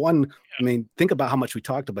just one. I mean, think about how much we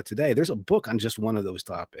talked about today. There's a book on just one of those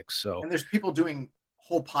topics. So, and there's people doing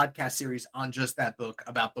whole podcast series on just that book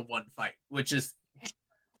about the one fight, which is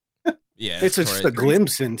it's just a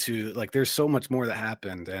glimpse into, like, there's so much more that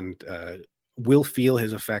happened, and we'll feel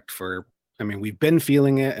his effect for, I mean, we've been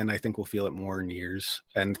feeling it, and I think we'll feel it more in years.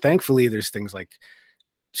 And thankfully there's things like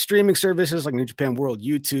streaming services like New Japan World,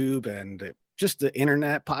 YouTube, and just the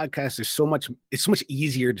internet podcast. It's so much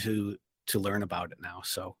easier to learn about it now.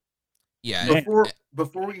 So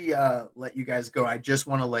before we let you guys go, I just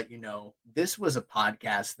want to let you know this was a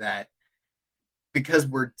podcast that, because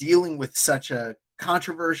we're dealing with such a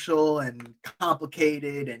controversial and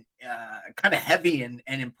complicated and kind of heavy and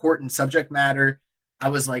important subject matter, I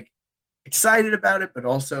was like excited about it, but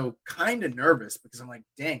also kind of nervous, because I'm like,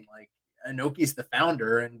 dang, like Inoki's the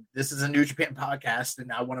founder and this is a New Japan podcast,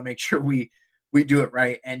 and I want to make sure we do it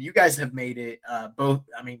right. And you guys have made it both.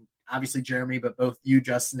 I mean, obviously Jeremy, but both you,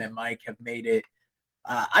 Justin, and Mike have made it,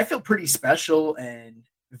 I feel, pretty special and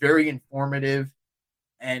very informative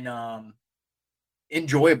and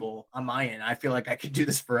enjoyable on my end. I feel like I could do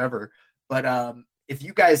this forever. But if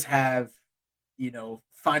you guys have, you know,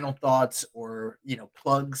 final thoughts or, you know,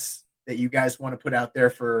 plugs that you guys want to put out there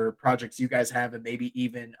for projects you guys have, and maybe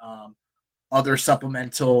even other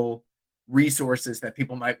supplemental resources that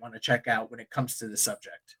people might want to check out when it comes to the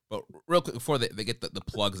subject. But real quick, before they get the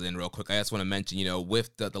plugs in real quick, I just want to mention, you know,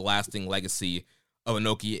 with the lasting legacy of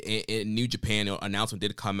Inoki in New Japan, an announcement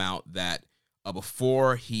did come out that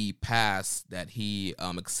before he passed, that he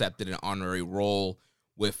accepted an honorary role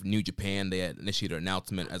with New Japan. They had initiated an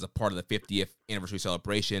announcement as a part of the 50th anniversary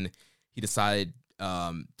celebration. He decided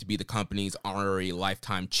to be the company's honorary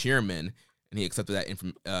lifetime chairman, and he accepted that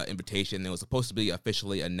invitation. It was supposed to be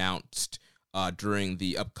officially announced during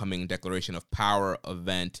the upcoming Declaration of Power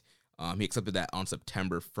event. He accepted that on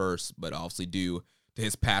September 1st, but obviously due to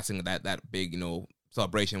his passing, that big, you know,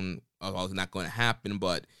 celebration was not going to happen,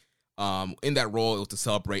 but in that role, it was to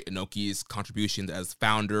celebrate Inoki's contributions as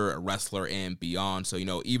founder, a wrestler, and beyond. So,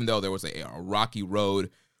 even though there was a rocky road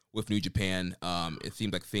with New Japan, it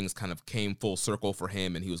seemed like things kind of came full circle for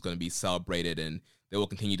him, and he was going to be celebrated, and they will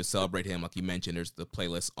continue to celebrate him. Like you mentioned, there's the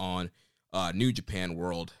playlist on New Japan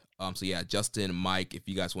World. So yeah, Justin, Mike, if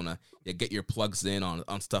you guys want to get your plugs in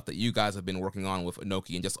on stuff that you guys have been working on with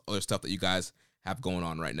Inoki and just other stuff that you guys have going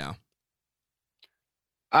on right now.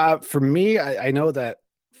 For me, I know that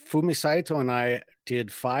Fumi Saito and I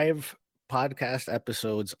did 5 podcast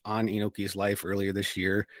episodes on Inoki's life earlier this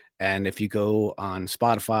year. And if you go on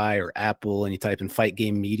Spotify or Apple and you type in Fight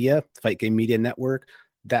Game Media Network,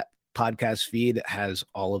 that podcast feed has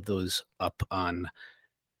all of those up on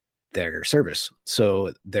their service.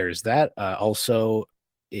 So there's that. Also,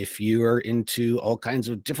 if you are into all kinds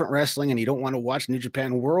of different wrestling and you don't want to watch New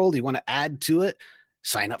Japan World, you want to add to it,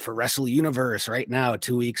 sign up for Wrestle Universe right now,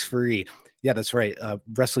 2 weeks free. Yeah, that's right.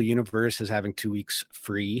 Wrestle Universe is having 2 weeks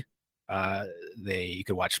free. You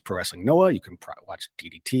can watch Pro Wrestling Noah, you can watch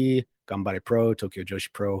DDT, Ganbare Pro, Tokyo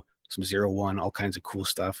Joshi Pro, some 0-1, all kinds of cool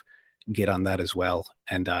stuff. Get on that as well.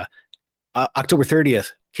 And October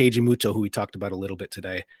 30th, Keiji Muto, who we talked about a little bit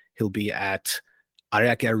today, he'll be at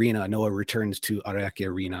Ariake Arena. Noah returns to Ariake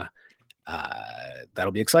Arena.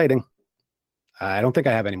 That'll be exciting. I don't think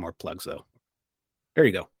I have any more plugs, though. There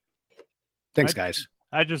you go. Thanks, guys.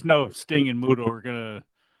 I just know Sting and Muto are gonna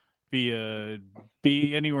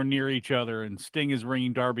be anywhere near each other, and Sting is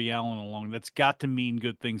bringing Darby Allin along. That's got to mean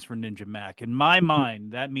good things for Ninja Mac. In my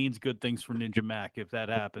mind, that means good things for Ninja Mac if that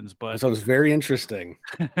happens. But that sounds very interesting.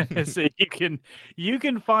 So you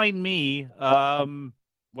can find me,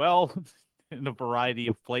 in a variety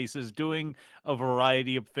of places, doing a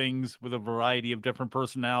variety of things with a variety of different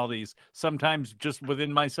personalities, sometimes just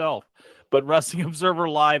within myself. But Wrestling Observer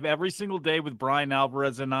Live every single day with Brian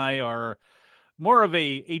Alvarez and I are more of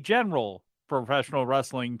a general professional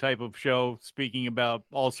wrestling type of show, speaking about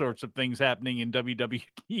all sorts of things happening in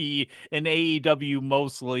WWE and AEW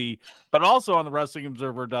mostly, but also on the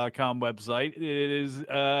WrestlingObserver.com website. It is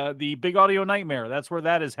the Big Audio Nightmare. That's where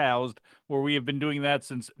that is housed, where we have been doing that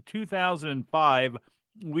since 2005.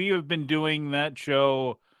 We have been doing that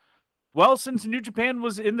show, well, since New Japan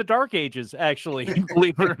was in the Dark Ages, actually,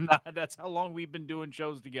 believe it or not. That's how long we've been doing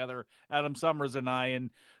shows together, Adam Summers and I. And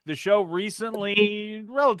the show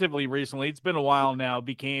relatively recently, it's been a while now,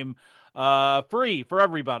 became free for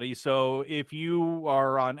everybody. So if you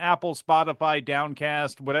are on Apple, Spotify,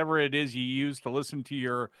 Downcast, whatever it is you use to listen to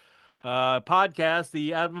your podcast,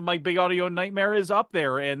 the Adam Mike Big Audio Nightmare is up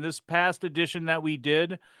there. And this past edition that we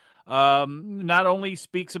did not only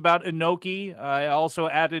speaks about Inoki, I also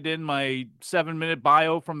added in my 7-minute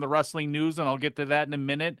bio from the Wrestling News, and I'll get to that in a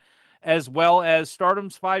minute, as well as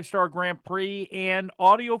Stardom's 5-Star Grand Prix and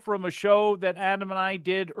audio from a show that Adam and I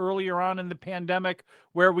did earlier on in the pandemic,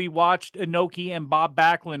 where we watched Inoki and Bob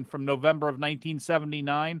Backlund from November of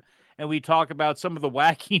 1979. And we talk about some of the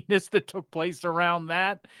wackiness that took place around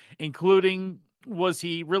that, including, was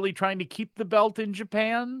he really trying to keep the belt in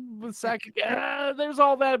Japan? There's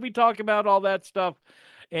all that. We talk about all that stuff.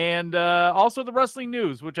 And also the Wrestling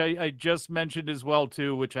News, which I just mentioned as well,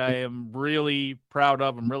 too, which I am really proud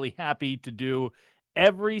of. I'm really happy to do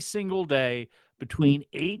every single day between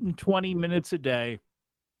 8 and 20 minutes a day.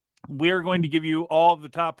 We're going to give you all of the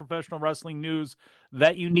top professional wrestling news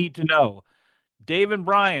that you need to know. Dave and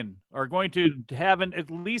Brian are going to have at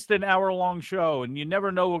least an hour-long show, and you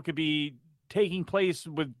never know what could be taking place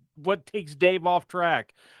with what takes Dave off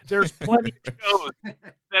track. There's plenty of shows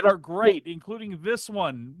that are great, including this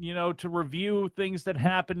one, to review things that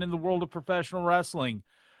happen in the world of professional wrestling.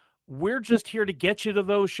 We're just here to get you to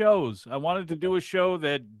those shows. I wanted to do a show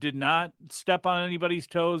that did not step on anybody's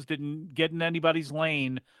toes, didn't get in anybody's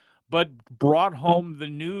lane, but brought home the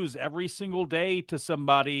news every single day to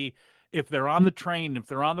somebody. If they're on the train, if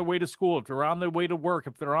they're on their way to school, if they're on their way to work,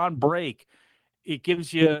 if they're on break, it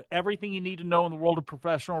gives you everything you need to know in the world of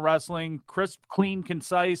professional wrestling, crisp, clean,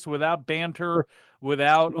 concise, without banter,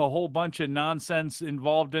 without a whole bunch of nonsense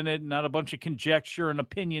involved in it, not a bunch of conjecture and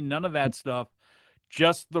opinion, none of that stuff,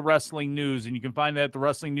 just the wrestling news. And you can find that at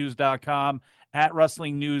thewrestlingnews.com, at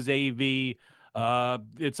Wrestling News AV.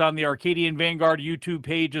 It's on the Arcadian Vanguard YouTube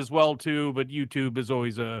page as well, too, but YouTube is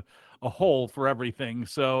always a hole for everything.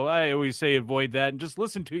 So I always say avoid that and just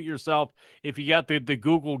listen to it yourself. If you got the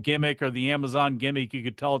Google gimmick or the Amazon gimmick, you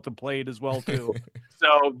could tell it to play it as well, too.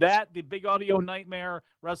 So the Big Audio Nightmare,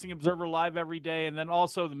 Wrestling Observer Live every day, and then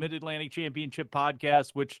also the Mid-Atlantic Championship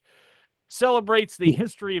podcast, which celebrates the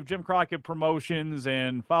history of Jim Crockett Promotions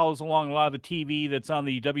and follows along a lot of the TV that's on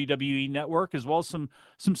the WWE Network, as well as some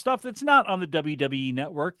stuff that's not on the WWE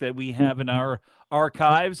Network that we have in our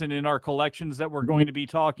archives and in our collections that we're going to be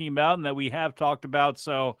talking about and that we have talked about.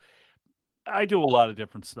 So I do a lot of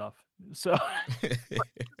different stuff. So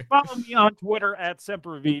follow me on Twitter at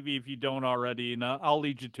Sempervivi if you don't already, and I'll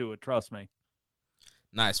lead you to it. Trust me.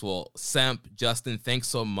 Nice. Well, Semp, Justin, thanks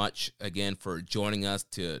so much again for joining us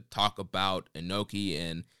to talk about Inoki.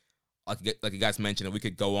 And like you guys mentioned, we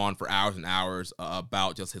could go on for hours and hours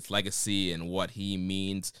about just his legacy and what he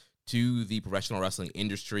means to the professional wrestling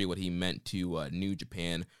industry, what he meant to New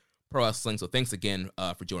Japan Pro Wrestling. So thanks again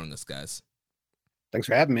for joining us, guys. Thanks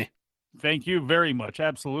for having me. Thank you very much.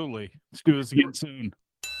 Absolutely. Let's do this again soon.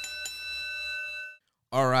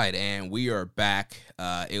 All right, and we are back.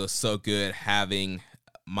 It was so good having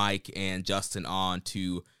Mike and Justin on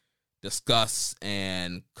to discuss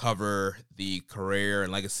and cover the career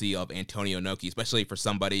and legacy of Antonio Inoki, especially for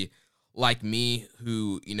somebody like me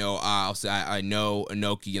who, I know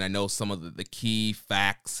Inoki and I know some of the key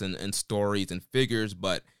facts and stories and figures,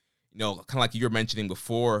 but, kind of like you were mentioning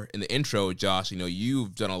before in the intro, Josh,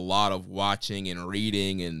 you've done a lot of watching and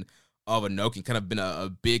reading and of Inoki, kind of been a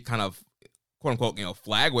big kind of quote unquote,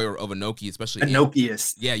 flag waver of Inoki, especially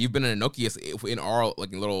Inokiist. You've been an Inokiist in our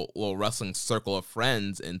little wrestling circle of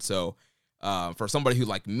friends, and so for somebody who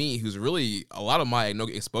like me, who's really a lot of my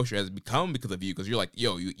Inoki exposure has become because of you, because you're like,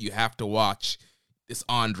 you have to watch this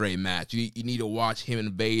Andre match, you need to watch him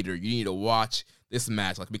and Vader, you need to watch this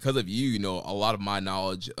match, like because of you, a lot of my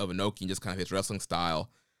knowledge of Inoki and just kind of his wrestling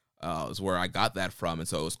style is where I got that from, and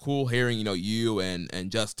so it was cool hearing you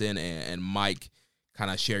and Justin and Mike kind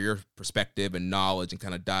of share your perspective and knowledge and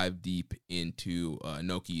kind of dive deep into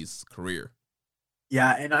Inoki's career.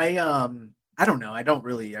 Yeah, and I don't know. I don't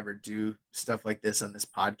really ever do stuff like this on this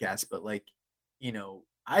podcast, but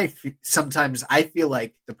sometimes I feel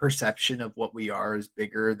like the perception of what we are is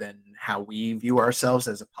bigger than how we view ourselves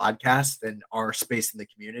as a podcast and our space in the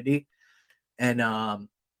community. And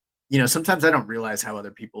sometimes I don't realize how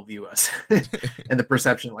other people view us and the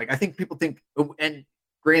perception. Like I think people think, and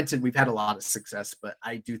granted, we've had a lot of success, but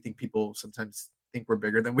I do think people sometimes think we're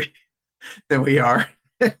bigger than we are.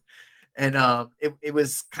 And it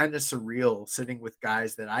was kind of surreal sitting with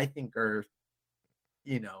guys that I think are,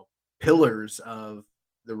 pillars of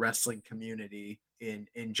the wrestling community in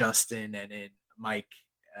Justin and in Mike,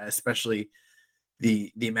 especially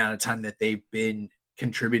the amount of time that they've been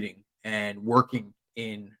contributing and working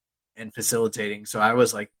in and facilitating. So I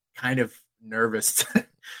was like kind of nervous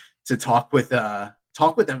to talk with them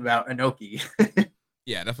about Inoki.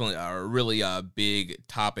 Yeah, definitely a really big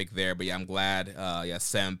topic there. But yeah, I'm glad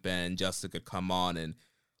Semp and Justin could come on and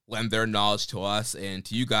lend their knowledge to us and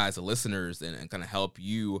to you guys, the listeners, and kind of help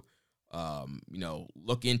you,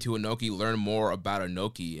 look into Inoki, learn more about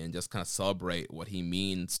Inoki, and just kind of celebrate what he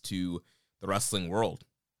means to the wrestling world.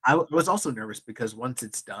 I was also nervous because once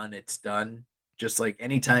it's done, it's done. Just like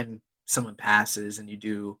anytime someone passes and you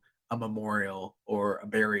do a memorial or a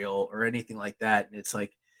burial or anything like that, and it's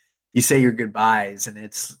like you say your goodbyes, and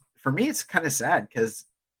it's, for me, it's kind of sad because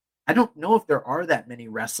I don't know if there are that many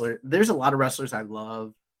wrestlers. There's a lot of wrestlers I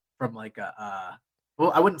love from like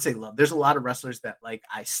I wouldn't say love. There's a lot of wrestlers that like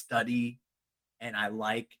I study and I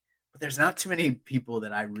like, but there's not too many people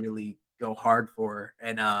that I really go hard for.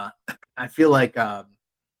 And I feel like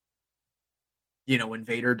when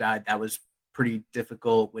Vader died, that was pretty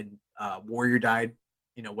difficult. When Warrior died,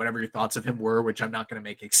 whatever your thoughts of him were, which I'm not going to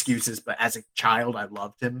make excuses, but as a child, I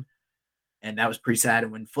loved him. And that was pretty sad.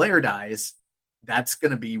 And when Flair dies, that's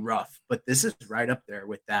going to be rough. But this is right up there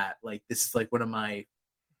with that. Like, this is like one of my,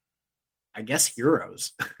 I guess,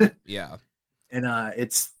 heroes. Yeah. And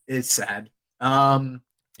it's sad.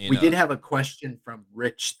 We did have a question from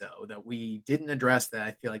Rich, though, that we didn't address that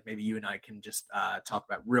I feel like maybe you and I can just talk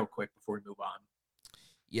about real quick before we move on.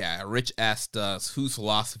 Yeah, Rich asked us whose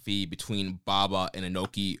philosophy between Baba and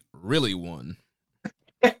Inoki really won.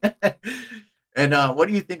 And what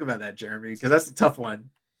do you think about that, Jeremy? Because that's a tough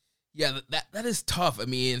one. Yeah, that is tough. I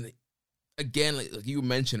mean, again, like you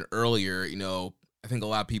mentioned earlier, I think a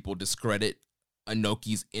lot of people discredit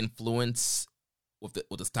Inoki's influence with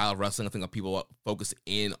the style of wrestling. I think people focus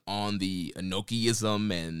in on the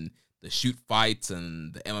Inokiism and the shoot fights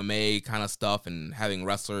and the MMA kind of stuff, and having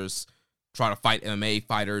wrestlers try to fight MMA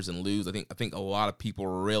fighters and lose. I think a lot of people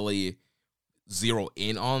really zero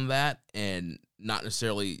in on that, and not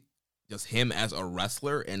necessarily just him as a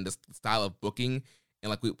wrestler and the style of booking. And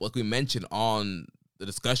like we mentioned on the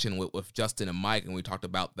discussion with Justin and Mike, and we talked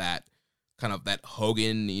about that kind of that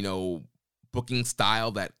Hogan, booking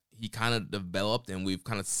style that he kind of developed, and we've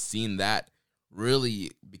kind of seen that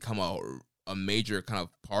really become a major kind of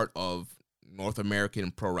part of North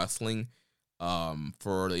American pro wrestling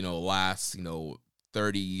for the last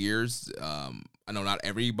 30 years. I know not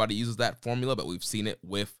everybody uses that formula, but we've seen it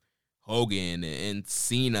with Hogan and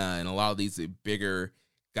Cena and a lot of these bigger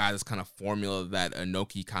guys. This kind of formula that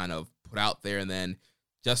Inoki kind of put out there, and then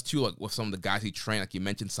just too, like with some of the guys he trained, like you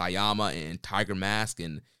mentioned Sayama and Tiger Mask,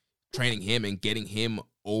 and training him and getting him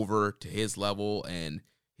over to his level and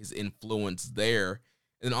his influence there.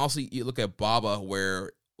 And then also you look at Baba,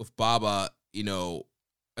 where with Baba,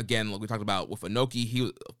 again, like we talked about with Inoki, he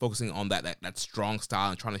was focusing on that strong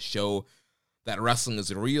style and trying to show that wrestling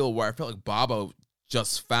is real, where I felt like Baba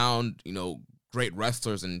just found, great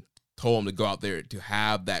wrestlers and told them to go out there to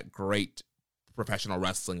have that great professional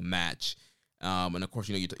wrestling match. And of course,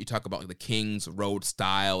 you talk about like the King's Road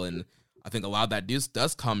style, and I think a lot of that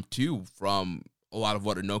does come too from a lot of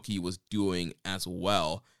what Inoki was doing as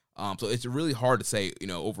well. So it's really hard to say,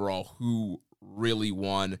 overall who really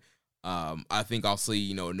won. I think I'll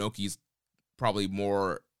see, Inoki's probably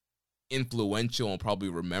more influential and probably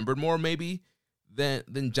remembered more maybe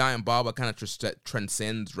than Giant Baba. Kind of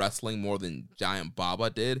transcends wrestling more than Giant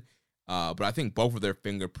Baba did. But I think both of their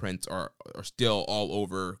fingerprints are still all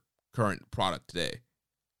over current product today.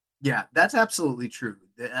 Yeah, that's absolutely true.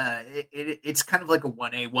 It's kind of like a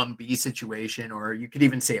 1A, 1B situation, or you could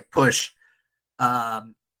even say a push.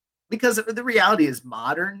 Because the reality is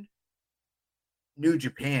modern New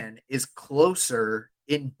Japan is closer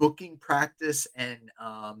in booking practice and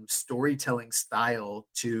storytelling style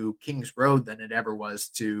to King's Road than it ever was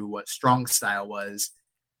to what Strong Style was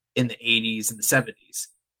in the 80s and the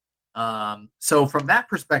 70s. So from that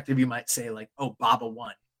perspective, you might say like, oh, Baba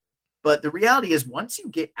won. But the reality is once you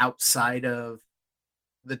get outside of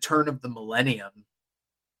the turn of the millennium,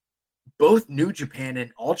 both New Japan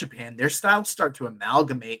and All Japan, their styles start to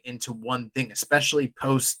amalgamate into one thing, especially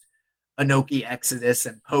post Inoki Exodus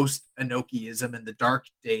and post Inokiism in the dark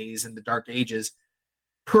days and the dark ages.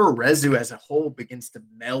 Puroresu as a whole begins to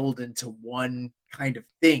meld into one kind of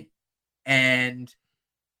thing. And,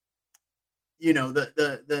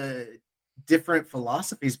 the different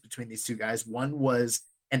philosophies between these two guys, one was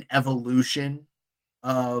an evolution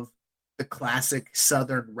of the classic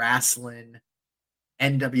Southern wrestling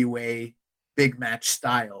NWA big match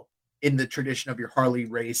style in the tradition of your Harley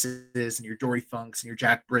Races and your Dory Funks and your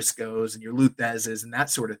Jack Briscoes and your Luthezes and that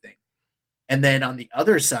sort of thing. And then on the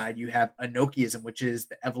other side, you have Inokiism, which is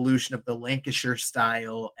the evolution of the Lancashire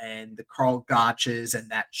style and the Carl Gotches and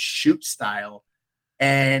that shoot style.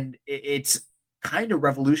 And it's kind of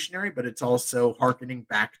revolutionary, but it's also hearkening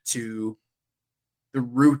back to the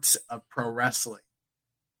roots of pro wrestling.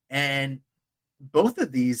 And both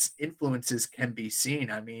of these influences can be seen.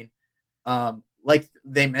 I mean, like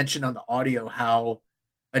they mentioned on the audio, how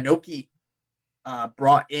Inoki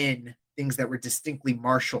brought in things that were distinctly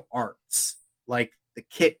martial arts, like the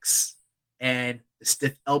kicks and the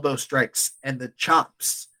stiff elbow strikes and the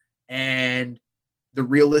chops and the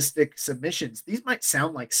realistic submissions. These might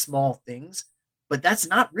sound like small things, but that's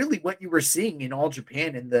not really what you were seeing in All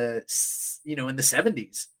Japan in the, in the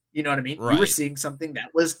 70s. You know what I mean? Right. You were seeing something that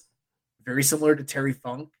was very similar to Terry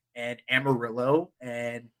Funk and Amarillo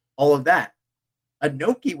and all of that.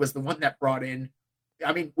 Inoki was the one that brought in,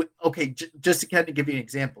 just to kind of give you an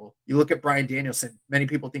example, you look at Bryan Danielson. Many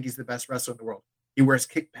people think he's the best wrestler in the world. He wears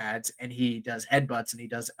kick pads and he does headbutts and he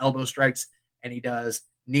does elbow strikes and he does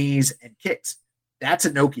knees and kicks. That's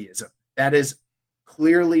Inokiism. That is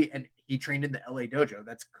clearly, and he trained in the LA dojo.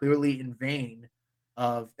 That's clearly in vein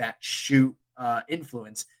of that shoot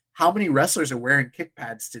influence. How many wrestlers are wearing kick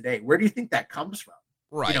pads today? Where do you think that comes from?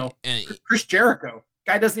 Right. And Chris Jericho,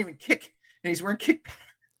 guy doesn't even kick, and he's wearing kick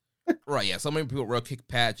pads. Right, yeah. So many people wear kick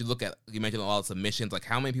pads. You mentioned a lot of submissions. Like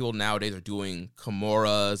how many people nowadays are doing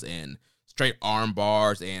Kimuras and straight arm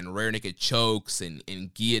bars and rear naked chokes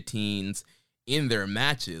and guillotines in their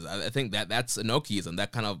matches? I think that's Inokiism,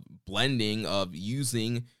 that kind of blending of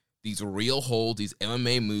using these real holds, these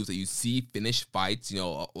MMA moves that you see finish fights. A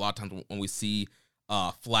lot of times when we see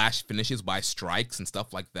flash finishes by strikes and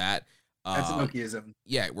stuff like that. That's Inokiism.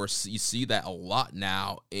 Yeah, where you see that a lot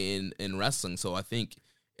now in wrestling. So I think,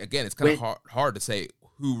 again, it's kind of hard to say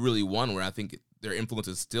who really won, where I think their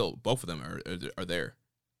influences still, both of them are there.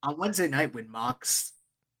 On Wednesday night when Mox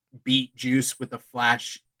beat Juice with a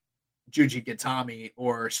flash Juji Gatami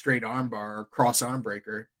or straight armbar or cross arm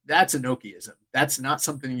breaker, that's Inokiism. That's not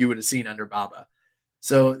something you would have seen under Baba.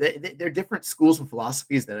 So they're different schools and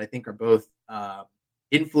philosophies that I think are both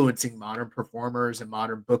influencing modern performers and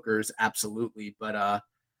modern bookers, absolutely. But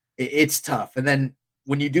it's tough. And then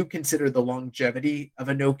when you do consider the longevity of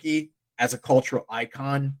Inoki as a cultural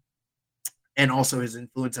icon and also his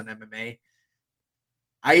influence on MMA,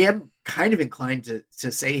 I am kind of inclined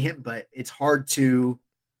to say him, but it's hard to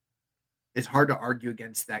argue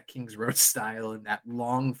against that King's Road style and that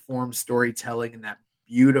long form storytelling and that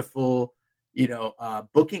beautiful,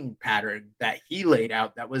 booking pattern that he laid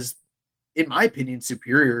out that was, in my opinion,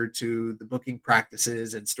 superior to the booking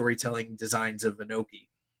practices and storytelling designs of Inoki.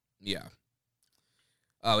 Yeah.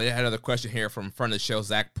 We had another question here from friend of the show,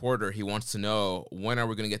 Zach Porter. He wants to know, when are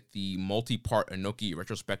we going to get the multi-part Inoki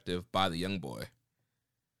retrospective by the young boy?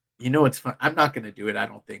 It's fun. I'm not going to do it, I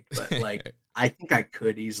don't think, but like, I think I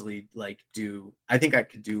could easily do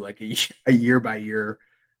like a year by year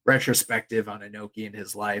retrospective on Inoki and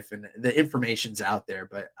his life, and the information's out there.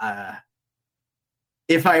 But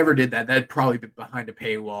if I ever did that, that'd probably be behind a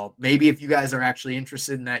paywall. Maybe if you guys are actually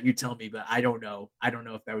interested in that, you tell me, but I don't know. I don't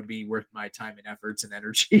know if that would be worth my time and efforts and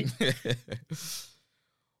energy.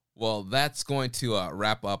 Well, that's going to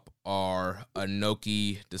wrap up our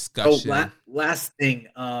Inoki discussion. Oh, last thing.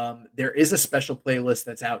 There is a special playlist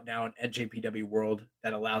that's out now on NJPW World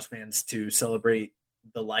that allows fans to celebrate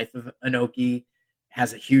the life of Inoki.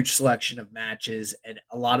 Has a huge selection of matches, and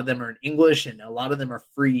a lot of them are in English, and a lot of them are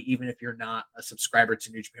free, even if you're not a subscriber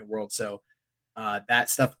to New Japan World. So that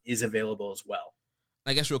stuff is available as well.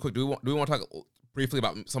 I guess real quick, do we want to talk briefly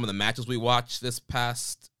about some of the matches we watched this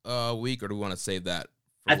past week, or do we want to save that?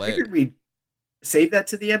 I figured we'd save that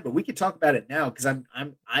to the end, but we could talk about it now because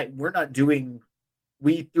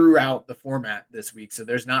we threw out the format this week, so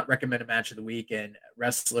there's not recommended match of the week and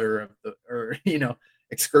wrestler of the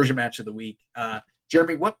excursion match of the week.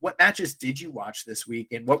 Jeremy, what matches did you watch this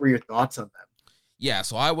week, and what were your thoughts on them? Yeah,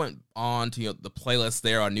 so I went on to the playlist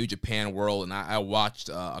there on New Japan World, and I watched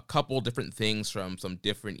a couple different things from some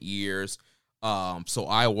different years. So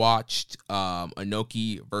I watched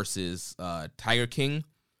Inoki versus Tiger King,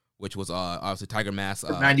 which was obviously Tiger Mask.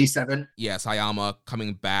 97. Yeah, Sayama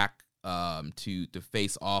coming back to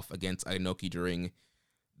face off against Inoki during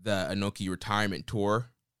the Inoki retirement tour.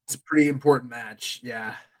 It's a pretty important match,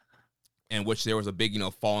 yeah. In which there was a big,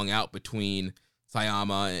 falling out between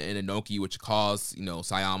Sayama and Inoki, which caused,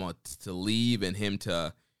 Sayama to leave and him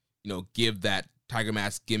to, give that Tiger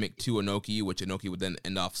Mask gimmick to Inoki, which Inoki would then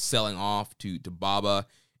end up selling off to Baba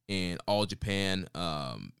in All Japan.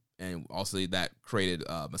 And also that created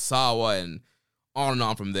Masawa and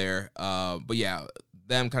on from there. But yeah,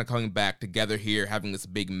 them kind of coming back together here, having this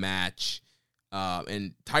big match.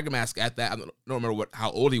 And Tiger Mask at that, I don't remember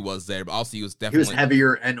how old he was there, but also he was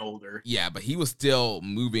heavier and older. Yeah, but he was still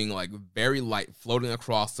moving like very light, floating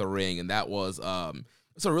across the ring, and that was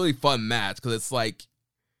it's a really fun match because it's like,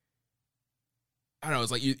 I don't know,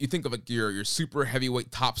 it's like you think of like your super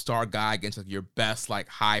heavyweight top star guy against like your best like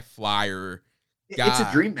high flyer guy. It's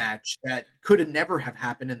a dream match that could have never have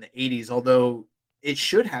happened in the 80s, although it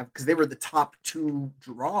should have, because they were the top two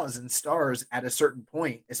draws and stars at a certain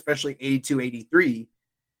point, especially 82, 83.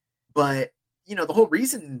 But, the whole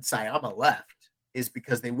reason Sayama left is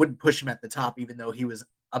because they wouldn't push him at the top, even though he was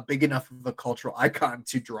a big enough of a cultural icon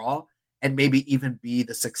to draw and maybe even be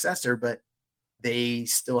the successor. But they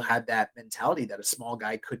still had that mentality that a small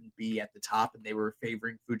guy couldn't be at the top, and they were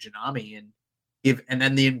favoring Fujinami and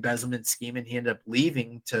then the embezzlement scheme, and he ended up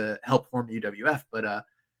leaving to help form UWF. But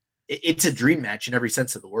it's a dream match in every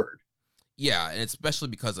sense of the word. Yeah, and especially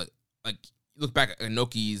because like you look back at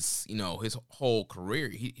Inoki's, his whole career,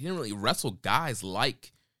 he didn't really wrestle guys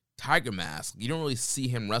like Tiger Mask. You don't really see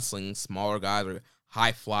him wrestling smaller guys or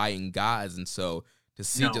high flying guys, and so to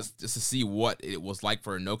see just to see what it was like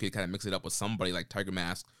for Inoki to kind of mix it up with somebody like Tiger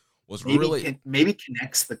Mask was maybe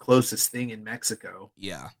connects the closest thing in Mexico.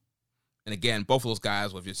 Yeah. And again, both of those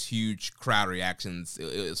guys with just huge crowd reactions.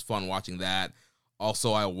 It was fun watching that.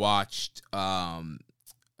 Also, I watched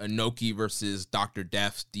Inoki versus Dr.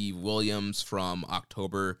 Death, Steve Williams from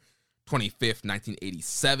October 25th,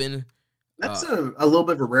 1987. That's a little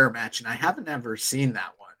bit of a rare match, and I haven't ever seen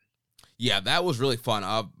that one. Yeah, that was really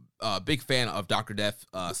fun. Big fan of Dr. Death,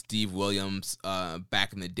 Steve Williams,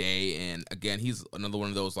 back in the day. And again, he's another one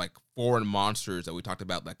of those like foreign monsters that we talked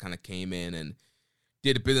about that kind of came in and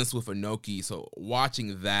did business with Inoki. So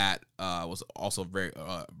watching that was also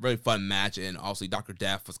very fun match. And obviously Dr.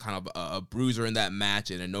 Death was kind of a bruiser in that match,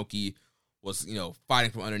 and Inoki was, fighting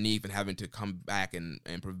from underneath and having to come back and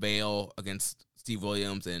prevail against Steve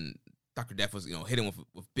Williams. And Dr. Death was, hitting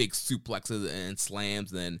with big suplexes and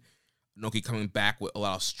slams. And then Inoki coming back with a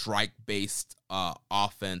lot of strike-based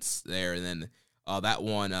offense there. And then that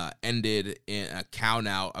one ended in a count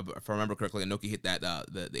out. If I remember correctly, Inoki hit that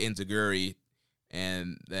the enziguri,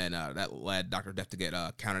 and then that led Dr. Death to get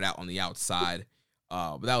counted out on the outside.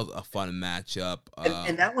 But that was a fun matchup.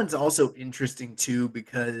 And that one's also interesting too,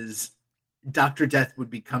 because Dr. Death would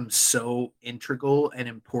become so integral and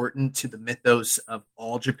important to the mythos of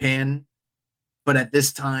All Japan. But at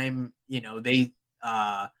this time, they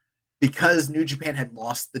because New Japan had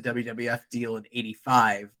lost the WWF deal in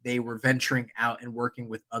 '85, they were venturing out and working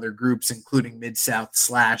with other groups, including Mid-South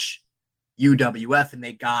 / UWF, and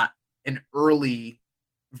they got an early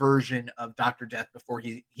version of Dr. Death before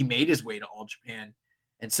he made his way to All Japan.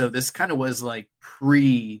 And so this kind of was like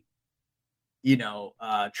pre,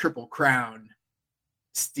 Triple Crown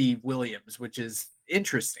Steve Williams, which is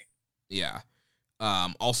interesting. Yeah.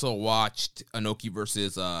 Also watched Inoki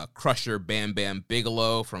versus Crusher Bam Bam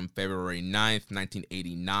Bigelow from February 9th,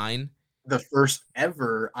 1989. The first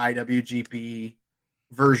ever IWGP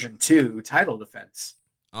version 2 title defense.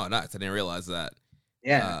 Oh, nice. I didn't realize that.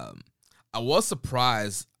 Yeah. I was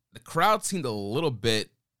surprised. The crowd seemed a little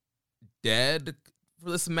bit dead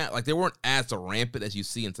for this match. Like, they weren't as rampant as you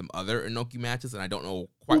see in some other Inoki matches, and I don't know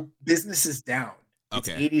quite. Well, business is down. It's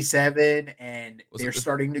Okay. 87, and they're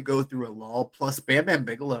starting to go through a lull. Plus, Bam Bam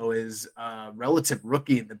Bigelow is a relative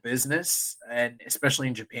rookie in the business, and especially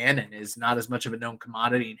in Japan, and is not as much of a known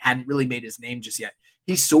commodity and hadn't really made his name just yet.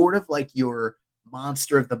 He's sort of like your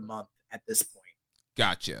monster of the month at this point.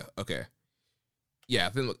 Gotcha. Okay. Yeah,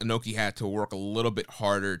 I think Inoki had to work a little bit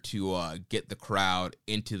harder to get the crowd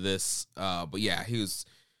into this. But yeah, he was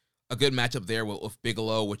a good matchup there with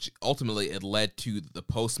Bigelow, which ultimately it led to the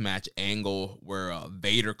post-match angle where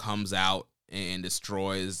Vader comes out and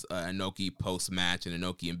destroys Inoki post-match, and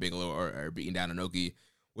Inoki and Bigelow are beating down Inoki,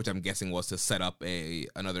 which I'm guessing was to set up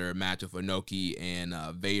another match with Inoki and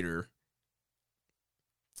Vader.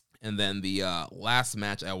 And then the last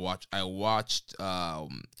match I watched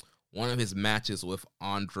one of his matches with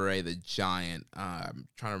Andre the Giant. I'm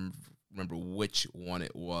trying to remember which one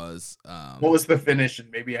it was. What was the finish? And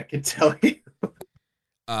maybe I can tell you.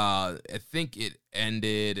 I think it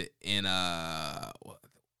ended in I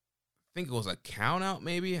think it was a count out.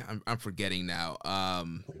 Maybe I'm forgetting now.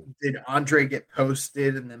 Did Andre get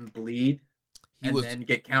posted and then bleed then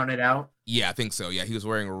get counted out? Yeah, I think so. Yeah, he was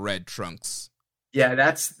wearing red trunks. Yeah,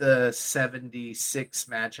 that's the 76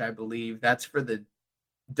 match, I believe. That's for the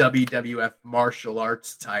WWF Martial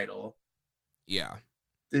Arts title. Yeah.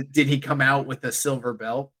 Did he come out with a silver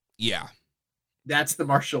belt? Yeah. That's the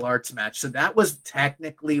martial arts match. So that was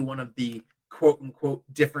technically one of the quote-unquote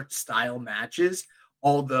different style matches,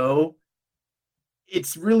 although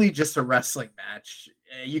it's really just a wrestling match.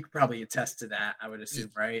 You could probably attest to that, I would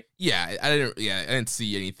assume, right? Yeah, I didn't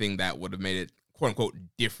see anything that would have made it quote-unquote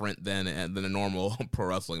different than a normal pro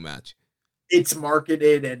wrestling match. It's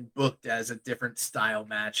marketed and booked as a different style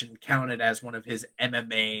match and counted as one of his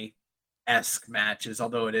MMA-esque matches,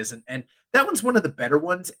 although it isn't. And that one's one of the better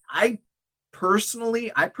ones. I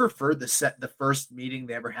prefer the first meeting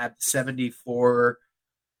they ever had, the 74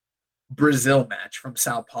 Brazil match from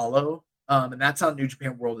Sao Paulo. And that's on New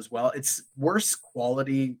Japan World as well. It's worse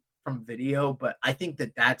quality from video, but I think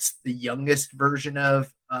that's the youngest version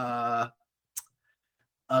of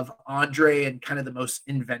Andre and kind of the most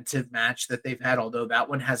inventive match that they've had, although that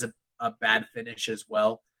one has a bad finish as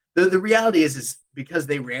well. The reality is because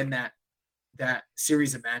they ran that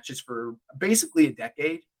series of matches for basically a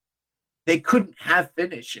decade, they couldn't have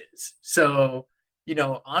finishes. So,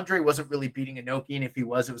 Andre wasn't really beating Inoki, and if he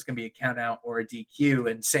was, it was going to be a count out or a DQ,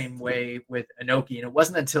 and same way with Inoki. And it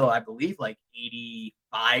wasn't until, I believe, like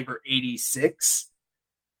 85 or 86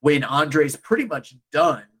 when Andre's pretty much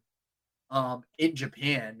done in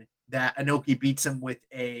Japan that Inoki beats him with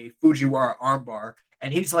a Fujiwara armbar,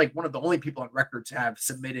 and he's like one of the only people on record to have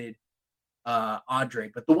submitted Andre.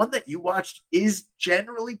 But the one that you watched is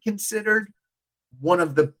generally considered one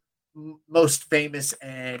of the most famous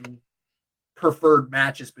and preferred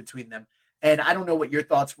matches between them. And I don't know what your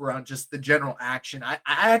thoughts were on just the general action. I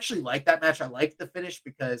actually like that match. I like the finish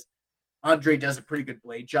because Andre does a pretty good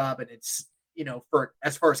blade job, and it's, for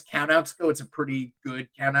as far as countouts go, it's a pretty good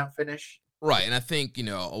countout finish. Right, and I think,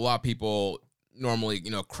 a lot of people normally,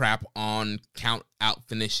 crap on count out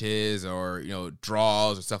finishes or,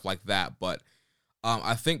 draws or stuff like that, but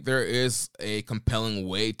I think there is a compelling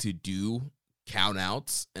way to do count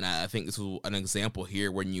outs, and I think this is an example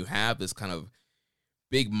here when you have this kind of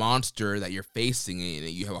big monster that you're facing, and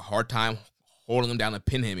you have a hard time holding him down to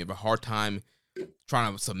pin him, you have a hard time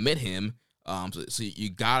trying to submit him, so you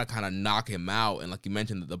gotta kind of knock him out. And like you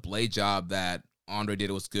mentioned, the blade job that Andre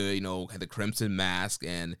did was good, had the crimson mask,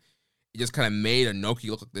 and it just kind of made Inoki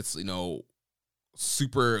look like this,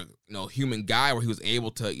 super, human guy, where he was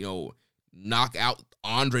able to, knock out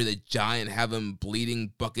Andre the Giant, have him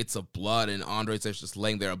bleeding buckets of blood, and Andre's just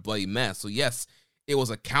laying there a bloody mess. So yes, it was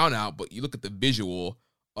a count out, but you look at the visual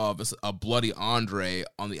of a bloody Andre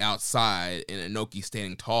on the outside and Inoki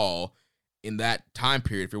standing tall in that time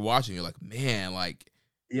period. If you're watching, you're like, man, like,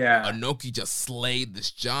 yeah, Inoki just slayed this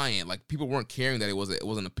giant. Like, people weren't caring that it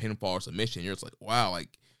wasn't a pinfall or submission. You're just like, wow,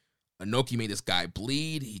 like, Inoki made this guy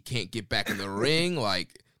bleed. He can't get back in the ring.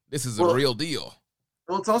 Like, this is a real deal.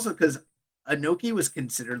 Well, it's also because Inoki was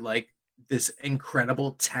considered like this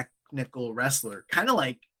incredible technical wrestler, kind of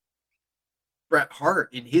like Bret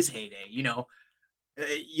Hart in his heyday. You know,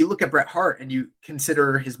 you look at Bret Hart and you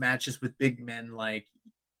consider his matches with big men like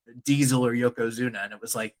Diesel or Yokozuna, and it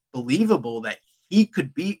was like believable that he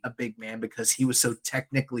could beat a big man because he was so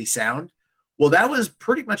technically sound. Well, that was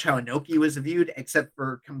pretty much how Inoki was viewed, except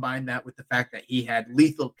for combine that with the fact that he had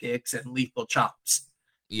lethal kicks and lethal chops.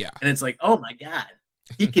 Yeah. And it's like, oh my God,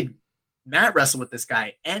 he could mat wrestle with this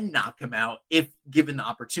guy and knock him out if given the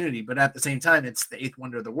opportunity. But at the same time, it's the eighth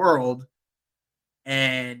wonder of the world.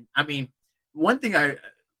 And I mean, one thing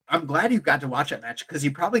I'm glad you got to watch that match because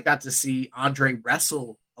you probably got to see Andre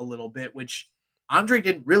wrestle a little bit, which Andre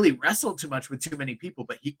didn't really wrestle too much with too many people,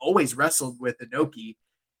 but he always wrestled with Inoki.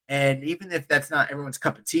 And even if that's not everyone's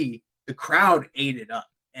cup of tea, the crowd ate it up.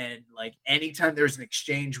 And like anytime there's an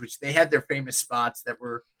exchange, which they had their famous spots that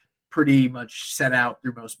were pretty much set out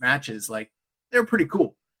through most matches, like they're pretty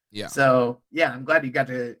cool. Yeah. So yeah, I'm glad you got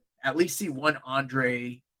to at least see one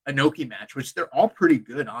Andre Inoki match, which they're all pretty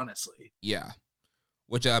good, honestly. Yeah.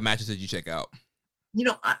 Which matches did you check out? You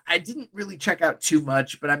know, I didn't really check out too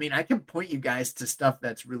much, but I mean, I can point you guys to stuff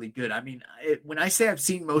that's really good. I mean, when I say I've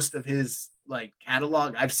seen most of his like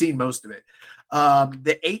catalog, I've seen most of it.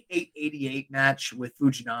 The 8-8-88 match with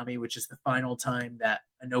Fujinami, which is the final time that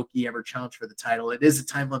Inoki ever challenged for the title. It is a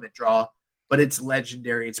time limit draw, but it's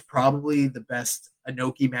legendary. It's probably the best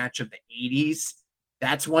Inoki match of the 80s.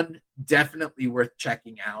 That's one definitely worth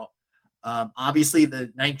checking out. Obviously,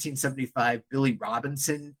 the 1975 Billy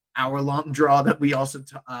Robinson hour-long draw that we also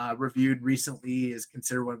reviewed recently is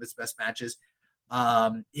considered one of his best matches.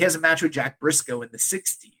 He has a match with Jack Briscoe in the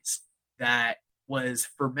 60s that was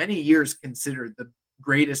for many years considered the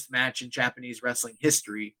greatest match in Japanese wrestling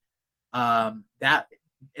history. That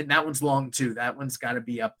one's long too. That one's got to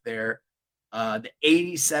be up there. The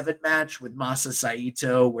 87 match with Masa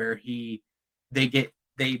Saito, where they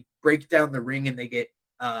break down the ring and they get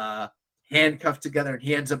handcuffed together, and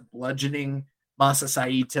he ends up bludgeoning Masa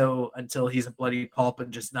Saito until he's a bloody pulp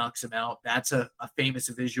and just knocks him out. That's a famous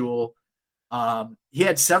visual. He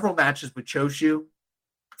had several matches with Choshu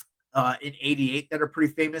in 88 that are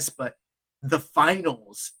pretty famous, but the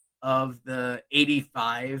finals of the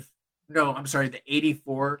 84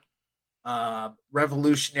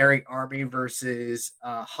 Revolutionary Army versus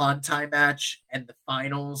Hantai match, and the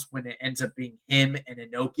finals when it ends up being him and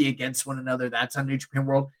Inoki against one another, that's on New Japan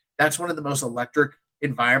World. That's one of the most electric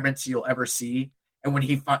environments you'll ever see. And when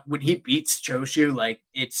he beats Choshu, like,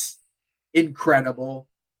 it's incredible.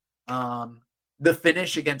 The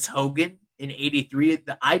finish against Hogan in 83,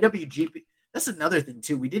 the IWGP, that's another thing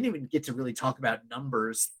too. We didn't even get to really talk about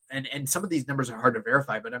numbers, and some of these numbers are hard to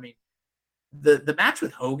verify, but I mean, the match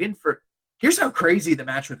with Hogan, here's how crazy the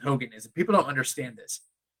match with Hogan is. And people don't understand this.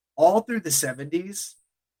 All through the 70s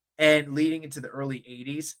and leading into the early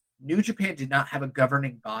 80s, New Japan did not have a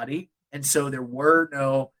governing body, and so there were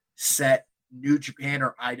no set New Japan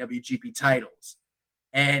or IWGP titles.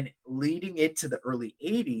 And leading into the early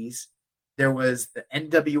 80s, there was the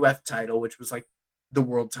NWF title, which was like the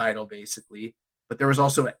world title, basically. But there was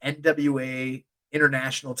also an NWA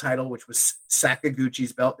international title, which was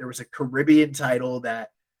Sakaguchi's belt. There was a Caribbean title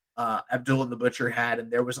that Abdullah the Butcher had,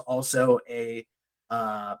 and there was also there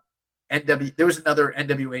was another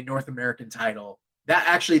NWA North American title. That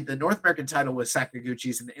actually, the North American title was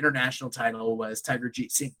Sakaguchi's, and the international title was Tiger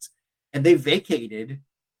Jeet Singh's. And they vacated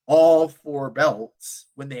all four belts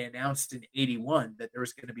when they announced in 81 that there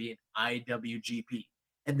was going to be an IWGP.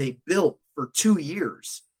 And they built for 2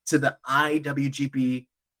 years to the IWGP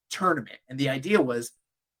tournament. And the idea was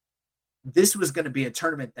this was going to be a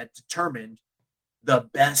tournament that determined the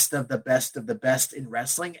best of the best of the best in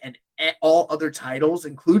wrestling, and all other titles,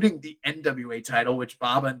 including the NWA title, which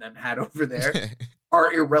Baba and them had over there,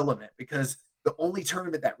 are irrelevant, because the only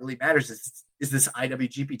tournament that really matters is this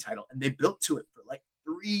IWGP title. And they built to it for like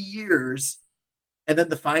 3 years. And then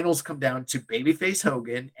the finals come down to Babyface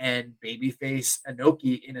Hogan and Babyface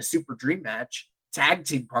Inoki in a Super Dream match, tag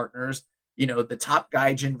team partners, you know, the top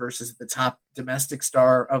Gaijin versus the top domestic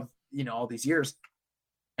star of, you know, all these years.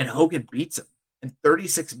 And Hogan beats him. And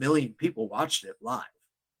 36 million people watched it live.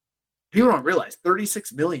 People don't realize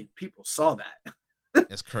 36 million people saw that.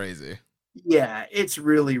 That's crazy. Yeah, it's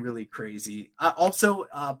really, really crazy. Also,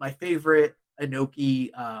 my favorite Inoki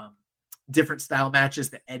different style matches.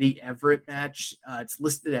 The Eddie Everett match, it's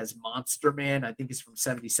listed as Monster Man. I think it's from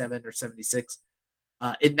 77 or 76.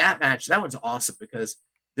 In that match, that one's awesome because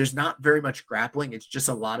there's not very much grappling. It's just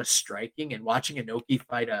a lot of striking, and watching Inoki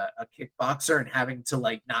fight a kickboxer and having to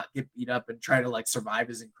like not get beat up and try to like survive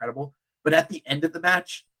is incredible. But at the end of the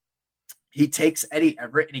match, he takes Eddie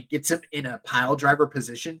Everett and he gets him in a pile driver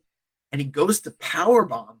position, and he goes to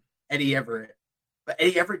powerbomb Eddie Everett. But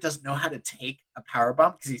Eddie Everett doesn't know how to take a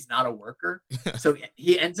powerbomb because he's not a worker. So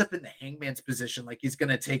he ends up in the hangman's position, like he's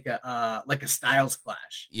gonna take a Styles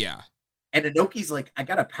Clash. Yeah. And Inoki's like, I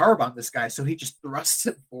gotta powerbomb this guy. So he just thrusts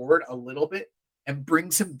him forward a little bit and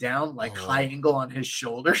brings him down like high angle on his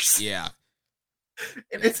shoulders. Yeah.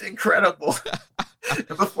 And it's incredible. And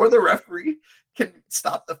before the referee can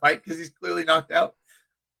stop the fight because he's clearly knocked out,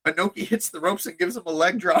 Inoki hits the ropes and gives him a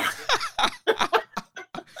leg drop.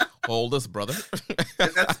 Hold us, brother.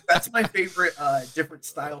 And that's my favorite different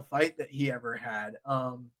style fight that he ever had.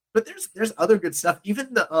 But there's other good stuff.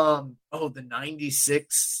 Even the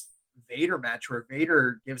 96 Vader match where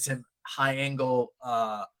Vader gives him high angle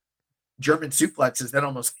German suplexes that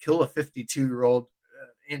almost kill a 52-year-old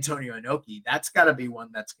Antonio Inoki. That's got to be one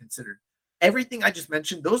that's considered. Everything I just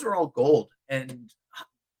mentioned, those are all gold and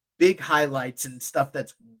big highlights and stuff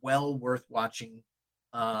that's well worth watching.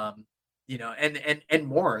 And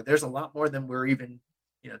more. There's a lot more than we're even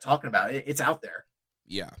talking about. It's out there.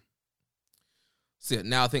 Yeah. So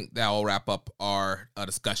now I think that will wrap up our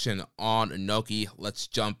discussion on Inoki. Let's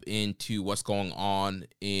jump into what's going on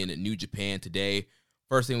in New Japan today.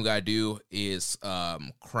 First thing we got to do is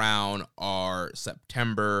crown our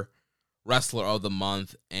September Wrestler of the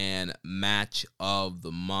Month and Match of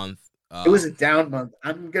the Month. It was a down month.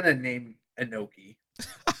 I'm going to name Inoki.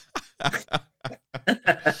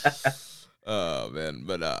 Oh, man.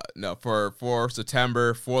 But no, for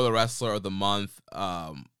September, for the Wrestler of the Month,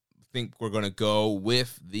 think we're going to go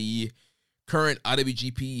with the current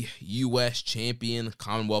IWGP US champion,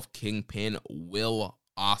 Commonwealth Kingpin, Will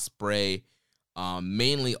Ospreay,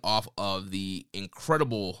 mainly off of the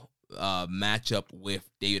incredible matchup with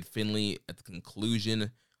David Finlay at the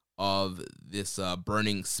conclusion of this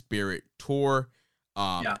Burning Spirit tour.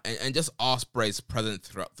 And just Ospreay's presence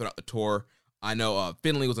throughout the tour. I know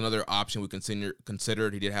Finlay was another option we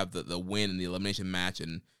considered. He did have the win in the elimination match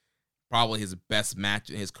and probably his best match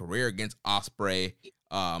in his career against Ospreay.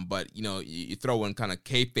 But, you throw in kind of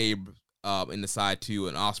kayfabe in the side too,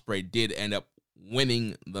 and Ospreay did end up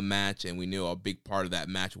winning the match, and we knew a big part of that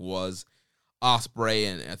match was Ospreay,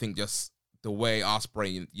 and I think just the way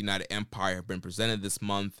Ospreay and United Empire have been presented this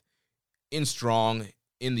month in Strong,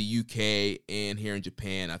 in the UK, and here in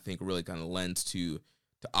Japan, I think really kind of lends to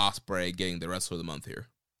Ospreay getting the Wrestler of the Month here.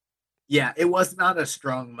 Yeah, it was not a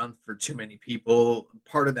strong month for too many people.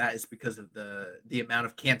 Part of that is because of the amount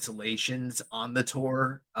of cancellations on the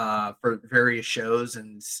tour for various shows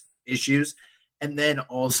and issues. And then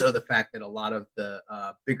also the fact that a lot of the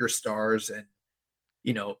bigger stars and,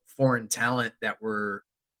 foreign talent that were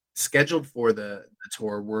scheduled for the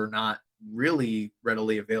tour were not really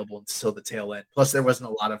readily available until the tail end. Plus, there wasn't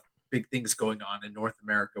a lot of big things going on in North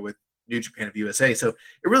America with New Japan of USA. So it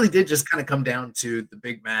really did just kind of come down to the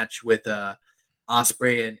big match with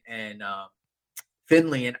Ospreay and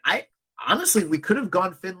Finlay. And we could have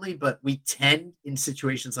gone Finlay, but we tend in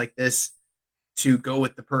situations like this to go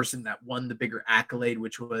with the person that won the bigger accolade,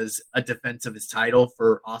 which was a defense of his title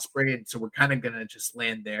for Ospreay. And so we're kind of going to just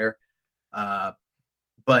land there.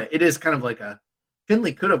 But it is kind of like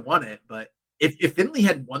Finlay could have won it, but if Finlay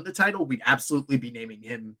had won the title, we'd absolutely be naming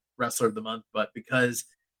him Wrestler of the Month. But because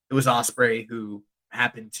it was Ospreay who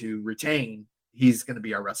happened to retain, he's going to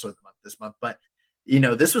be our Wrestler of the Month this month. But,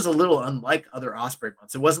 this was a little unlike other Ospreay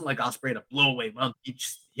months. It wasn't like Ospreay had a blowaway month.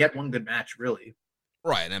 He had one good match, really.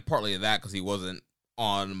 Right, and then partly of that because he wasn't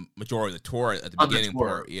on majority of the tour at the beginning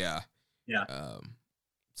part. Yeah. Yeah.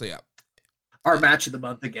 So, yeah. Our match of the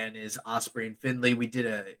month, again, is Ospreay and Finlay. We did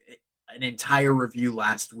an entire review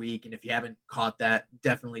last week, and if you haven't caught that,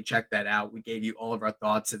 definitely check that out. We gave you all of our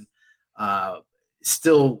thoughts, and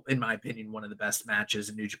still, in my opinion, one of the best matches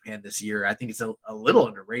in New Japan this year. I think it's a little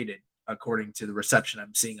underrated according to the reception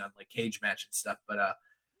I'm seeing on like Cage Match and stuff. But if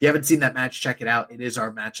you haven't seen that match, check it out. It is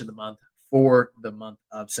our match of the month for the month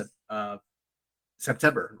of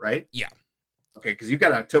September, right? Yeah. Okay, because you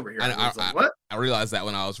got October here. What? I realized that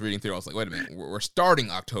when I was reading through, I was like, wait a minute, we're starting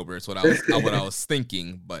October. Is what I was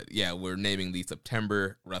thinking. But yeah, we're naming the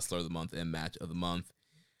September Wrestler of the Month and Match of the Month.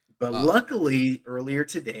 But luckily, earlier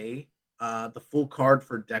today, the full card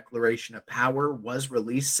for Declaration of Power was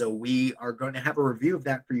released, so we are going to have a review of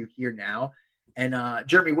that for you here now. And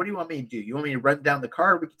Jeremy, what do you want me to do? You want me to run down the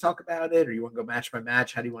card? We can talk about it, or you want to go match by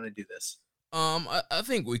match? How do you want to do this? I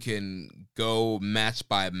think we can go match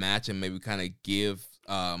by match and maybe kind of give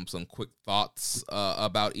some quick thoughts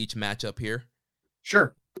about each matchup here.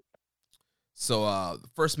 Sure. So the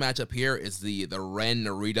first matchup here is the Ren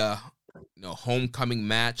Narita homecoming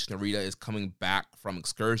match. Narita is coming back from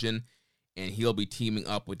excursion, and he'll be teaming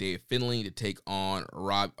up with Dave Finlay to take on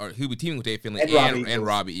he'll be teaming with Dave Finlay and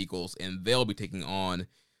Robbie Eagles, and they'll be taking on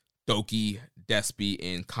Doki, Despy,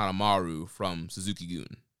 and Kanemaru from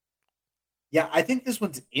Suzuki-gun. Yeah, I think this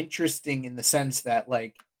one's interesting in the sense that,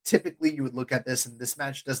 like, typically you would look at this and this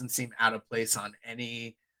match doesn't seem out of place on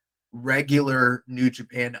any regular New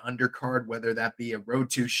Japan undercard, whether that be a Road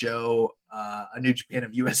to show, a New Japan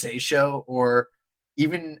of USA show, or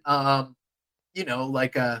even,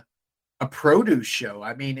 like a produce show.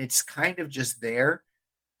 I mean, it's kind of just there.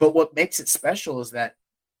 But what makes it special is that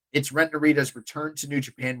it's Ren Narita's return to New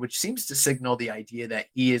Japan, which seems to signal the idea that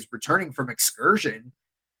he is returning from excursion.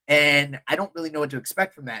 And I don't really know what to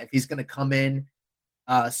expect from that. If he's going to come in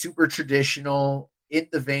super traditional, in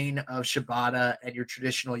the vein of Shibata and your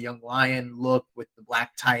traditional young lion look with the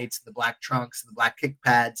black tights, the black trunks, and the black kick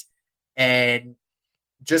pads, and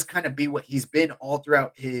just kind of be what he's been all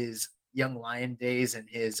throughout his young lion days and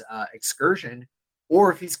his excursion,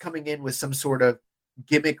 or if he's coming in with some sort of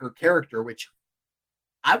gimmick or character, which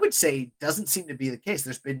I would say doesn't seem to be the case.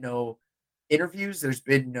 There's been no interviews, there's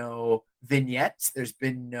been no vignettes, there's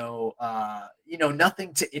been no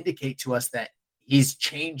nothing to indicate to us that he's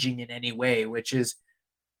changing in any way, which is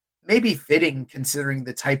maybe fitting considering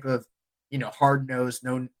the type of hard-nosed,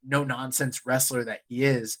 no nonsense wrestler that he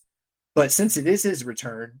is. But since it is his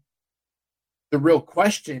return, the real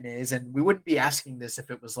question is, and we wouldn't be asking this if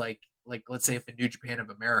it was like let's say if a New Japan of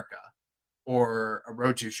America or a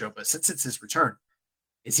Road to show, but since it's his return,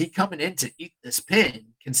 is he coming in to eat this pin,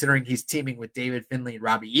 considering he's teaming with David Finlay and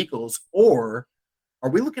Robbie Eagles, or are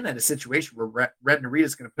we looking at a situation where Red Narita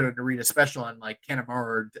is going to put a Narita special on like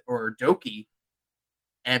Kanemaru or Doki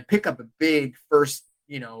and pick up a big first,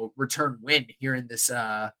 return win here in this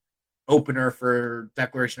opener for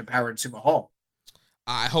Declaration of Power in Sumo Hall?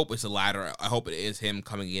 I hope it's the latter. I hope it is him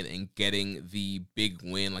coming in and getting the big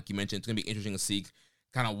win. Like you mentioned, it's going to be interesting to see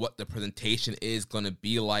kind of what the presentation is going to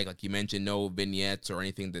be like. Like you mentioned, no vignettes or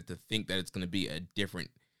anything to think that it's going to be a different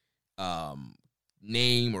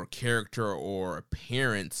name or character or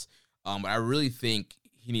appearance. But I really think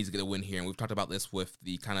he needs to get a win here. And we've talked about this with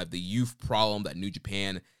the kind of the youth problem that New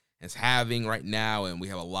Japan is having right now. And we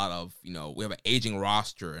have a lot of, we have an aging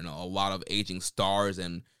roster and a lot of aging stars,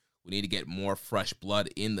 and we need to get more fresh blood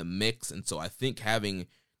in the mix. And so I think having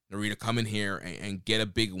Narita come in here and get a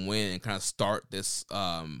big win and kind of start this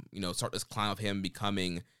climb of him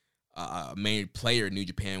becoming a main player in New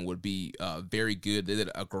Japan would be very good. They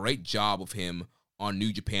did a great job of him on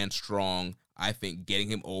New Japan Strong. I think getting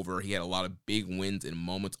him over, he had a lot of big wins and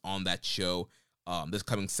moments on that show. This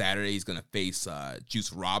coming Saturday, he's going to face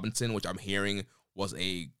Juice Robinson, which I'm hearing was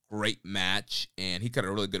a great match, and he cut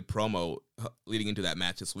a really good promo leading into that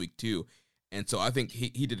match this week too. And so I think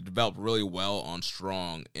he did develop really well on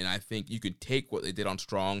Strong, and I think you could take what they did on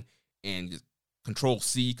Strong and just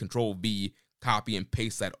Control-C, Control-V, copy and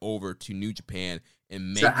paste that over to New Japan and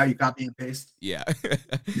make... Is that how you copy and paste? Yeah.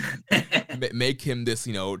 Make him this,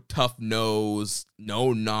 tough nose,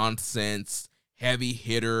 no nonsense, heavy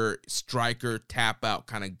hitter, striker, tap out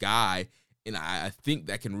kind of guy, and I think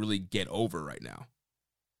that can really get over right now.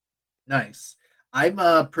 Nice.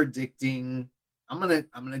 I'm predicting... I'm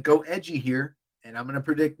gonna go edgy here, and I'm gonna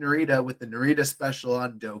predict Narita with the Narita special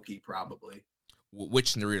on Doki, probably.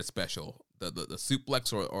 Which Narita special? The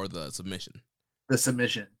suplex or the submission? The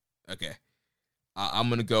submission. Okay. I'm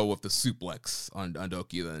gonna go with the suplex on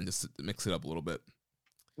Doki then, just to mix it up a little bit.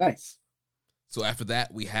 Nice. So after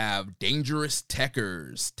that, we have Dangerous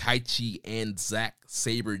Techers, Taichi and Zack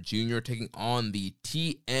Sabre Jr. taking on the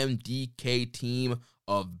TMDK team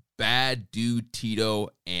of Bad Dude Tito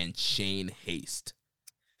and Shane Haste.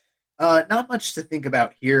 Not much to think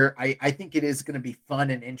about here. I think it is going to be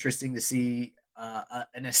fun and interesting to see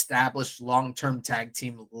an established long-term tag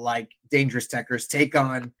team like Dangerous Techers take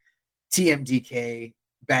on TMDK,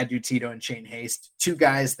 Bad Dude Tito, and Shane Haste. Two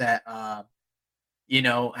guys that,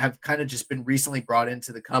 have kind of just been recently brought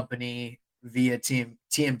into the company via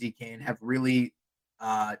TMDK and have really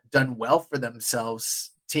done well for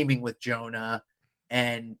themselves teaming with Jonah,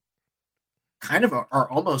 and kind of are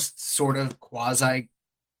almost sort of quasi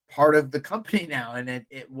part of the company now. And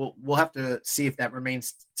we'll have to see if that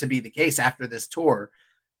remains to be the case after this tour.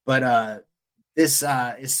 But this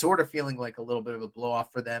is sort of feeling like a little bit of a blow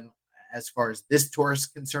off for them as far as this tour is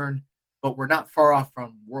concerned. but we're not far off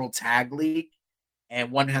from World Tag League.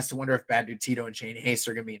 And one has to wonder if Bad Dude Tito and Shane Haste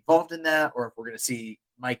are going to be involved in that, or if we're going to see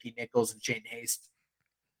Mikey Nichols and Shane Haste,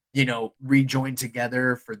 rejoin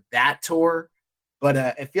together for that tour. But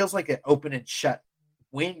it feels like an open and shut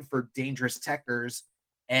win for Dangerous Techers.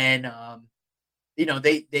 And,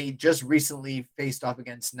 they just recently faced off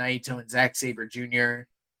against Naito and Zack Sabre Jr.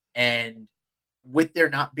 And with there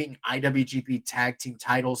not being IWGP tag team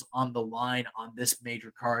titles on the line on this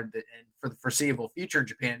major card, and for the foreseeable future in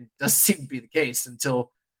Japan, doesn't seem to be the case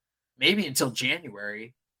until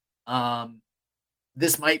January.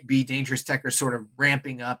 This might be Dangerous Techers sort of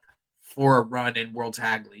ramping up for a run in World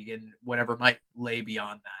Tag League and whatever might lay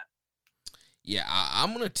beyond that. Yeah,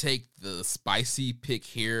 I'm going to take the spicy pick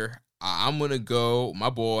here. I'm going to go my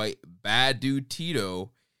boy Bad Dude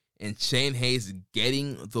Tito and Shane Haste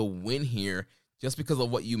getting the win here just because of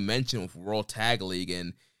what you mentioned with World Tag League.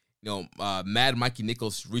 And, Mad Mikey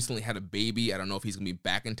Nichols recently had a baby. I don't know if he's going to be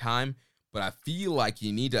back in time, but I feel like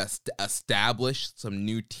you need to establish some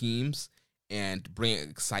new teams and bring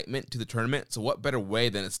excitement to the tournament. So what better way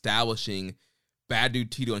than establishing Bad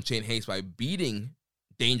Dude Tito and Shane Haste by beating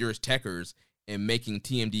Dangerous Techers and making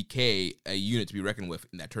TMDK a unit to be reckoned with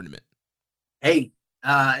in that tournament? Hey,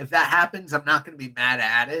 if that happens, I'm not going to be mad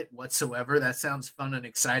at it whatsoever. That sounds fun and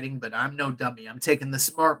exciting, but I'm no dummy. I'm taking the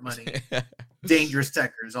smart money. Dangerous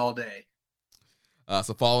Techers all day.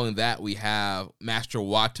 So following that, we have Master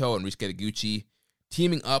Wato and Risuke Taguchi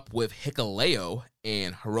teaming up with Hikuleo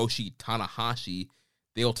and Hiroshi Tanahashi.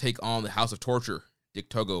 They'll take on the House of Torture, Dick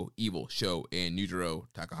Togo, Evil, Sho, and Yujiro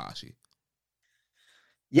Takahashi.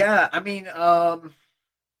 Yeah, I mean, I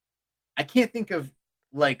can't think of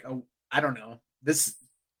I don't know. This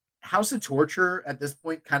House of Torture at this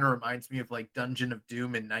point kind of reminds me of like Dungeon of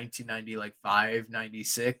Doom in 1995,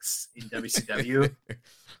 96 in WCW.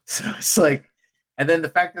 So it's like, and then the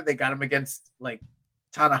fact that they got him against like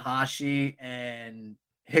Tanahashi and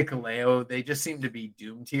Hikuleo, they just seem to be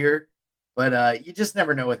doomed here. But you just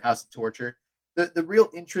never know with House of Torture. The real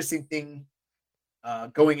interesting thing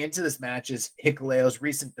going into this match is Hikuleo's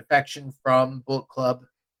recent defection from Bullet Club,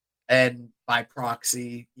 and by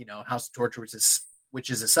proxy, House of Torture, which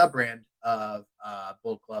is a sub-brand of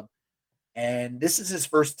Bullet Club. And this is his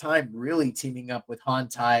first time really teaming up with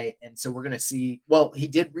Hantai. And so we're going to see, well, he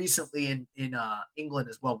did recently in England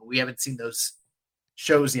as well, but we haven't seen those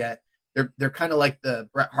shows yet. They're kind of like the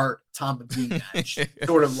Bret Hart, Tom McGee match,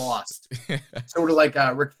 sort of lost. Sort of like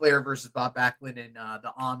Ric Flair versus Bob Backlund in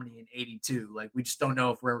the Omni in 82. Like, we just don't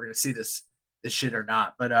know if we're ever going to see this shit or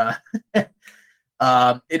not. But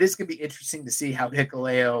it is going to be interesting to see how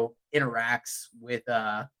Hikuleo interacts with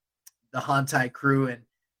the Hantai crew. And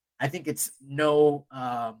I think it's no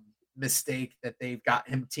mistake that they've got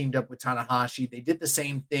him teamed up with Tanahashi. They did the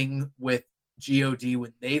same thing with GOD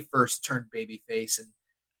when they first turned babyface and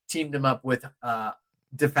teamed him up with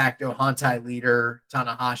de facto Hantai leader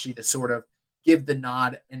Tanahashi to sort of give the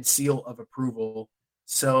nod and seal of approval.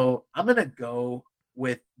 So I'm going to go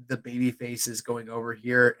with the baby faces going over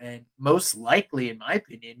here, and most likely, in my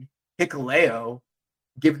opinion, Hikuleo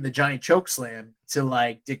giving the giant choke slam to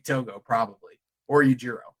like Dick Togo probably, or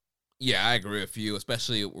Yujiro. Yeah, I agree with you,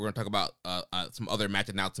 especially we're going to talk about some other match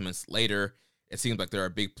announcements later. It seems like there are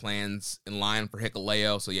big plans in line for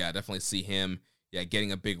Hikuleo, so yeah, I definitely see him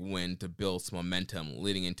getting a big win to build some momentum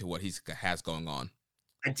leading into what he has going on.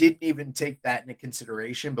 I didn't even take that into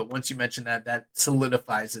consideration, but once you mention that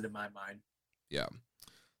solidifies it in my mind. Yeah.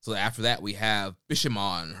 So after that, we have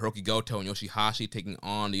Bishamon, Hiroki Goto, and Yoshihashi taking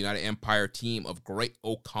on the United Empire team of Great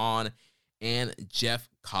Okan and Jeff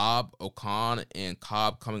Cobb. Okan and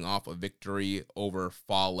Cobb coming off a victory over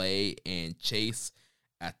Fale and Chase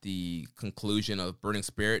at the conclusion of Burning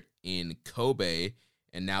Spirit in Kobe.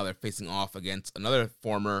 And now they're facing off against another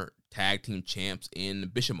former tag team champs in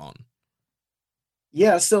Bishamon.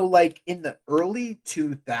 Yeah, so like in the early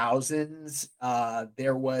 2000s,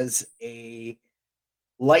 there was a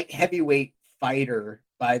light heavyweight fighter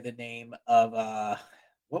by the name of,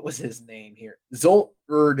 what was his name here? Zolt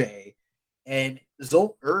Erde. And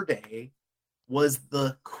Zolt Erde was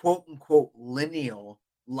the quote unquote lineal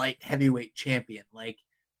light heavyweight champion. Like,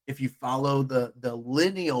 if you follow the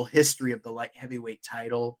lineal history of the light heavyweight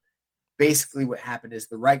title, basically what happened is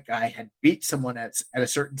the right guy had beat someone at a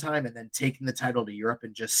certain time and then taken the title to Europe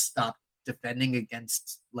and just stopped defending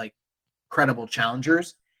against like credible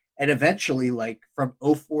challengers. And eventually, like from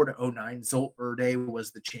 04 to 09, Zolt Erde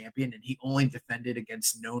was the champion, and he only defended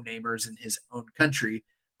against no-namers in his own country.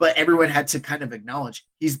 But everyone had to kind of acknowledge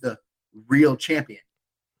he's the real champion.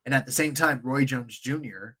 And at the same time, Roy Jones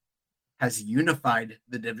Jr. has unified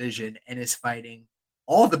the division and is fighting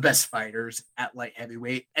all the best fighters at light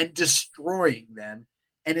heavyweight and destroying them,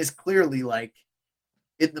 and is clearly like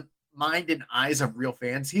in the mind and eyes of real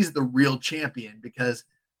fans, he's the real champion. Because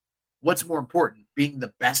what's more important, being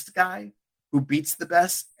the best guy who beats the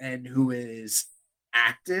best and who is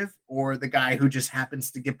active, or the guy who just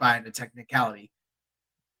happens to get by in a technicality?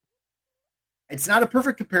 It's not a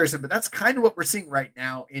perfect comparison, but that's kind of what we're seeing right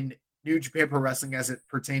now in New Japan Pro Wrestling as it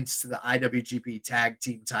pertains to the IWGP tag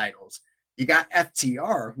team titles. You got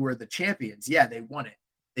FTR, who are the champions. Yeah, they won it.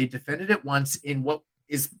 They defended it once in what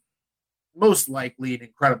is most likely an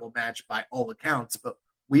incredible match by all accounts, but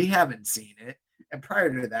we haven't seen it. And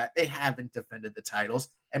prior to that, they haven't defended the titles.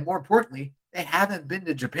 And more importantly, they haven't been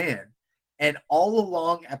to Japan. And all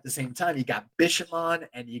along at the same time, you got Bishamon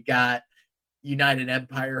and you got United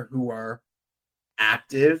Empire, who are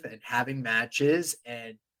active and having matches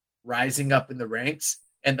and rising up in the ranks.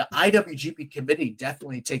 And the IWGP committee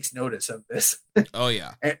definitely takes notice of this. Oh,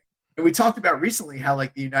 yeah. And we talked about recently how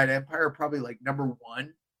like the United Empire are probably like number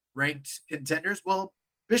 1 ranked contenders. Well,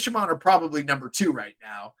 Bishamon are probably number 2 right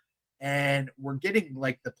now. And we're getting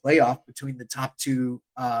like the playoff between the top 2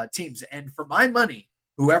 teams. And for my money,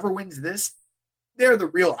 whoever wins this, they're the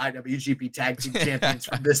real IWGP tag team champions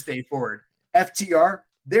from this day forward. FTR,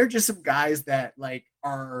 they're just some guys that like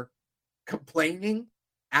are complaining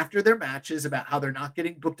after their matches about how they're not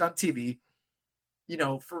getting booked on TV. You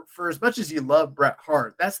know, for as much as you love Bret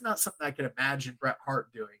Hart, that's not something I can imagine Bret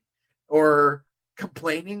Hart doing. Or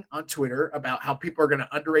complaining on Twitter about how people are going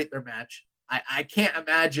to underrate their match. I can't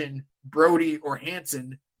imagine Brody or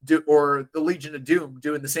Hanson or the Legion of Doom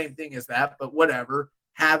doing the same thing as that, but whatever.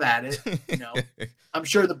 Have at it. You know, I'm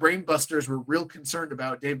sure the Brainbusters were real concerned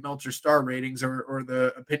about Dave Meltzer's star ratings or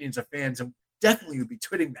the opinions of fans, and definitely would be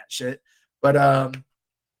tweeting that shit. But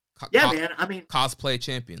yeah, man. I mean, cosplay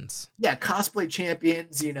champions. Yeah, cosplay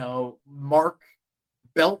champions. You know,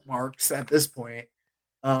 belt marks at this point.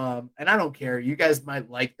 And I don't care. You guys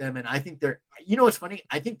might like them, and I think they're. You know what's funny?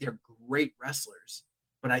 I think they're great wrestlers,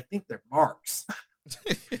 but I think they're marks,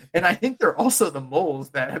 and I think they're also the moles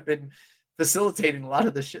that have been facilitating a lot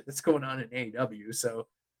of the shit that's going on in AEW. So,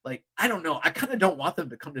 like, I don't know. I kind of don't want them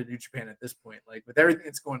to come to New Japan at this point. Like, with everything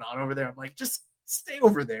that's going on over there, I'm like, just stay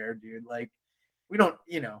over there, dude. Like, we don't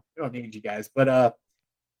need you guys. But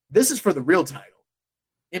this is for the real title.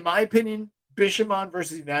 In my opinion, Bishamon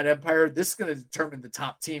versus United Empire, this is going to determine the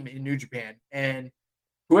top team in New Japan. And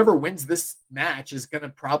whoever wins this match is going to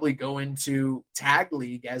probably go into Tag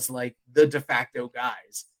League as, like, the de facto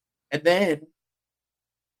guys. And then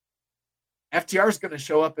FTR is going to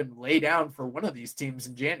show up and lay down for one of these teams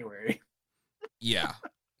in January. Yeah.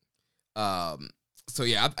 So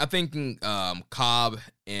yeah, I'm thinking Cobb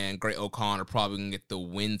and Great O'Khan are probably going to get the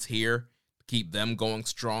wins here, keep them going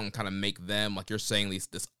strong, kind of make them, like you're saying,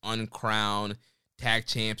 this uncrowned tag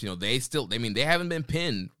champs. You know, they haven't been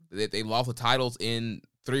pinned. They lost the titles in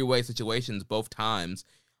 3-way situations both times.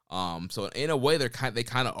 So in a way, they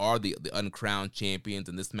kind of are the uncrowned champions,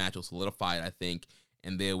 and this match will solidify it, I think.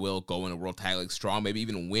 And they will go in a World Tag League strong, maybe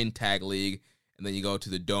even win Tag League. And then you go to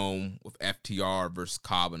the Dome with FTR versus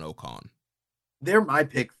Cobb and O'Khan. They're my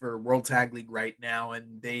pick for World Tag League right now,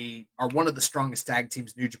 and they are one of the strongest tag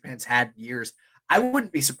teams New Japan's had in years. I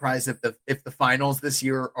wouldn't be surprised if the finals this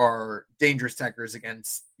year are Dangerous Tekkers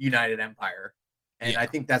against United Empire. And yeah. I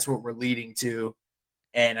think that's what we're leading to.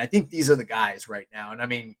 And I think these are the guys right now. And I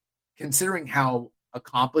mean, considering how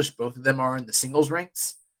accomplished both of them are in the singles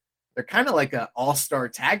ranks, they're kind of like an all-star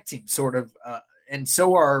tag team, sort of. And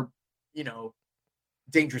so are,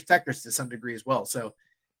 Dangerous Tekkers to some degree as well. So,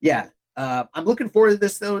 yeah, I'm looking forward to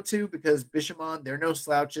this, though, too, because Bishamon, they're no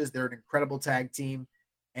slouches. They're an incredible tag team.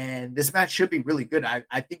 And this match should be really good.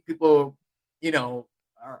 I think people,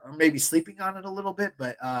 are maybe sleeping on it a little bit.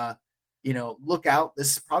 But, look out.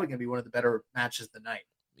 This is probably going to be one of the better matches of the night.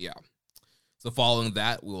 Yeah. So following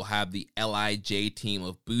that, we'll have the LIJ team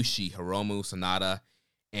of Bushi, Hiromu, Sanada,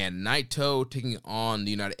 and Naito taking on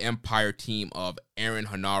the United Empire team of Aaron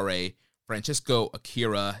Hanare, Francisco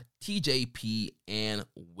Akira, TJP, and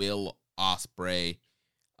Will Ospreay.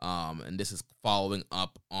 And this is following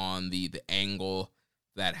up on the angle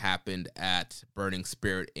that happened at Burning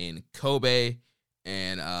Spirit in Kobe.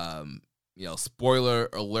 And, spoiler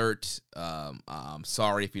alert. I'm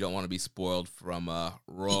sorry if you don't want to be spoiled from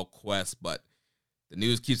Royal Quest, but the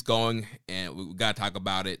news keeps going, and we got to talk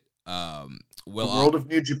about it. The world of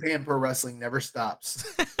New Japan Pro Wrestling never stops.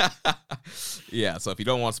 Yeah, so if you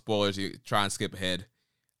don't want spoilers, you try and skip ahead.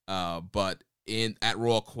 But at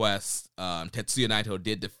Royal Quest, Tetsuya Naito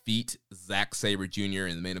did defeat Zack Sabre Jr.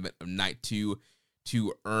 in the main event of Night 2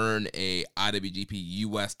 to earn a IWGP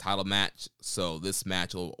US title match. So this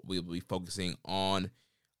match we'll be focusing on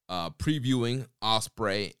previewing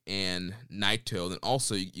Ospreay and Naito. Then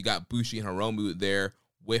also you got Bushi and Hiromu there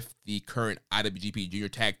with the current IWGP Junior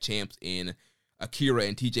Tag Champs in Akira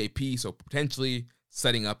and TJP. So potentially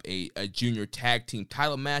setting up a Junior Tag Team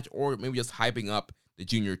title match, or maybe just hyping up the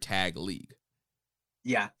Junior Tag League.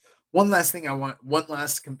 Yeah. One last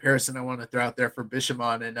comparison I want to throw out there for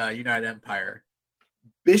Bishamon and United Empire.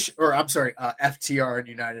 FTR and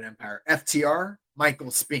United Empire. FTR,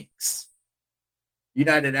 Michael Spinks.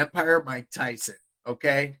 United Empire, Mike Tyson.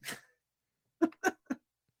 Okay?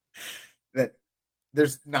 That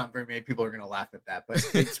there's not very many people are going to laugh at that, but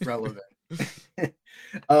it's relevant.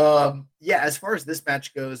 As far as this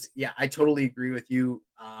match goes, I totally agree with you.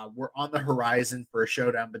 We're on the horizon for a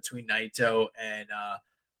showdown between Naito and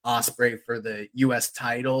Ospreay for the U.S.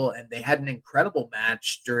 title, and they had an incredible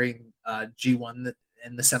match during G1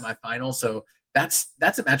 in the semifinal. So that's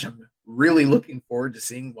a match I'm really looking forward to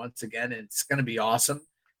seeing once again. It's going to be awesome.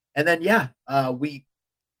 And then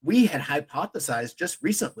we had hypothesized just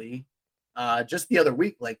recently, just the other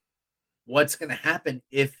week, like what's going to happen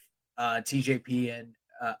if TJP and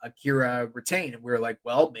Akira retain, and we were like,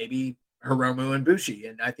 well, maybe Hiromu and Bushi,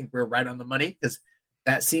 and I think we're right on the money because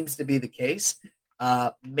that seems to be the case.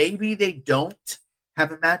 Maybe they don't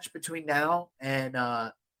have a match between now and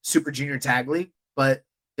Super Junior Tag League, but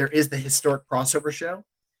there is the historic crossover show,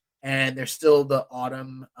 and there's still the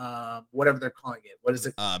autumn, whatever they're calling it. What is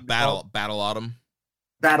it? Battle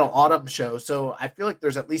Autumn show. So I feel like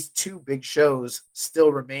there's at least 2 big shows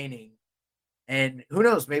still remaining. And who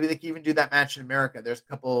knows, maybe they can even do that match in America. There's a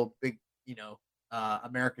couple big,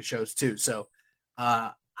 America shows too. So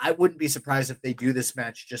I wouldn't be surprised if they do this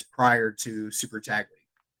match just prior to Super Tag League.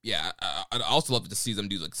 Yeah, I'd also love to see them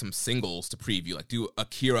do like some singles to preview, like do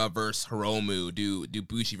Akira versus Hiromu, do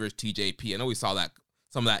Bushi versus TJP. I know we saw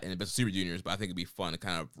some of that in the Best of Super Juniors, but I think it'd be fun to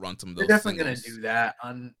kind of run some of those. They're definitely going to do that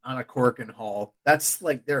on a Cork and Hall. That's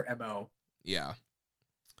like their MO. Yeah.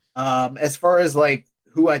 As far as like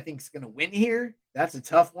who I think is going to win here, that's a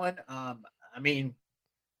tough one. I mean,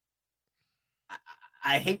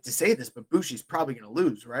 I hate to say this, but Bushi's probably going to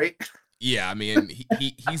lose, right? Yeah, I mean,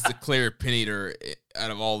 he's the clear pin eater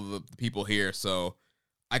out of all the people here, so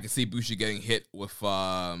I can see Bushi getting hit with,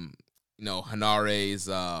 Hanare's,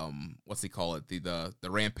 what's he call it, the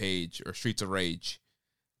Rampage or Streets of Rage.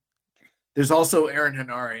 There's also Aaron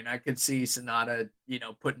Hanare, and I could see Sonata,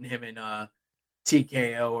 putting him in a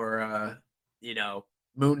TKO or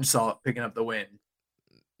Moonsault picking up the win.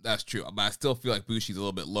 That's true, but I still feel like Bushi's a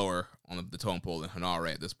little bit lower on the totem pole than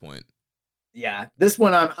Hanare at this point. Yeah, this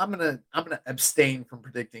one I'm gonna abstain from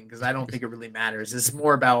predicting because I don't think it really matters. It's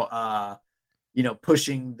more about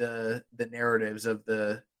pushing the narratives of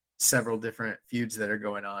the several different feuds that are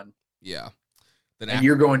going on. Yeah. And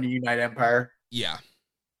you're going to Unite Empire. Yeah.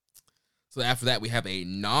 So after that, we have a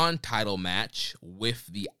non-title match with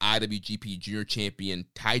the IWGP Junior Champion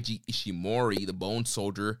Taiji Ishimori, the Bone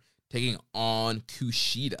Soldier, taking on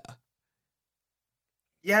Kushida.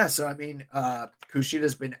 Yeah, so I mean,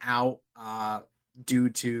 Kushida's been out due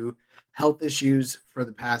to health issues for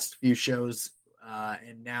the past few shows,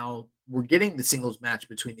 and now we're getting the singles match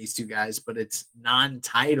between these two guys, but it's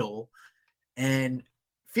non-title, and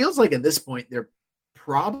feels like at this point they're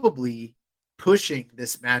probably pushing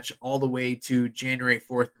this match all the way to January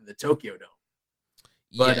 4th in the Tokyo Dome.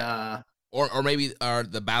 But or maybe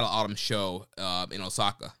the Battle Autumn show in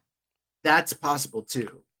Osaka. That's possible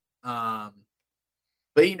too. But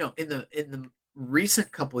in the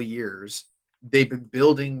recent couple of years, they've been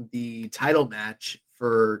building the title match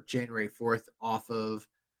for January 4th off of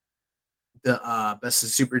the Best of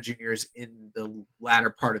Super Juniors in the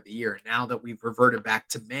latter part of the year. And now that we've reverted back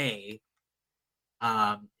to May,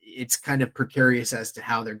 it's kind of precarious as to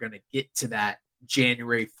how they're going to get to that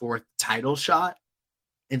January 4th title shot.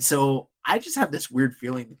 And so I just have this weird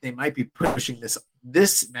feeling that they might be pushing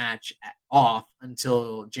this match off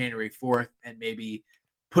until January 4th and maybe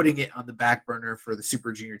putting it on the back burner for the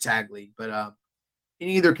Super Junior Tag League. But in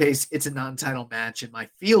either case, it's a non-title match, and my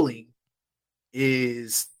feeling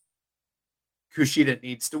is Kushida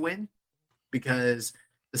needs to win because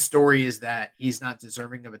the story is that he's not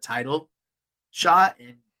deserving of a title shot,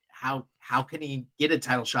 and how can he get a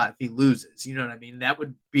title shot if he loses? You know what I mean? That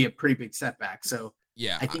would be a pretty big setback. So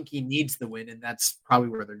yeah, I think he needs the win, and that's probably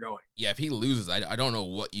where they're going. Yeah, if he loses, I don't know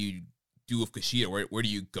what you do with Kushida. Where do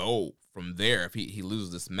you go from there if he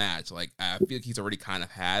loses this match? Like, I feel like he's already kind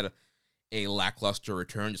of had a lackluster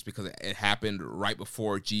return just because it happened right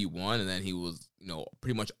before G1, and then he was,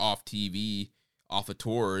 pretty much off TV, off the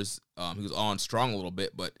tours. He was on strong a little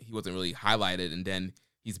bit, but he wasn't really highlighted. And then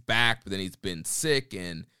he's back, but then he's been sick,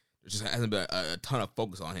 and there just hasn't been a ton of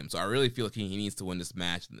focus on him. So I really feel like he needs to win this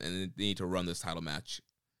match, and they need to run this title match.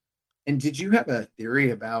 And did you have a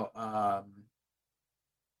theory about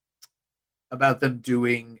them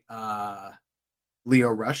doing Lio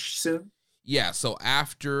Rush soon? Yeah, so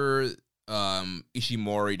after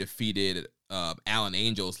Ishimori defeated Alan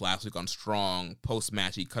Angels last week on Strong,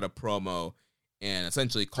 post-match he cut a promo and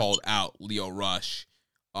essentially called out Lio Rush,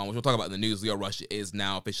 which we'll talk about in the news. Lio Rush is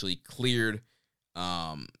now officially cleared.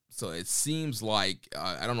 So it seems like,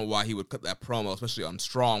 I don't know why he would cut that promo, especially on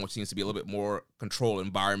Strong, which seems to be a little bit more controlled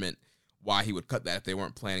environment, why he would cut that if they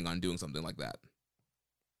weren't planning on doing something like that.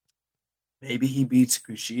 Maybe he beats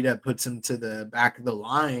Kushida, puts him to the back of the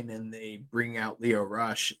line, and they bring out Lio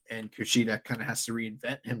Rush, and Kushida kind of has to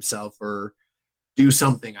reinvent himself or do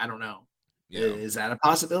something. I don't know. Yeah. Is that a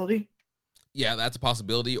possibility? Yeah, that's a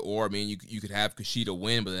possibility. Or, I mean, you could have Kushida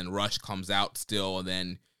win, but then Rush comes out still, and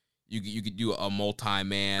then you could do a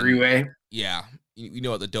multi-man 3-way. Yeah, you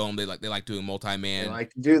know at the Dome they like doing multi-man. They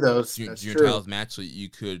like to do those. Junior titles match, so you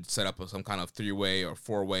could set up some kind of 3-way or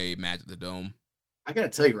 4-way match at the Dome. I gotta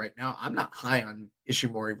tell you right now, I'm not high on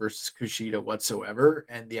Ishimori versus Kushida whatsoever,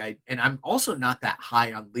 and I'm also not that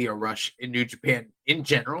high on Lio Rush in New Japan in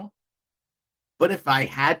general. But if I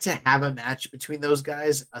had to have a match between those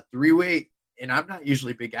guys, a 3-way, and I'm not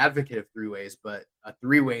usually a big advocate of 3-ways, but a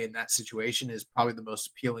 3-way in that situation is probably the most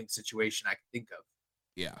appealing situation I can think of.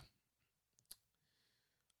 Yeah.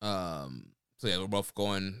 So yeah, we're both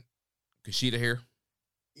going Kushida here.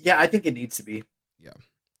 Yeah, I think it needs to be. Yeah.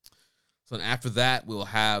 So after that, we'll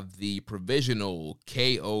have the provisional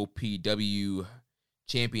KOPW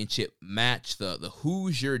championship match, the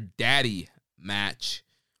Who's Your Daddy match,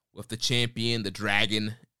 with the champion, the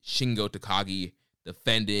Dragon, Shingo Takagi,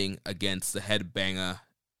 defending against the headbanger,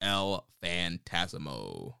 El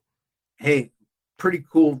Phantasmo. Hey, pretty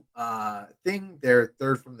cool thing. They're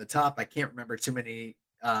third from the top. I can't remember too many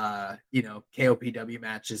KOPW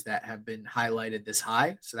matches that have been highlighted this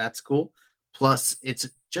high, so that's cool. Plus, it's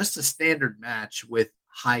just a standard match with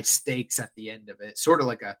high stakes at the end of it, sort of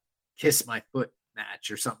like a kiss my foot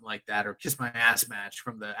match or something like that, or kiss my ass match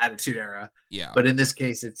from the Attitude Era. Yeah. But in this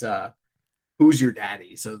case, it's who's your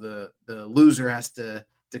daddy? So the loser has to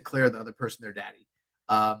declare the other person their daddy.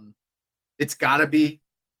 It's got to be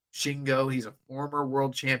Shingo. He's a former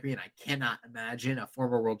world champion. I cannot imagine a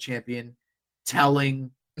former world champion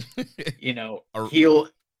telling, heel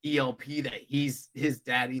ELP that he's his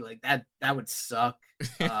daddy. Like that would suck.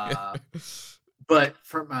 But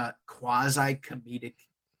from a quasi comedic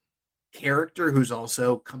character who's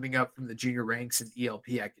also coming up from the junior ranks in ELP,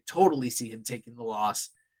 I could totally see him taking the loss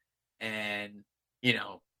and,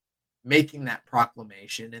 making that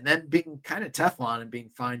proclamation and then being kind of Teflon and being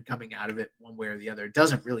fine coming out of it one way or the other. It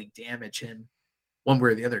doesn't really damage him one way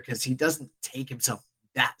or the other because he doesn't take himself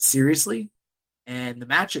that seriously. And the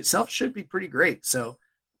match itself should be pretty great. So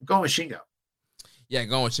I'm going with Shingo. Yeah,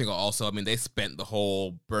 going with Shingo also. I mean, they spent the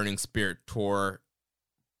whole Burning Spirit tour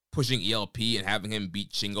pushing ELP and having him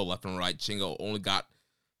beat Shingo left and right. Shingo only got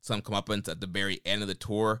some comeuppance at the very end of the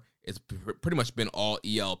tour. It's pretty much been all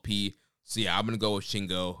ELP. So yeah, I'm going to go with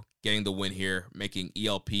Shingo getting the win here, making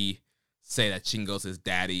ELP say that Shingo's his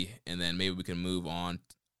daddy, and then maybe we can move on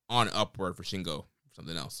upward for Shingo,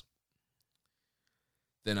 something else.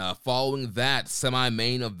 Then following that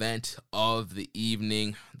semi-main event of the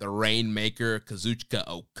evening, the Rainmaker, Kazuchika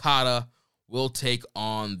Okada, will take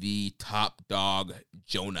on the top dog,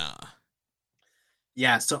 Jonah.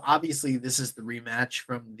 Yeah, so obviously this is the rematch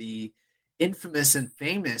from the infamous and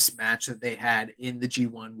famous match that they had in the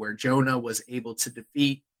G1 where Jonah was able to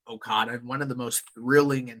defeat Okada in one of the most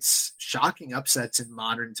thrilling and shocking upsets in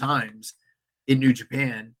modern times in New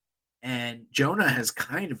Japan. And Jonah has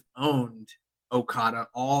kind of owned Okada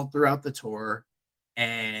all throughout the tour,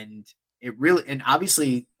 and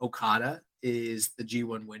obviously Okada is the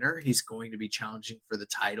G1 winner. He's going to be challenging for the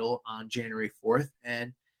title on January 4th,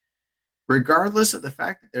 and regardless of the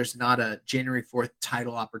fact that there's not a January 4th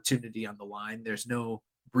title opportunity on the line, there's no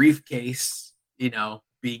briefcase,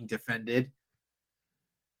 being defended.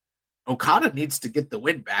 Okada needs to get the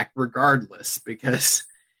win back regardless, because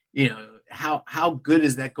how good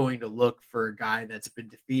is that going to look for a guy that's been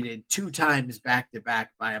defeated 2 times back to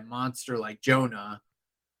back by a monster like Jonah,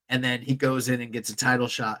 and then he goes in and gets a title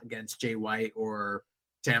shot against Jay White or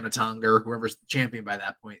Tama Tonga or whoever's the champion by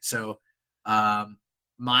that point. So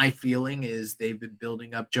my feeling is they've been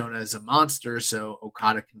building up Jonah as a monster so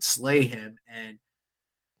Okada can slay him, and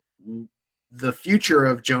the future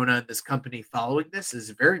of Jonah and this company following this is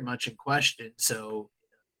very much in question. So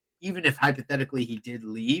even if hypothetically he did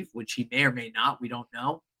leave, which he may or may not, we don't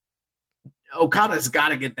know, Okada's got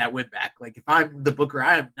to get that win back. Like, if I'm the booker,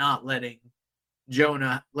 I am not letting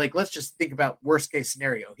Jonah, like, let's just think about worst case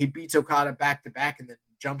scenario. He beats Okada back to back and then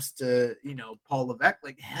jumps to, Paul Levesque.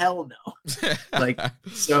 Like, hell no. Like,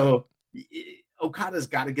 so Okada's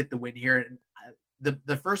got to get the win here. And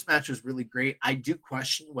the first match was really great. I do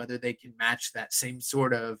question whether they can match that same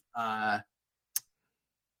sort of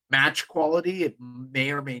match quality. It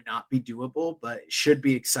may or may not be doable, but it should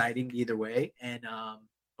be exciting either way. And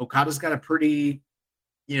Okada's got a pretty,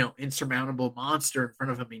 insurmountable monster in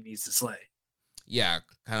front of him he needs to slay. Yeah,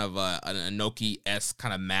 kind of an Inoki-esque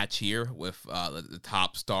kind of match here with the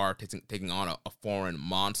top star taking on a foreign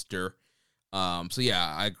monster. So yeah,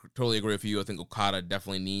 I totally agree with you. I think Okada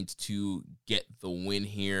definitely needs to get the win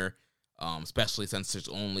here, especially since there's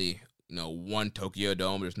only one Tokyo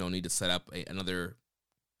Dome. There's no need to set up another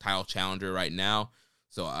title challenger right now.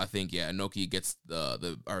 So I think Inoki gets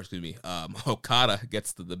Okada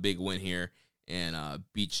gets the big win here. And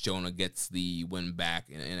beats Jonah, gets the win back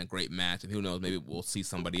in a great match. And who knows, maybe we'll see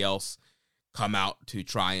somebody else come out to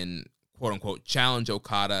try and, quote-unquote, challenge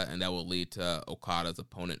Okada, and that will lead to Okada's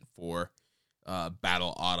opponent for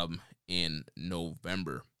Battle Autumn in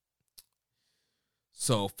November.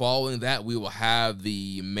 So following that, we will have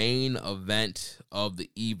the main event of the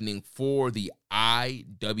evening for the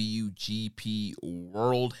IWGP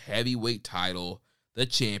World Heavyweight title. The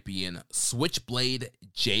champion, Switchblade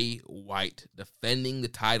Jay White, defending the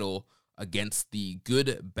title against the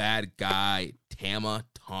good bad guy, Tama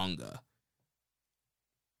Tonga.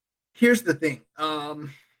 Here's the thing.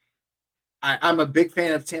 I'm a big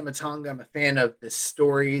fan of Tama Tonga. I'm a fan of this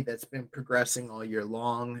story that's been progressing all year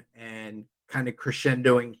long and kind of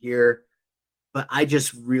crescendoing here. But I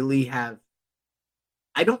just really I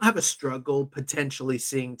don't have a struggle potentially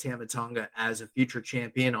seeing Tama Tonga as a future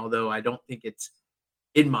champion, although I don't think it's,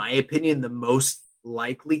 in my opinion, the most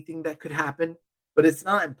likely thing that could happen, but it's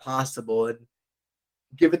not impossible. And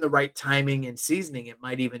given the right timing and seasoning, it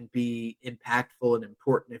might even be impactful and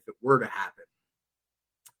important if it were to happen.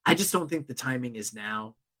 I just don't think the timing is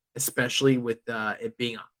now, especially with it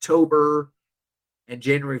being October and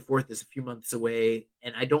January 4th is a few months away.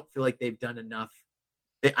 And I don't feel like they've done enough.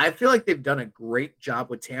 I feel like they've done a great job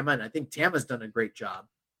with Tama, and I think Tama's done a great job.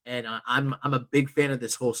 And I'm a big fan of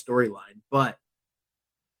this whole storyline, but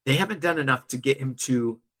they haven't done enough to get him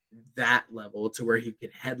to that level to where he can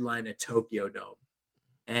headline a Tokyo Dome.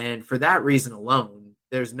 And for that reason alone,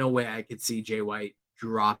 there's no way I could see Jay White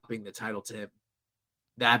dropping the title to him.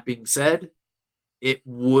 That being said, it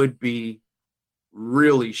would be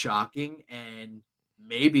really shocking and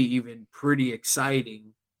maybe even pretty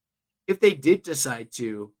exciting if they did decide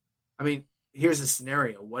to. I mean, here's a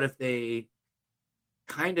scenario. What if they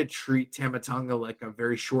kind of treat Tama Tonga like a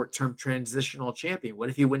very short-term transitional champion? What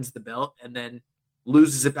if he wins the belt and then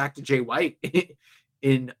loses it back to Jay White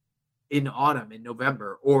in autumn, in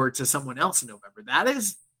November, or to someone else in November? That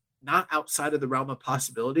is not outside of the realm of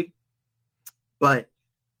possibility. But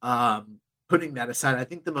putting that aside, I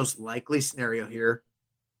think the most likely scenario here,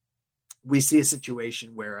 we see a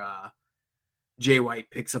situation where Jay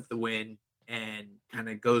White picks up the win and kind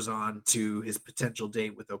of goes on to his potential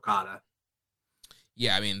date with Okada.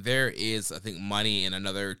 Yeah, I mean, there is, I think, money in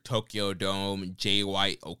another Tokyo Dome Jay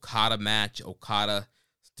White Okada match. Okada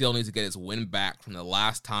still needs to get his win back from the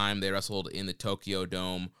last time they wrestled in the Tokyo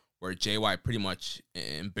Dome, where Jay White pretty much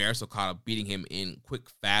embarrassed Okada, beating him in quick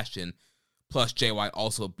fashion. Plus, Jay White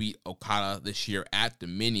also beat Okada this year at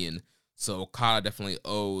Dominion, so Okada definitely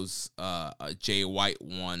owes Jay White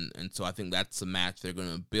one, and so I think that's a match they're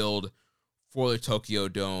going to build for the Tokyo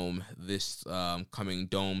Dome this coming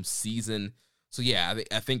Dome season. So yeah,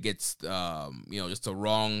 I think it's just a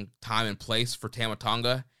wrong time and place for Tama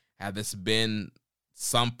Tonga. Had this been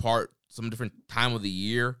some different time of the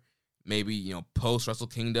year, maybe post Wrestle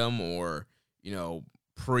Kingdom or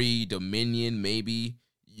pre Dominion, maybe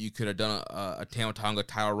you could have done a Tama Tonga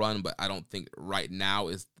title run. But I don't think right now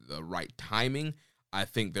is the right timing. I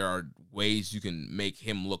think there are ways you can make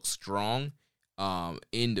him look strong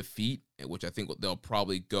in defeat, which I think they'll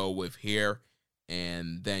probably go with here,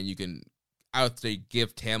 and then you can, I would say,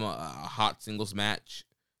 give Tama a hot singles match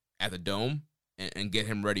at the Dome and get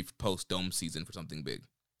him ready for post-Dome season for something big.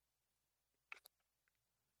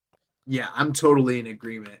 Yeah, I'm totally in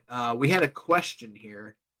agreement. We had a question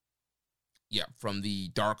here. Yeah, from the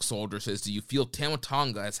Dark Soldier says, do you feel Tama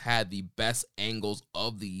Tonga has had the best angles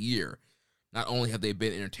of the year? Not only have they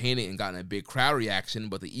been entertaining and gotten a big crowd reaction,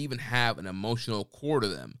 but they even have an emotional core to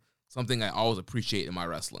them, something I always appreciate in my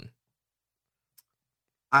wrestling.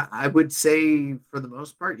 I would say, for the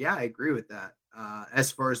most part, yeah, I agree with that.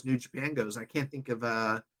 as far as New Japan goes. I can't think of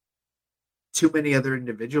too many other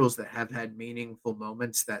individuals that have had meaningful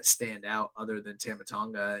moments that stand out other than Tama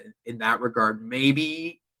Tonga in that regard.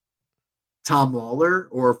 Maybe Tom Lawler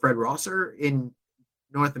or Fred Rosser in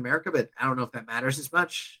North America, but I don't know if that matters as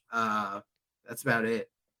much. That's about it.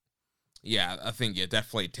 Yeah, I think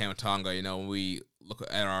definitely Tama Tonga. You know, when we look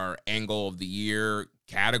at our angle of the year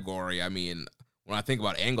category, I mean, when I think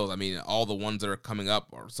about angles, I mean, all the ones that are coming up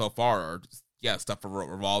or so far are stuff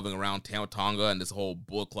revolving around Tama Tonga and this whole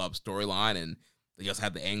Bullet Club storyline. And they just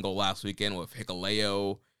had the angle last weekend with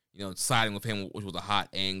Hikuleo, you know, siding with him, which was a hot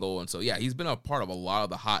angle. And so, yeah, he's been a part of a lot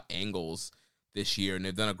of the hot angles this year, and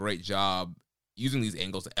they've done a great job using these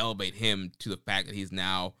angles to elevate him to the fact that he's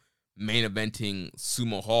now main eventing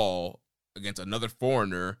Sumo Hall against another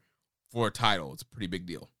foreigner for a title. It's a pretty big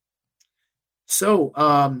deal. So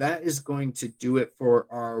that is going to do it for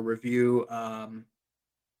our review.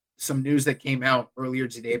 Some news that came out earlier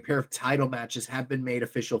today: a pair of title matches have been made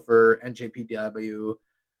official for NJPW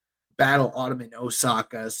Battle Autumn in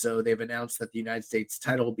Osaka. So they've announced that the United States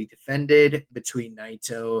title will be defended between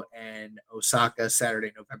Naito and Osaka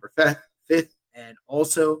Saturday, November 5th. And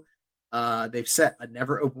also they've set a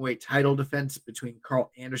never openweight title defense between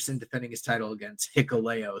Carl Anderson defending his title against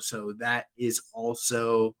Hikuleo. So that is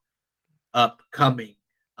also upcoming.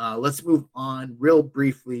 Let's move on real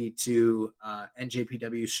briefly to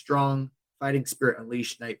NJPW Strong Fighting Spirit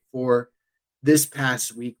Unleashed Night 4. This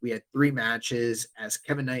past week, we had 3 matches as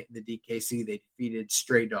Kevin Knight and the DKC. They defeated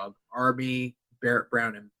Stray Dog Army, Barrett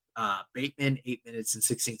Brown, and Bateman, 8 minutes and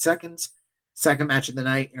 16 seconds. Second match of the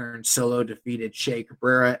night, Aaron Solo defeated Shea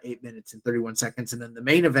Cabrera, 8 minutes and 31 seconds. And then the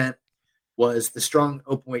main event was the Strong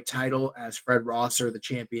Openweight title as Fred Rosser, the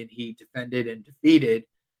champion. He defended and defeated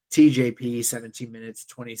TJP, 17 minutes,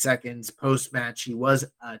 20 seconds. Post-match, he was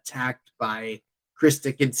attacked by Chris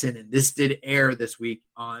Dickinson, and this did air this week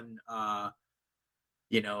on,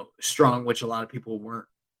 Strong, which a lot of people weren't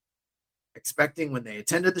expecting when they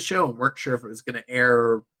attended the show and weren't sure if it was going to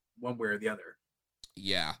air one way or the other.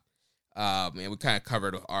 Yeah. We kind of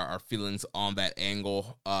covered our feelings on that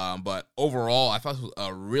angle. But overall, I thought it was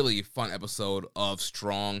a really fun episode of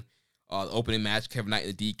Strong. The opening match, Kevin Knight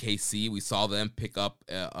and the DKC, we saw them pick up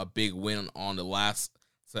a big win on the last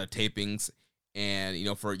set of tapings. And, you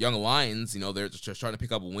know, for Young Lions, you know, they're just starting to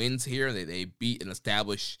pick up wins here. They beat an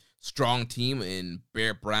established Strong team in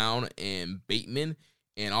Barrett Brown and Bateman.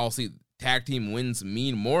 And also, tag team wins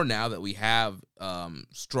mean more now that we have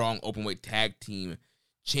Strong openweight tag team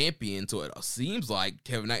champion. So it seems like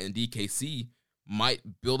Kevin Knight and DKC might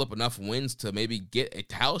build up enough wins to maybe get a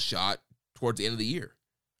title shot towards the end of the year.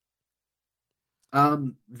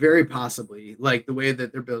 Very possibly. Like the way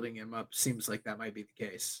that they're building him up seems like that might be the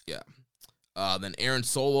case. Yeah. Then Aaron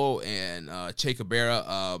Solo and Che Cabrera,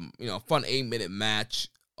 fun 8-minute match.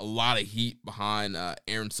 A lot of heat behind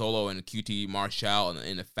Aaron Solo and QT Marshall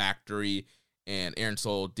in the factory. And Aaron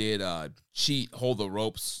Solo did cheat, hold the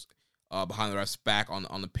ropes behind the ref's back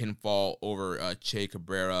on the pinfall over Che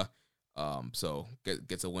Cabrera. So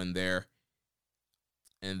gets a win there.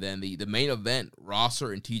 And then the main event,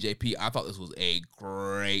 Rosser and TJP, I thought this was a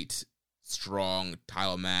great, strong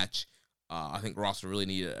title match. I think Rosser really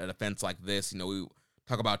needed a defense like this. You know, we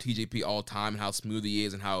talk about TJP all the time and how smooth he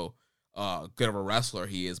is and how good of a wrestler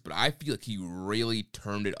he is, but I feel like he really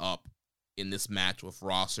turned it up in this match with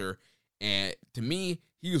Rosser. And to me,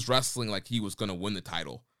 he was wrestling like he was going to win the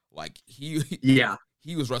title. Like he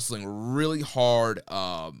was wrestling really hard.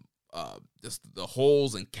 Just the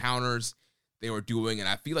holes and counters they were doing, and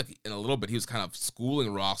I feel like in a little bit he was kind of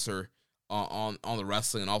schooling Rosser on the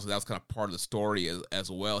wrestling, and also that was kind of part of the story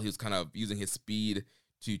as well. He was kind of using his speed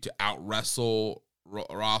to out wrestle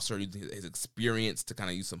Rosser, using his experience to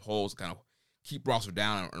kind of use some holes to kind of keep Rosser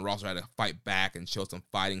down, and Rosser had to fight back and show some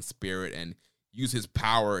fighting spirit and use his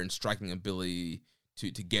power and striking ability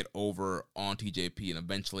to get over on TJP and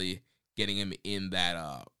eventually getting him in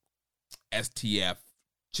that STF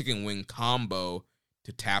chicken wing combo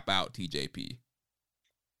to tap out TJP.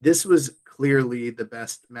 This was clearly the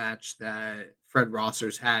best match that Fred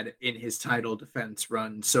Rosser's had in his title defense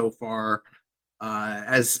run so far.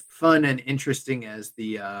 As fun and interesting as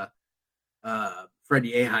the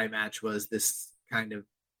Freddie Ahai match was, this kind of,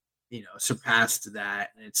 surpassed that.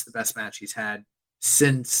 And it's the best match he's had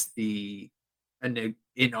since the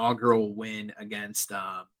inaugural win against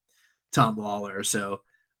Tom Lawler. So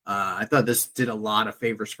I thought this did a lot of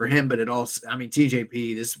favors for him, but it also,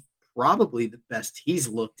 TJP, this is probably the best he's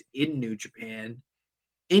looked in New Japan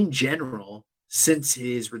in general since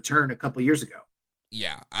his return a couple years ago.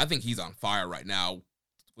 Yeah, I think he's on fire right now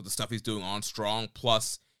with the stuff he's doing on Strong.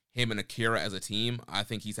 Plus, him and Akira as a team, I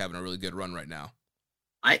think he's having a really good run right now.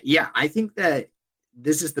 I think that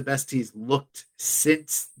this is the best he's looked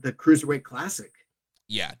since the Cruiserweight Classic.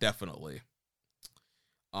 Yeah, definitely.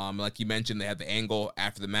 Like you mentioned, they had the angle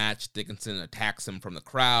after the match. Dickinson attacks him from the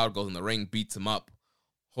crowd, goes in the ring, beats him up,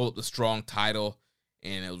 hold up the strong title,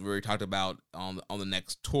 and it was really talked about on the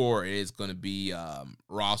next tour. It is going to be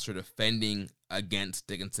roster defending against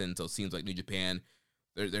Dickinson. So it seems like New Japan,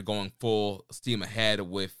 they're going full steam ahead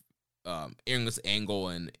with airing this angle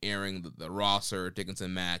and airing the roster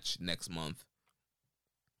Dickinson match next month.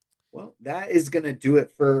 Well, that is going to do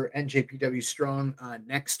it for NJPW Strong.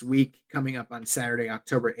 Next week, coming up on Saturday,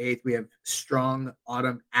 October 8th, we have Strong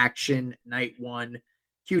Autumn Action Night 1.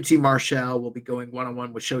 QT Marshall will be going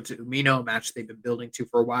one-on-one with Shota Umino, a match they've been building to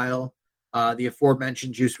for a while. The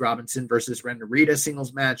aforementioned Juice Robinson versus Ren Narita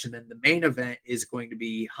singles match. And then the main event is going to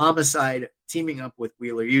be Homicide teaming up with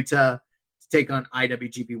Wheeler Yuta to take on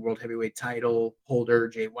IWGP World Heavyweight title holder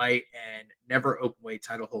Jay White and never openweight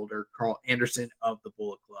title holder Carl Anderson of the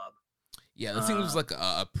Bullet Club. Yeah, this seems like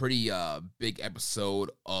a pretty big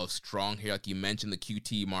episode of Strong here. Like you mentioned, the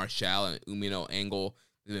QT Marshall and Umino angle.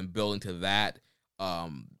 They've been building to that.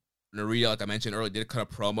 Narita, like I mentioned earlier, did cut a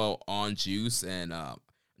promo on Juice, and I'm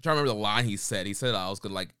trying to remember the line he said. He said I was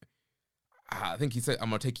gonna I think he said I'm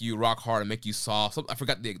gonna take you rock hard and make you soft. I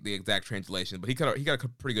forgot the exact translation, but he got a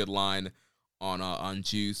pretty good line on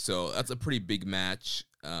Juice. So that's a pretty big match.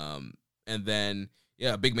 And then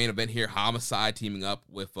a big main event here: Homicide teaming up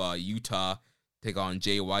with Utah, take on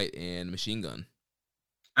Jay White and Machine Gun.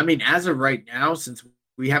 I mean, as of right now, since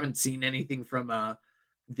we haven't seen anything from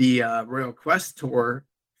the Royal Quest tour,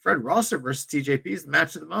 Fred Rosser versus TJP is the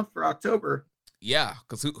match of the month for October. Yeah,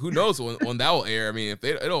 because who knows when that will air? I mean, if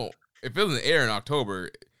it doesn't air in October,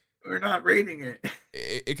 we're not rating it.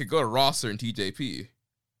 It could go to Rosser and TJP.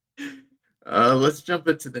 Let's jump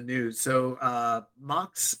into the news. So,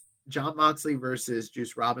 John Moxley versus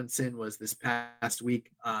Juice Robinson was this past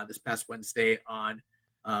Wednesday on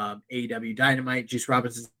AEW Dynamite. Juice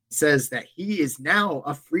Robinson says that he is now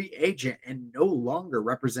a free agent and no longer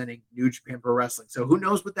representing New Japan Pro Wrestling. So who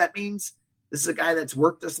knows what that means? This is a guy that's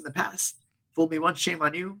worked us in the past. Fooled me once, shame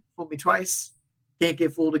on you. Fooled me twice, can't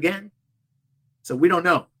get fooled again. So we don't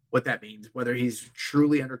know what that means, whether he's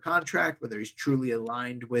truly under contract, whether he's truly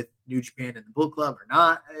aligned with New Japan and the Bullet Club or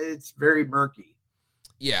not. It's very murky.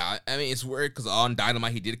 Yeah, I mean, it's weird because on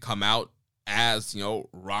Dynamite, he did come out as,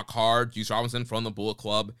 rock hard Juice Robinson from the Bullet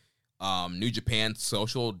Club. New Japan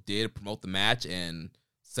Social did promote the match and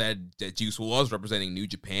said that Juice was representing New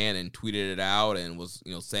Japan and tweeted it out and was,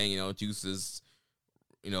 saying, Juice is,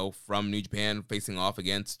 from New Japan facing off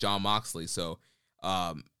against John Moxley. So,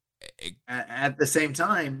 at the same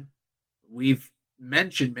time, we've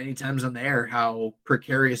mentioned many times on the air how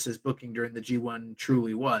precarious his booking during the G1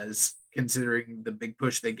 truly was, considering the big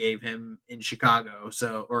push they gave him in Chicago,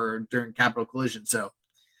 or during Capital Collision. So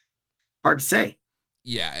hard to say.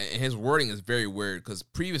 Yeah, and his wording is very weird because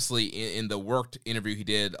previously in the worked interview he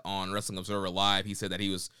did on Wrestling Observer Live, he said that he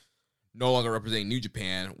was no longer representing New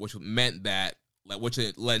Japan, which meant that, which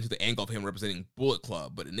led into the angle of him representing Bullet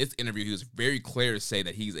Club. But in this interview, he was very clear to say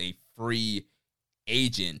that he's a free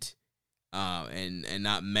agent and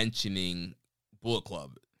not mentioning Bullet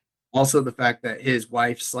Club. Also, the fact that his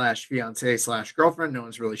wife / fiance / girlfriend, no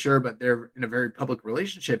one's really sure, but they're in a very public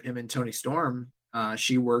relationship, him and Toni Storm.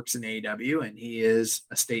 She works in AEW, and he is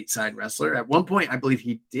a stateside wrestler. At one point, I believe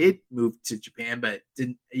he did move to Japan, but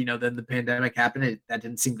didn't. Then the pandemic happened. That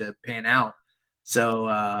didn't seem to pan out.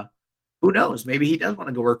 So who knows? Maybe he does want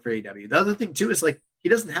to go work for AEW. The other thing too is he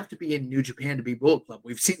doesn't have to be in New Japan to be Bullet Club.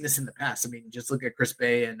 We've seen this in the past. I mean, just look at Chris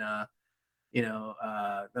Bay and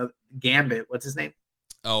the Gambit. What's his name?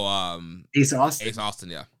 Oh, Ace Austin. Ace Austin,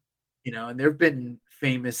 yeah. And there have been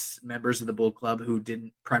famous members of the Bullet Club who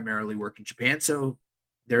didn't primarily work in Japan. So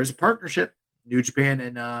there's a partnership, New Japan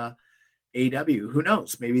and AEW. Who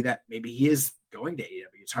knows? Maybe he is going to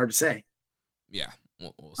AEW. It's hard to say. Yeah.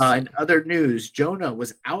 We'll in other news, Jonah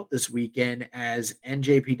was out this weekend as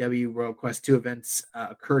NJPW Royal Quest 2 events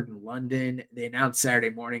occurred in London. They announced Saturday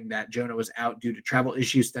morning that Jonah was out due to travel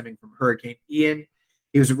issues stemming from Hurricane Ian.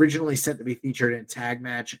 He was originally set to be featured in a tag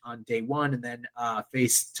match on day 1 and then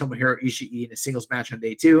faced Tomohiro Ishii in a singles match on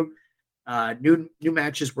day 2. New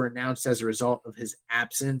matches were announced as a result of his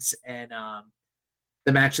absence, and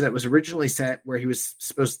the match that was originally set where he was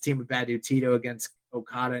supposed to team with Bad Dude Tito against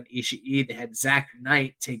Okada and Ishii, they had Zach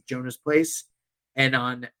Knight take Jonah's place. And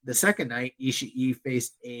on the second night, Ishii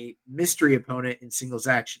faced a mystery opponent in singles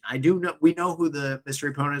action. We know who the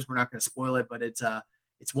mystery opponent is. We're not going to spoil it, but it's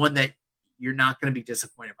one that you're not going to be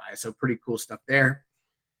disappointed by. So pretty cool stuff there.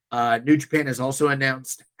 New Japan has also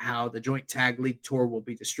announced how the joint tag league tour will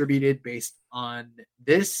be distributed based on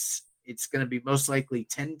this. It's going to be most likely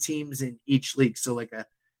 10 teams in each league. So like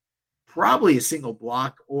probably a single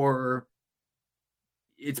block, or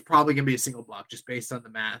it's probably going to be a single block just based on the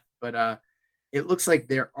math. But it looks like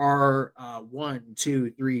there are 1,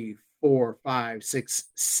 2, 3, 4, 5, 6,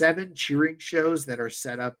 7 cheering shows that are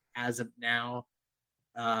set up as of now.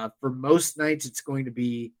 For most nights, it's going to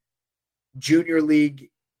be Junior League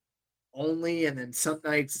only, and then some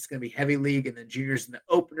nights it's going to be Heavy League and then Juniors in the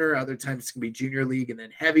opener. Other times it's going to be Junior League and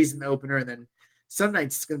then Heavies in the opener, and then some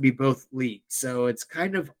nights it's going to be both leagues. So it's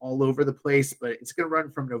kind of all over the place, but it's going to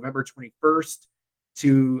run from November 21st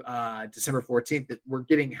to December 14th. We're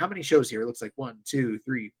getting how many shows here? It looks like 1, 2,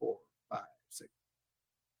 3, 4, 5, 6,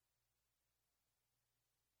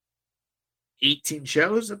 18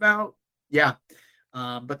 shows about. Yeah.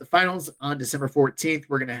 But the finals on December 14th,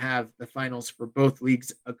 we're going to have the finals for both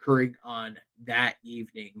leagues occurring on that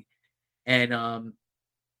evening. And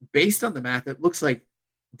based on the math, it looks like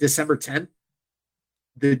December 10th,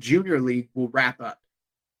 the Junior League will wrap up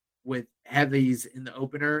with Heavies in the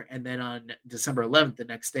opener. And then on December 11th, the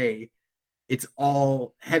next day, it's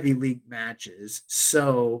all Heavy League matches.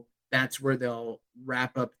 So that's where they'll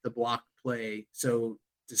wrap up the block play. So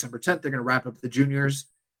December 10th, they're going to wrap up the juniors.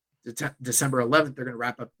 December 11th, they're going to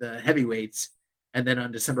wrap up the heavyweights. And then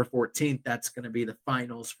on December 14th, that's going to be the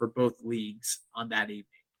finals for both leagues on that evening.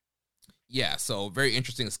 Yeah, so very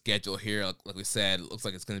interesting schedule here. Like we said, it looks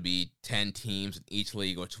like it's going to be 10 teams in each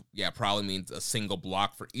league, which, yeah, probably means a single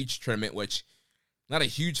block for each tournament, which not a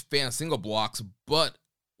huge fan of single blocks, but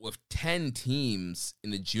with 10 teams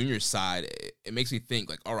in the junior side, it makes me think,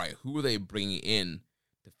 like, all right, who are they bringing in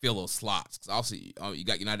to fill those slots? Because obviously you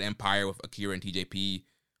got United Empire with Akira and TJP,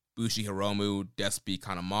 Bushi Hiromu, Despi,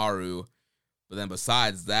 Kanemaru. But then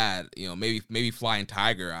besides that, maybe Flying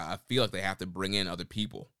Tiger, I feel like they have to bring in other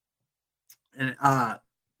people. And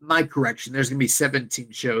my correction, there's going to be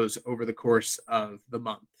 17 shows over the course of the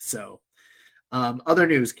month. So other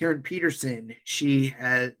news, Karen Peterson, she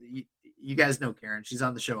has, you guys know Karen, she's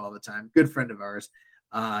on the show all the time, good friend of ours.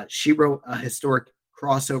 She wrote a historic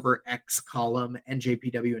crossover X column,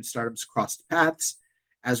 NJPW and Stardom's Crossed Paths,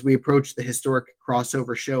 as we approach the historic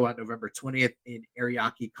crossover show on November 20th in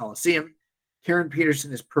Ariake Coliseum. Karen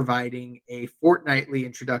Peterson is providing a fortnightly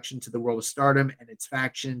introduction to the world of Stardom and its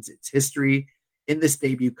factions, its history. In this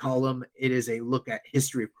debut column, it is a look at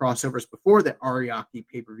history of crossovers before the Ariake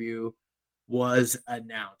pay-per-view was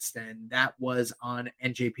announced. And that was on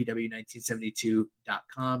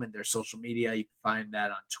njpw1972.com and their social media. You can find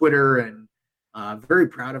that on Twitter, and very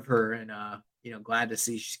proud of her, and glad to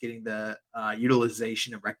see she's getting the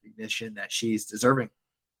utilization and recognition that she's deserving.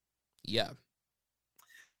 Yeah.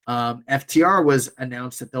 FTR was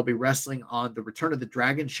announced that they'll be wrestling on the Return of the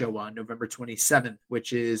Dragon show on November 27th,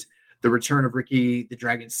 which is the return of Ricky the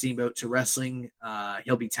Dragon Steamboat to wrestling.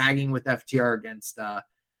 He'll be tagging with FTR against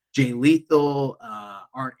Jay Lethal,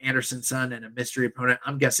 Arn Anderson's son, and a mystery opponent.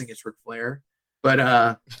 I'm guessing it's Ric Flair, but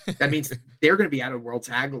that means they're going to be out of World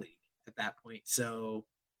Tag League at that point. So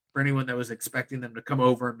for anyone that was expecting them to come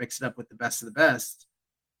over and mix it up with the best of the best,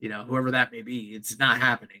 whoever that may be, it's not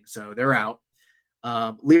happening. So they're out.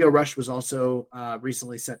 Leo Rush was also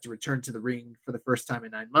recently set to return to the ring for the first time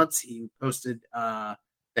in 9 months. He posted that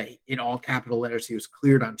in all capital letters he was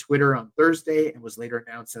cleared on Twitter on Thursday and was later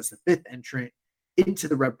announced as the 5th entrant into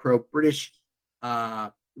the Rev Pro British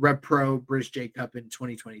J Cup in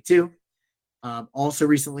 2022. Also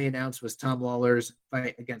recently announced was Tom Lawler's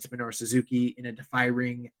fight against Minoru Suzuki in a Defy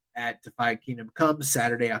ring at Defy Kingdom Come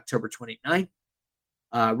Saturday, October 29th.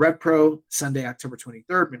 Rev Pro Sunday, October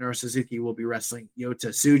 23rd. Minoru Suzuki will be wrestling Yota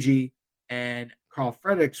Tsuji, and Carl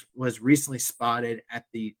Fredericks was recently spotted at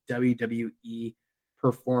the WWE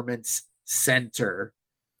Performance Center.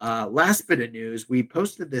 Last bit of news, we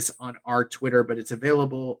posted this on our Twitter, but it's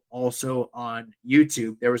available also on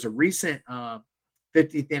YouTube. There was a recent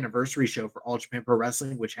 50th anniversary show for All Japan Pro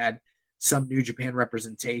Wrestling, which had some New Japan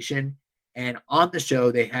representation. And on the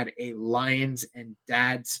show, they had a Lions and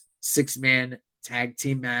Dads 6-man tag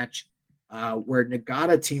team match where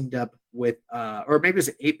Nagata teamed up with, or maybe it was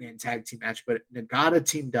an 8-man tag team match, but Nagata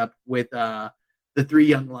teamed up with the 3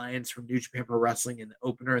 Young Lions from New Japan Pro Wrestling in the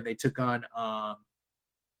opener, and they took on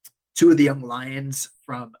 2 of the Young Lions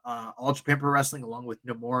from All Japan Pro Wrestling, along with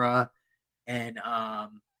Nomura and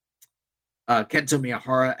Kento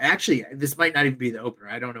Miyahara. Actually, this might not even be the opener.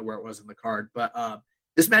 I don't know where it was on the card, but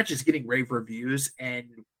this match is getting rave reviews, and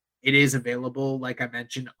it is available. Like I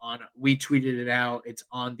mentioned, we tweeted it out. It's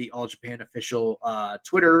on the All Japan official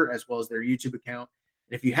Twitter as well as their YouTube account.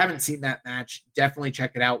 And if you haven't seen that match, definitely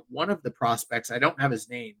check it out. One of the prospects, I don't have his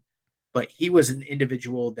name, but he was an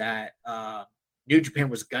individual that New Japan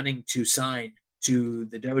was gunning to sign to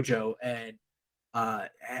the dojo, and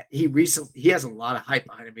he has a lot of hype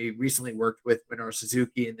behind him. He recently worked with Minoru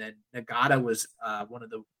Suzuki, and then Nagata was one of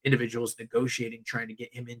the individuals negotiating, trying to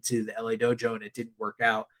get him into the LA dojo, and it didn't work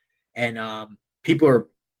out. And people are,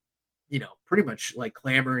 pretty much like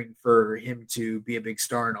clamoring for him to be a big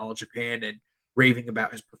star in All Japan and raving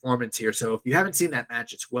about his performance here. So if you haven't seen that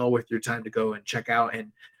match, it's well worth your time to go and check out.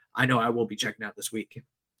 And I know I will be checking out this week.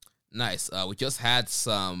 Nice. We just had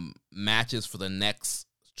some matches for the next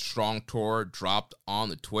Strong Tour dropped on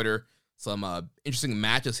the Twitter. Some interesting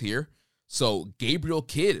matches here. So Gabriel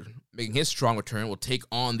Kidd, making his strong return, will take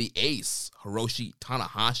on the Ace, Hiroshi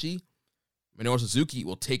Tanahashi. Minoru Suzuki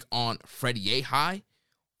will take on Fred Yehi.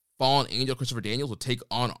 Fallen Angel Christopher Daniels will take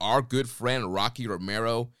on our good friend Rocky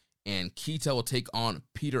Romero. And Keita will take on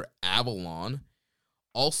Peter Avalon.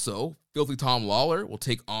 Also, Filthy Tom Lawler will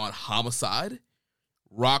take on Homicide.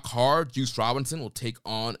 Rock Hard Juice Robinson will take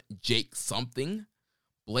on Jake Something.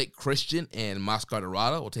 Blake Christian and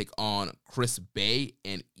Mascarada will take on Chris Bay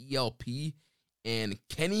and ELP. And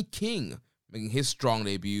Kenny King, making his strong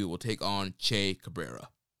debut, will take on Che Cabrera.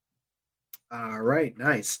 All right,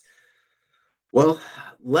 nice. Well,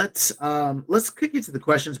 let's kick into the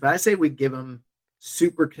questions, but I say we give them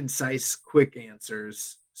super concise, quick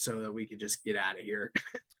answers so that we can just get out of here.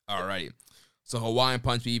 All righty. So Hawaiian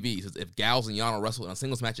Punch BV says, if Gals and Yano wrestle in a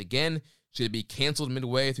singles match again, should it be canceled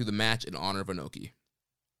midway through the match in honor of Inoki?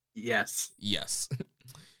 Yes. Yes.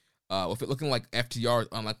 With it looking like FTR is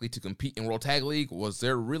unlikely to compete in World Tag League, was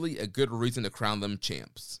there really a good reason to crown them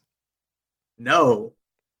champs? No.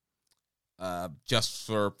 Just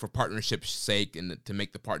for partnership's sake and to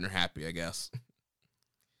make the partner happy, I guess.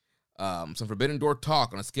 Some Forbidden Door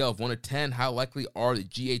talk. On a scale of 1 to 10, how likely are the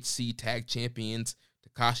GHC Tag Champions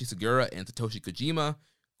Takashi Sugiura and Satoshi Kojima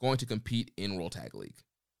going to compete in World Tag League?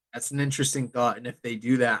 That's an interesting thought, and if they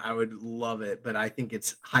do that, I would love it, but I think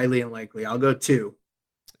it's highly unlikely. I'll go 2.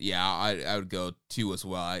 Yeah, I would go 2 as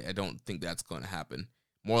well. I don't think that's going to happen.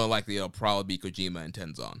 More than likely, it'll probably be Kojima and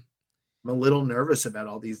Tenzan. I'm a little nervous about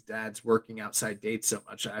all these dads working outside dates so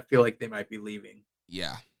much. I feel like they might be leaving.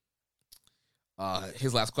 Yeah.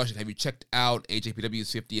 His last question, have you checked out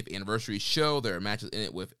AJPW's 50th anniversary show? There are matches in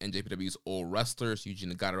it with NJPW's old wrestlers.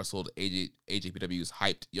 Yuji Nagata wrestled AJPW's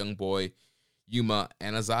hyped young boy Yuma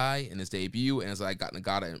Anazai in his debut. Anazai got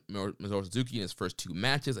Nagata and Minoru Suzuki in his first 2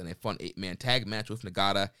 matches and a fun 8-man tag match with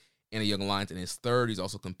Nagata and a Young Lions in his third. He's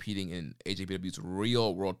also competing in AJPW's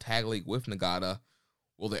Real World Tag League with Nagata.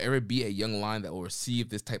 Will there ever be a Young Lion that will receive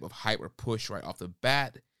this type of hype or push right off the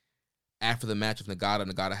bat? After the match with Nagata,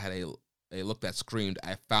 Nagata had a look that screamed,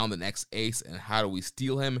 I found the next ace, and how do we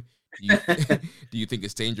steal him? Do you think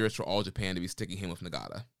it's dangerous for All Japan to be sticking him with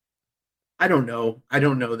Nagata? I don't know. I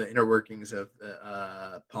don't know the inner workings of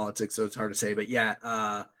the politics, so it's hard to say. But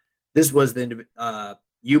yeah, this was the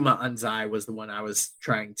Yuma Anzai was the one I was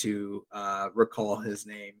trying to recall his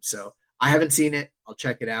name. So I haven't seen it. I'll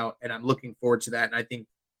check it out, and I'm looking forward to that. And I think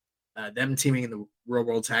them teaming in the Real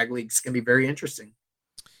World Tag League is going to be very interesting.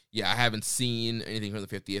 Yeah, I haven't seen anything from the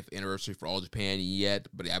 50th anniversary for All Japan yet,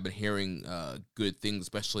 but I've been hearing good things,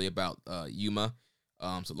 especially about Yuma.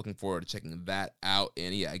 So looking forward to checking that out.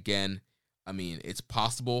 And yeah, again, I mean, it's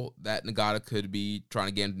possible that Nagata could be trying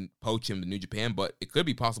to again poach him to New Japan, but it could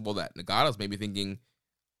be possible that Nagata's maybe thinking,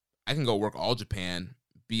 I can go work All Japan,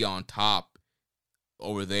 be on top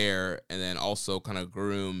over there, and then also kind of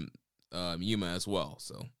groom Yuma as well.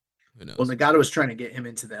 So who knows? Well, Nagata was trying to get him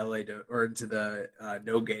into the LA or into the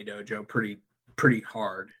Noge dojo pretty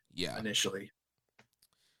hard. Yeah. Initially.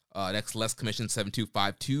 Next, Les Commission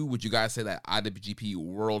 7252. Would you guys say that IWGP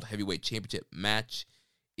World Heavyweight Championship match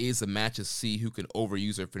is a match to see who can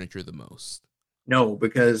overuse their finisher the most? No,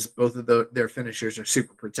 because both of their finishers are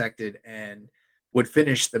super protected and would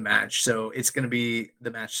finish the match. So it's going to be the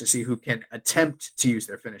match to see who can attempt to use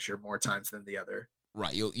their finisher more times than the other.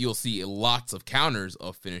 Right. You'll see lots of counters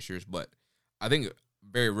of finishers, but I think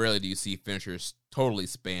very rarely do you see finishers totally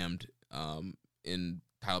spammed in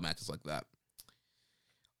title matches like that.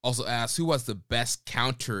 Also asks, who was the best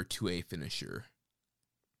counter to a finisher?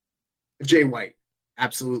 Jay White.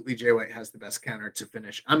 Absolutely, Jay White has the best counter to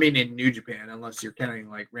finish. I mean, in New Japan, unless you're counting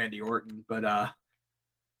like Randy Orton. But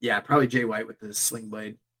yeah, probably Jay White with the sling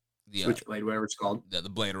blade, switchblade, whatever it's called. Yeah, the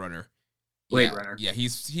Blade Runner. Runner. Yeah,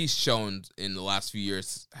 he's shown in the last few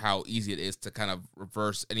years how easy it is to kind of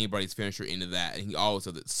reverse anybody's finisher into that, and he always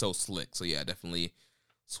does it so slick. So yeah, definitely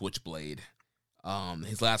Switchblade.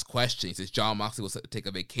 His last question, he says Jon Moxley was set to take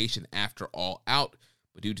a vacation after All Out,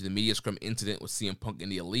 but due to the media scrum incident with CM Punk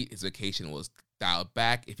and the Elite, his vacation was dial it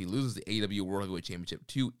back if he loses the AEW World Heavyweight Championship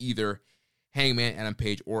to either Hangman Adam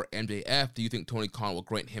Page or MJF? Do you think Tony Khan will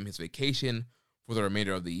grant him his vacation for the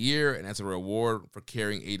remainder of the year, and as a reward for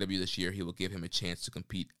carrying AEW this year, he will give him a chance to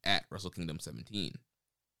compete at Wrestle Kingdom 17?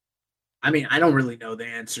 I mean, I don't really know the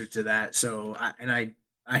answer to that, so I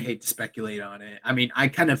hate to speculate on it. I mean, I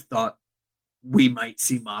kind of thought we might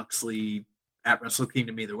see Moxley at Wrestle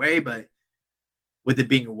Kingdom either way, but with it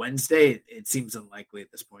being a Wednesday, it seems unlikely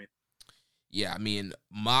at this point. Yeah, I mean,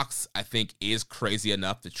 Mox, I think, is crazy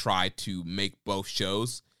enough to try to make both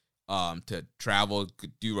shows, to travel,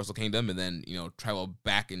 do Wrestle Kingdom, and then, travel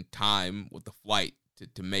back in time with the flight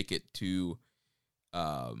to make it to,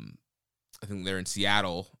 I think they're in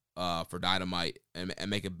Seattle for Dynamite, and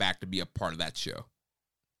make it back to be a part of that show.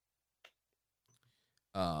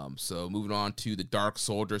 So moving on to the Dark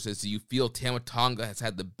Soldier says, do you feel Tama Tonga has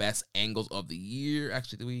had the best angles of the year?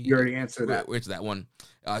 Actually, you already answered that. Where's that one?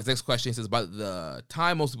 His next question says, by the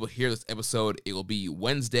time most people hear this episode, it will be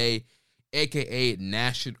Wednesday, aka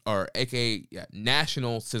National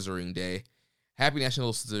Scissoring Day. Happy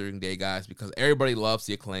National Scissoring Day, guys, because everybody loves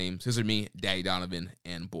the Acclaim, Scissor Me, Daddy Donovan,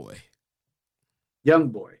 and Boy. Young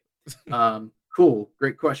Boy. Cool.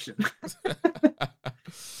 Great question.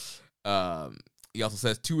 He also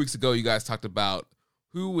says, 2 weeks ago, you guys talked about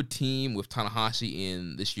who would team with Tanahashi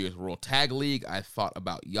in this year's World Tag League. I thought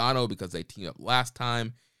about Yano because they teamed up last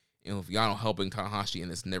time. And with Yano helping Tanahashi in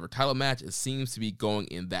this Never title match, it seems to be going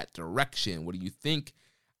in that direction. What do you think?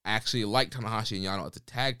 I actually like Tanahashi and Yano as a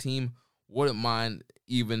tag team. Wouldn't mind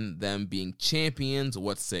even them being champions.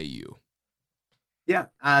 What say you? Yeah,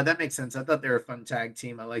 that makes sense. I thought they were a fun tag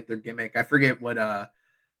team. I like their gimmick. I forget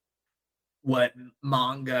what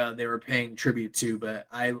manga they were paying tribute to, but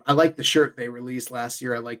I like the shirt they released last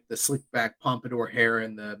year. I like the slick back pompadour hair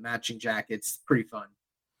and the matching jackets. Pretty fun.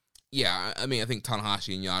 Yeah, I mean, I think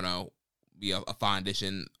Tanahashi and Yano be a fine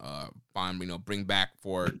addition. Bring back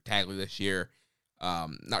for Tag League this year.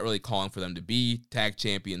 Not really calling for them to be tag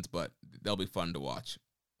champions, but they'll be fun to watch.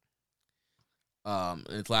 And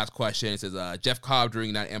its last question, it says, Jeff Cobb during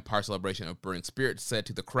United Empire celebration of Burning Spirit said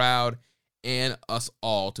to the crowd and us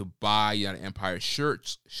all to buy United Empire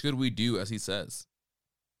shirts. Should we do as he says?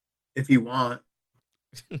 If you want.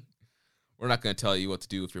 We're not going to tell you what to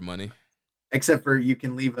do with your money. Except for you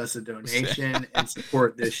can leave us a donation and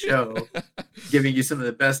support this show, giving you some of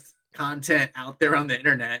the best content out there on the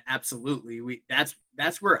internet. Absolutely. That's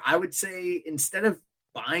where I would say, instead of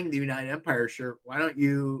buying the United Empire shirt, why don't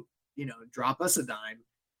you, drop us a dime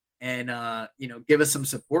and, give us some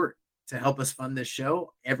support to help us fund this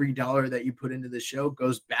show. Every dollar that you put into the show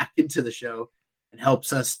goes back into the show and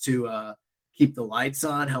helps us to keep the lights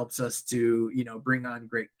on, helps us to, bring on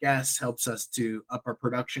great guests, helps us to up our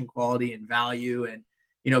production quality and value. And,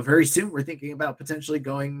 very soon we're thinking about potentially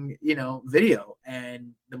going, video.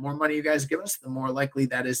 And the more money you guys give us, the more likely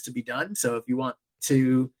that is to be done. So if you want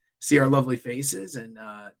to see our lovely faces and,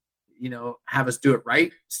 have us do it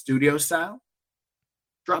right, studio style,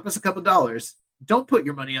 drop us a couple dollars. Don't put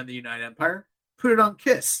your money on the United Empire. Put it on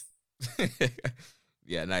Kiss.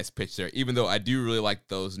 Yeah, nice pitch there. Even though I do really like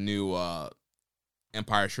those new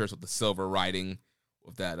Empire shirts with the silver writing,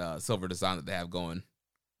 with that silver design that they have going.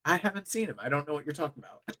 I haven't seen them. I don't know what you're talking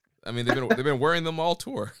about. I mean, they've been wearing them all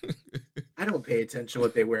tour. I don't pay attention to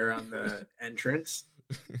what they wear on the entrance.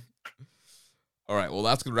 All right, well,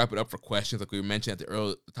 that's going to wrap it up for questions. Like we mentioned at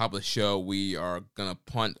the top of the show, we are going to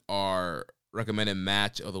punt our recommended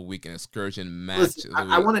match of the week and excursion match. Listen,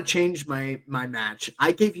 I want to change my match.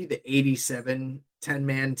 I gave you the 87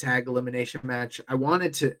 10-man tag elimination match. I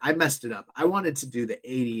messed it up. I wanted to do the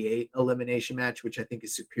 88 elimination match, which I think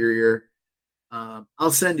is superior.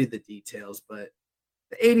 I'll send you the details, but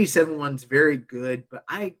the 87 one's very good, but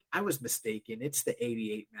I was mistaken. It's the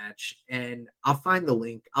 88 match, and I'll find the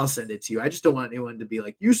link. I'll send it to you. I just don't want anyone to be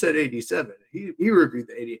like, you said 87. He reviewed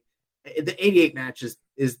the 88. The 88 match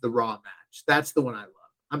is the Raw match. That's the one I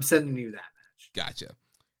love. I'm sending you that match. Gotcha.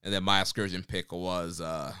 And then my excursion pick was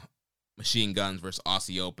Machine Guns versus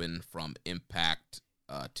Aussie Open from Impact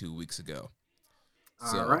 2 weeks ago.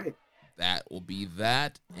 So all right. That will be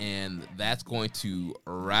that, and that's going to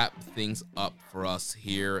wrap things up for us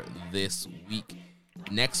here this week.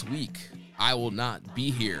 Next week, I will not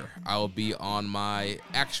be here. I will be on my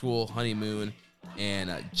actual honeymoon,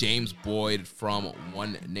 and James Boyd from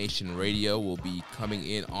One Nation Radio will be coming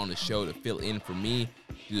in on the show to fill in for me,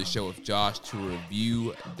 do the show with Josh to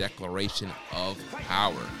review Declaration of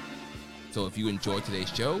Power. So if you enjoyed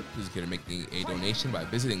today's show, please consider making a donation by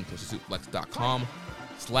visiting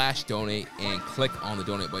socialsuplex.com/donate and click on the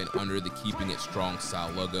donate button under the Keeping It Strong Style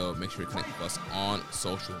logo. Make sure to connect with us on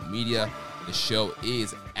social media. The show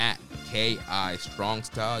is at KI Strong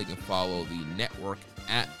Style. You can follow the network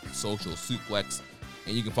at Social Suplex.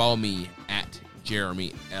 And you can follow me at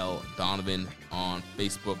Jeremy L. Donovan on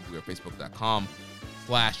Facebook. We are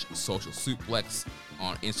facebook.com/Social Suplex.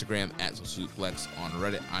 On Instagram at Social Suplex. On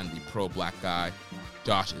Reddit, I'm the Pro Black Guy.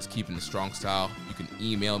 Josh is keeping the strong style. You can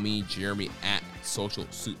email me, Jeremy at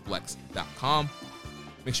socialsuplex.com.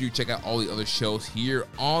 Make sure you check out all the other shows here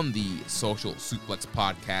on the Social Suplex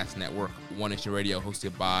Podcast Network. One Nation Radio,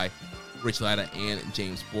 hosted by Rich Latta and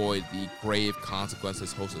James Boyd. The Grave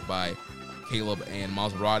Consequences, hosted by Caleb and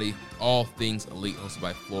Maserati. All Things Elite, hosted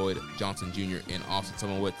by Floyd Johnson Jr. and Austin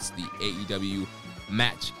Sumowitz. The AEW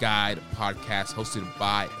Match Guide Podcast, hosted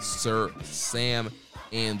by Sir Sam.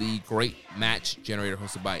 And the Great Match Generator,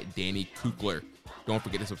 hosted by Danny Kukler. Don't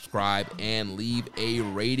forget to subscribe and leave a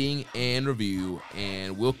rating and review.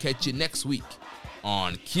 And we'll catch you next week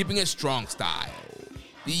on Keeping It Strong Style,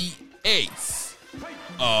 the ace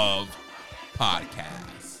of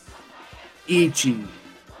podcasts. Ichi,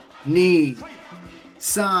 Ni,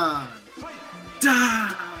 San,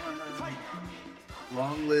 Da.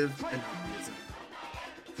 Long live Inoki.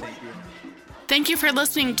 Thank you. Thank you for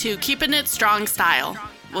listening to Keepin' It Strong Style.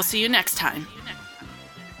 We'll see you next time.